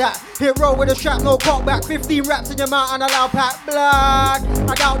doubt that. Hit roll with a strap, no cock back. 15 raps in your mouth and a loud pack. Black,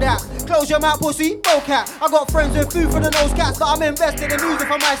 I doubt that. Close your mouth, pussy, cat. I got friends with food for the nose cats, but I'm invested in music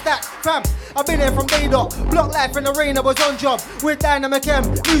for my stack. Fam, I've been here from day dot. Block life in the rain, I was on job. With Dynamic M,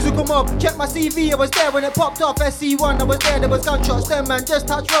 musical mob. Check my CV, I was there when it popped off. SC1, I was there was gunshots. Them man just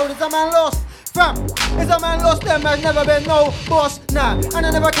touched road, is a man lost? Fam, is a man lost? Them man never been no boss, nah. And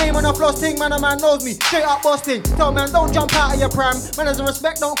I never came on a floss thing, man, a man knows me. Straight up busting. Tell man, don't jump out of your pram. Man, as a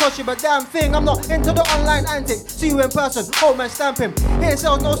respect, don't cost you, but damn thing. I'm not into the online antics. See you in person, hold man, stamp him. Here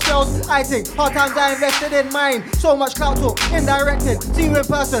sales, no sales, I think. Hard times I invested in mine. So much clout talk, indirected. See you in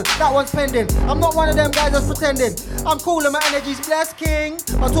person, that one's pending. I'm not one of them guys that's pretending. I'm cool and my energy's blessed, king.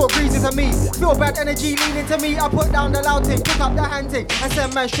 I talk breezy to me. Feel bad energy leaning to me. I put down the loud thing, pick up the hand thing, and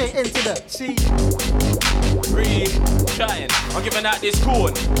send man straight into the sea. Breathe, chatting, I'm giving out this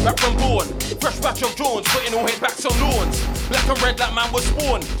corn. Back from born, fresh batch of Jones, putting all head backs on lawns. Black and red like man was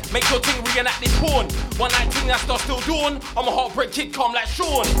born. Make your thing reenact this porn. One night thing that starts still dawn. I'm a heartbreak kid, calm like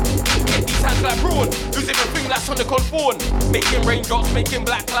Sean. Get these hands like Braun, losing everything like Sonic on phone. Making raindrops, making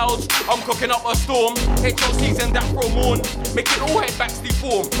black clouds. I'm cooking up a storm. HO season that pro moon. Making all head backs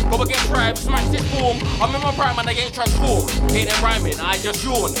deform. Go against rhyme, smash this form. I'm in my prime and I ain't transformed. Ain't them rhyming, I just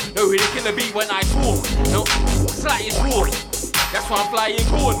yawn. No really killing beat when I swarm. No, slight is warm. That's why I'm flying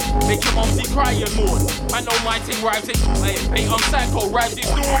corn. Make your mom see crying mourn. I know my thing rides it. Bait on psycho, rides it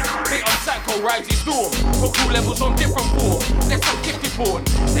storm. Bait on psycho, rides it storm. Got cool levels on different form. Let's go kick it board.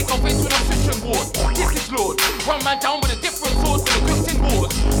 Take off into the switching board. This is Lord. Run man down with a different sword to the Christian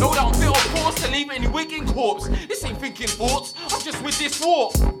boards. No doubt fit of course and leave any wigging corpse. This ain't thinking thoughts. I'm just with this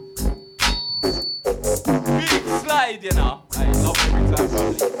walk. Big slide, you know. I love every time,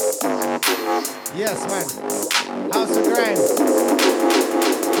 probably. Yes, man. House of Grind.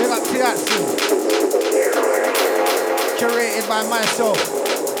 Big up Tiatsu. Curated by myself.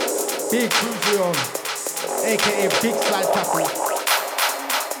 Big Cruzion. AKA Big Slide Tackle.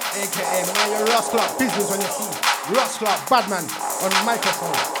 AKA man, your Ross Clark business when you see Ross Clark Badman on the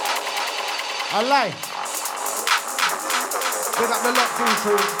microphone. I lie. Big up the locked in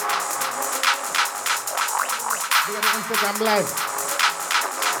crew. Big up the Instagram live.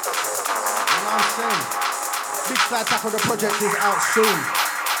 I'm saying, Big Slide Tackle, the project is out soon.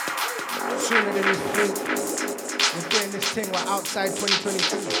 Sooner than you think. We're doing this thing, we're outside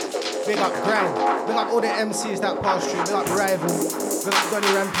 2022. Big up Grind. Big up all the MCs that pass through. Big up Rival. Big up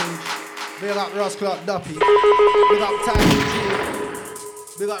Donny Rampage. Big up Ross Clark Duppy. Big up Tiny G.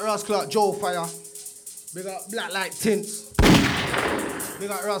 Big up Ross Clark Joe Fire. Big up Black Light Tints.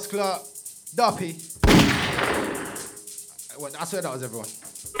 Big up Ross Clark Duppy. I swear that was everyone.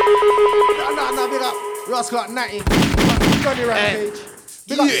 No, big up Ross Clark 90. Donny Rampage.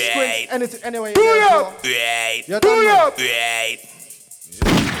 Big up Squint. Anyway, you're done now.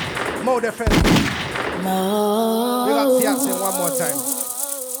 Mode FM. Big up Tiatsin one more time.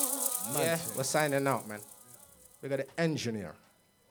 Yeah, we're signing out, man. We got the engineer.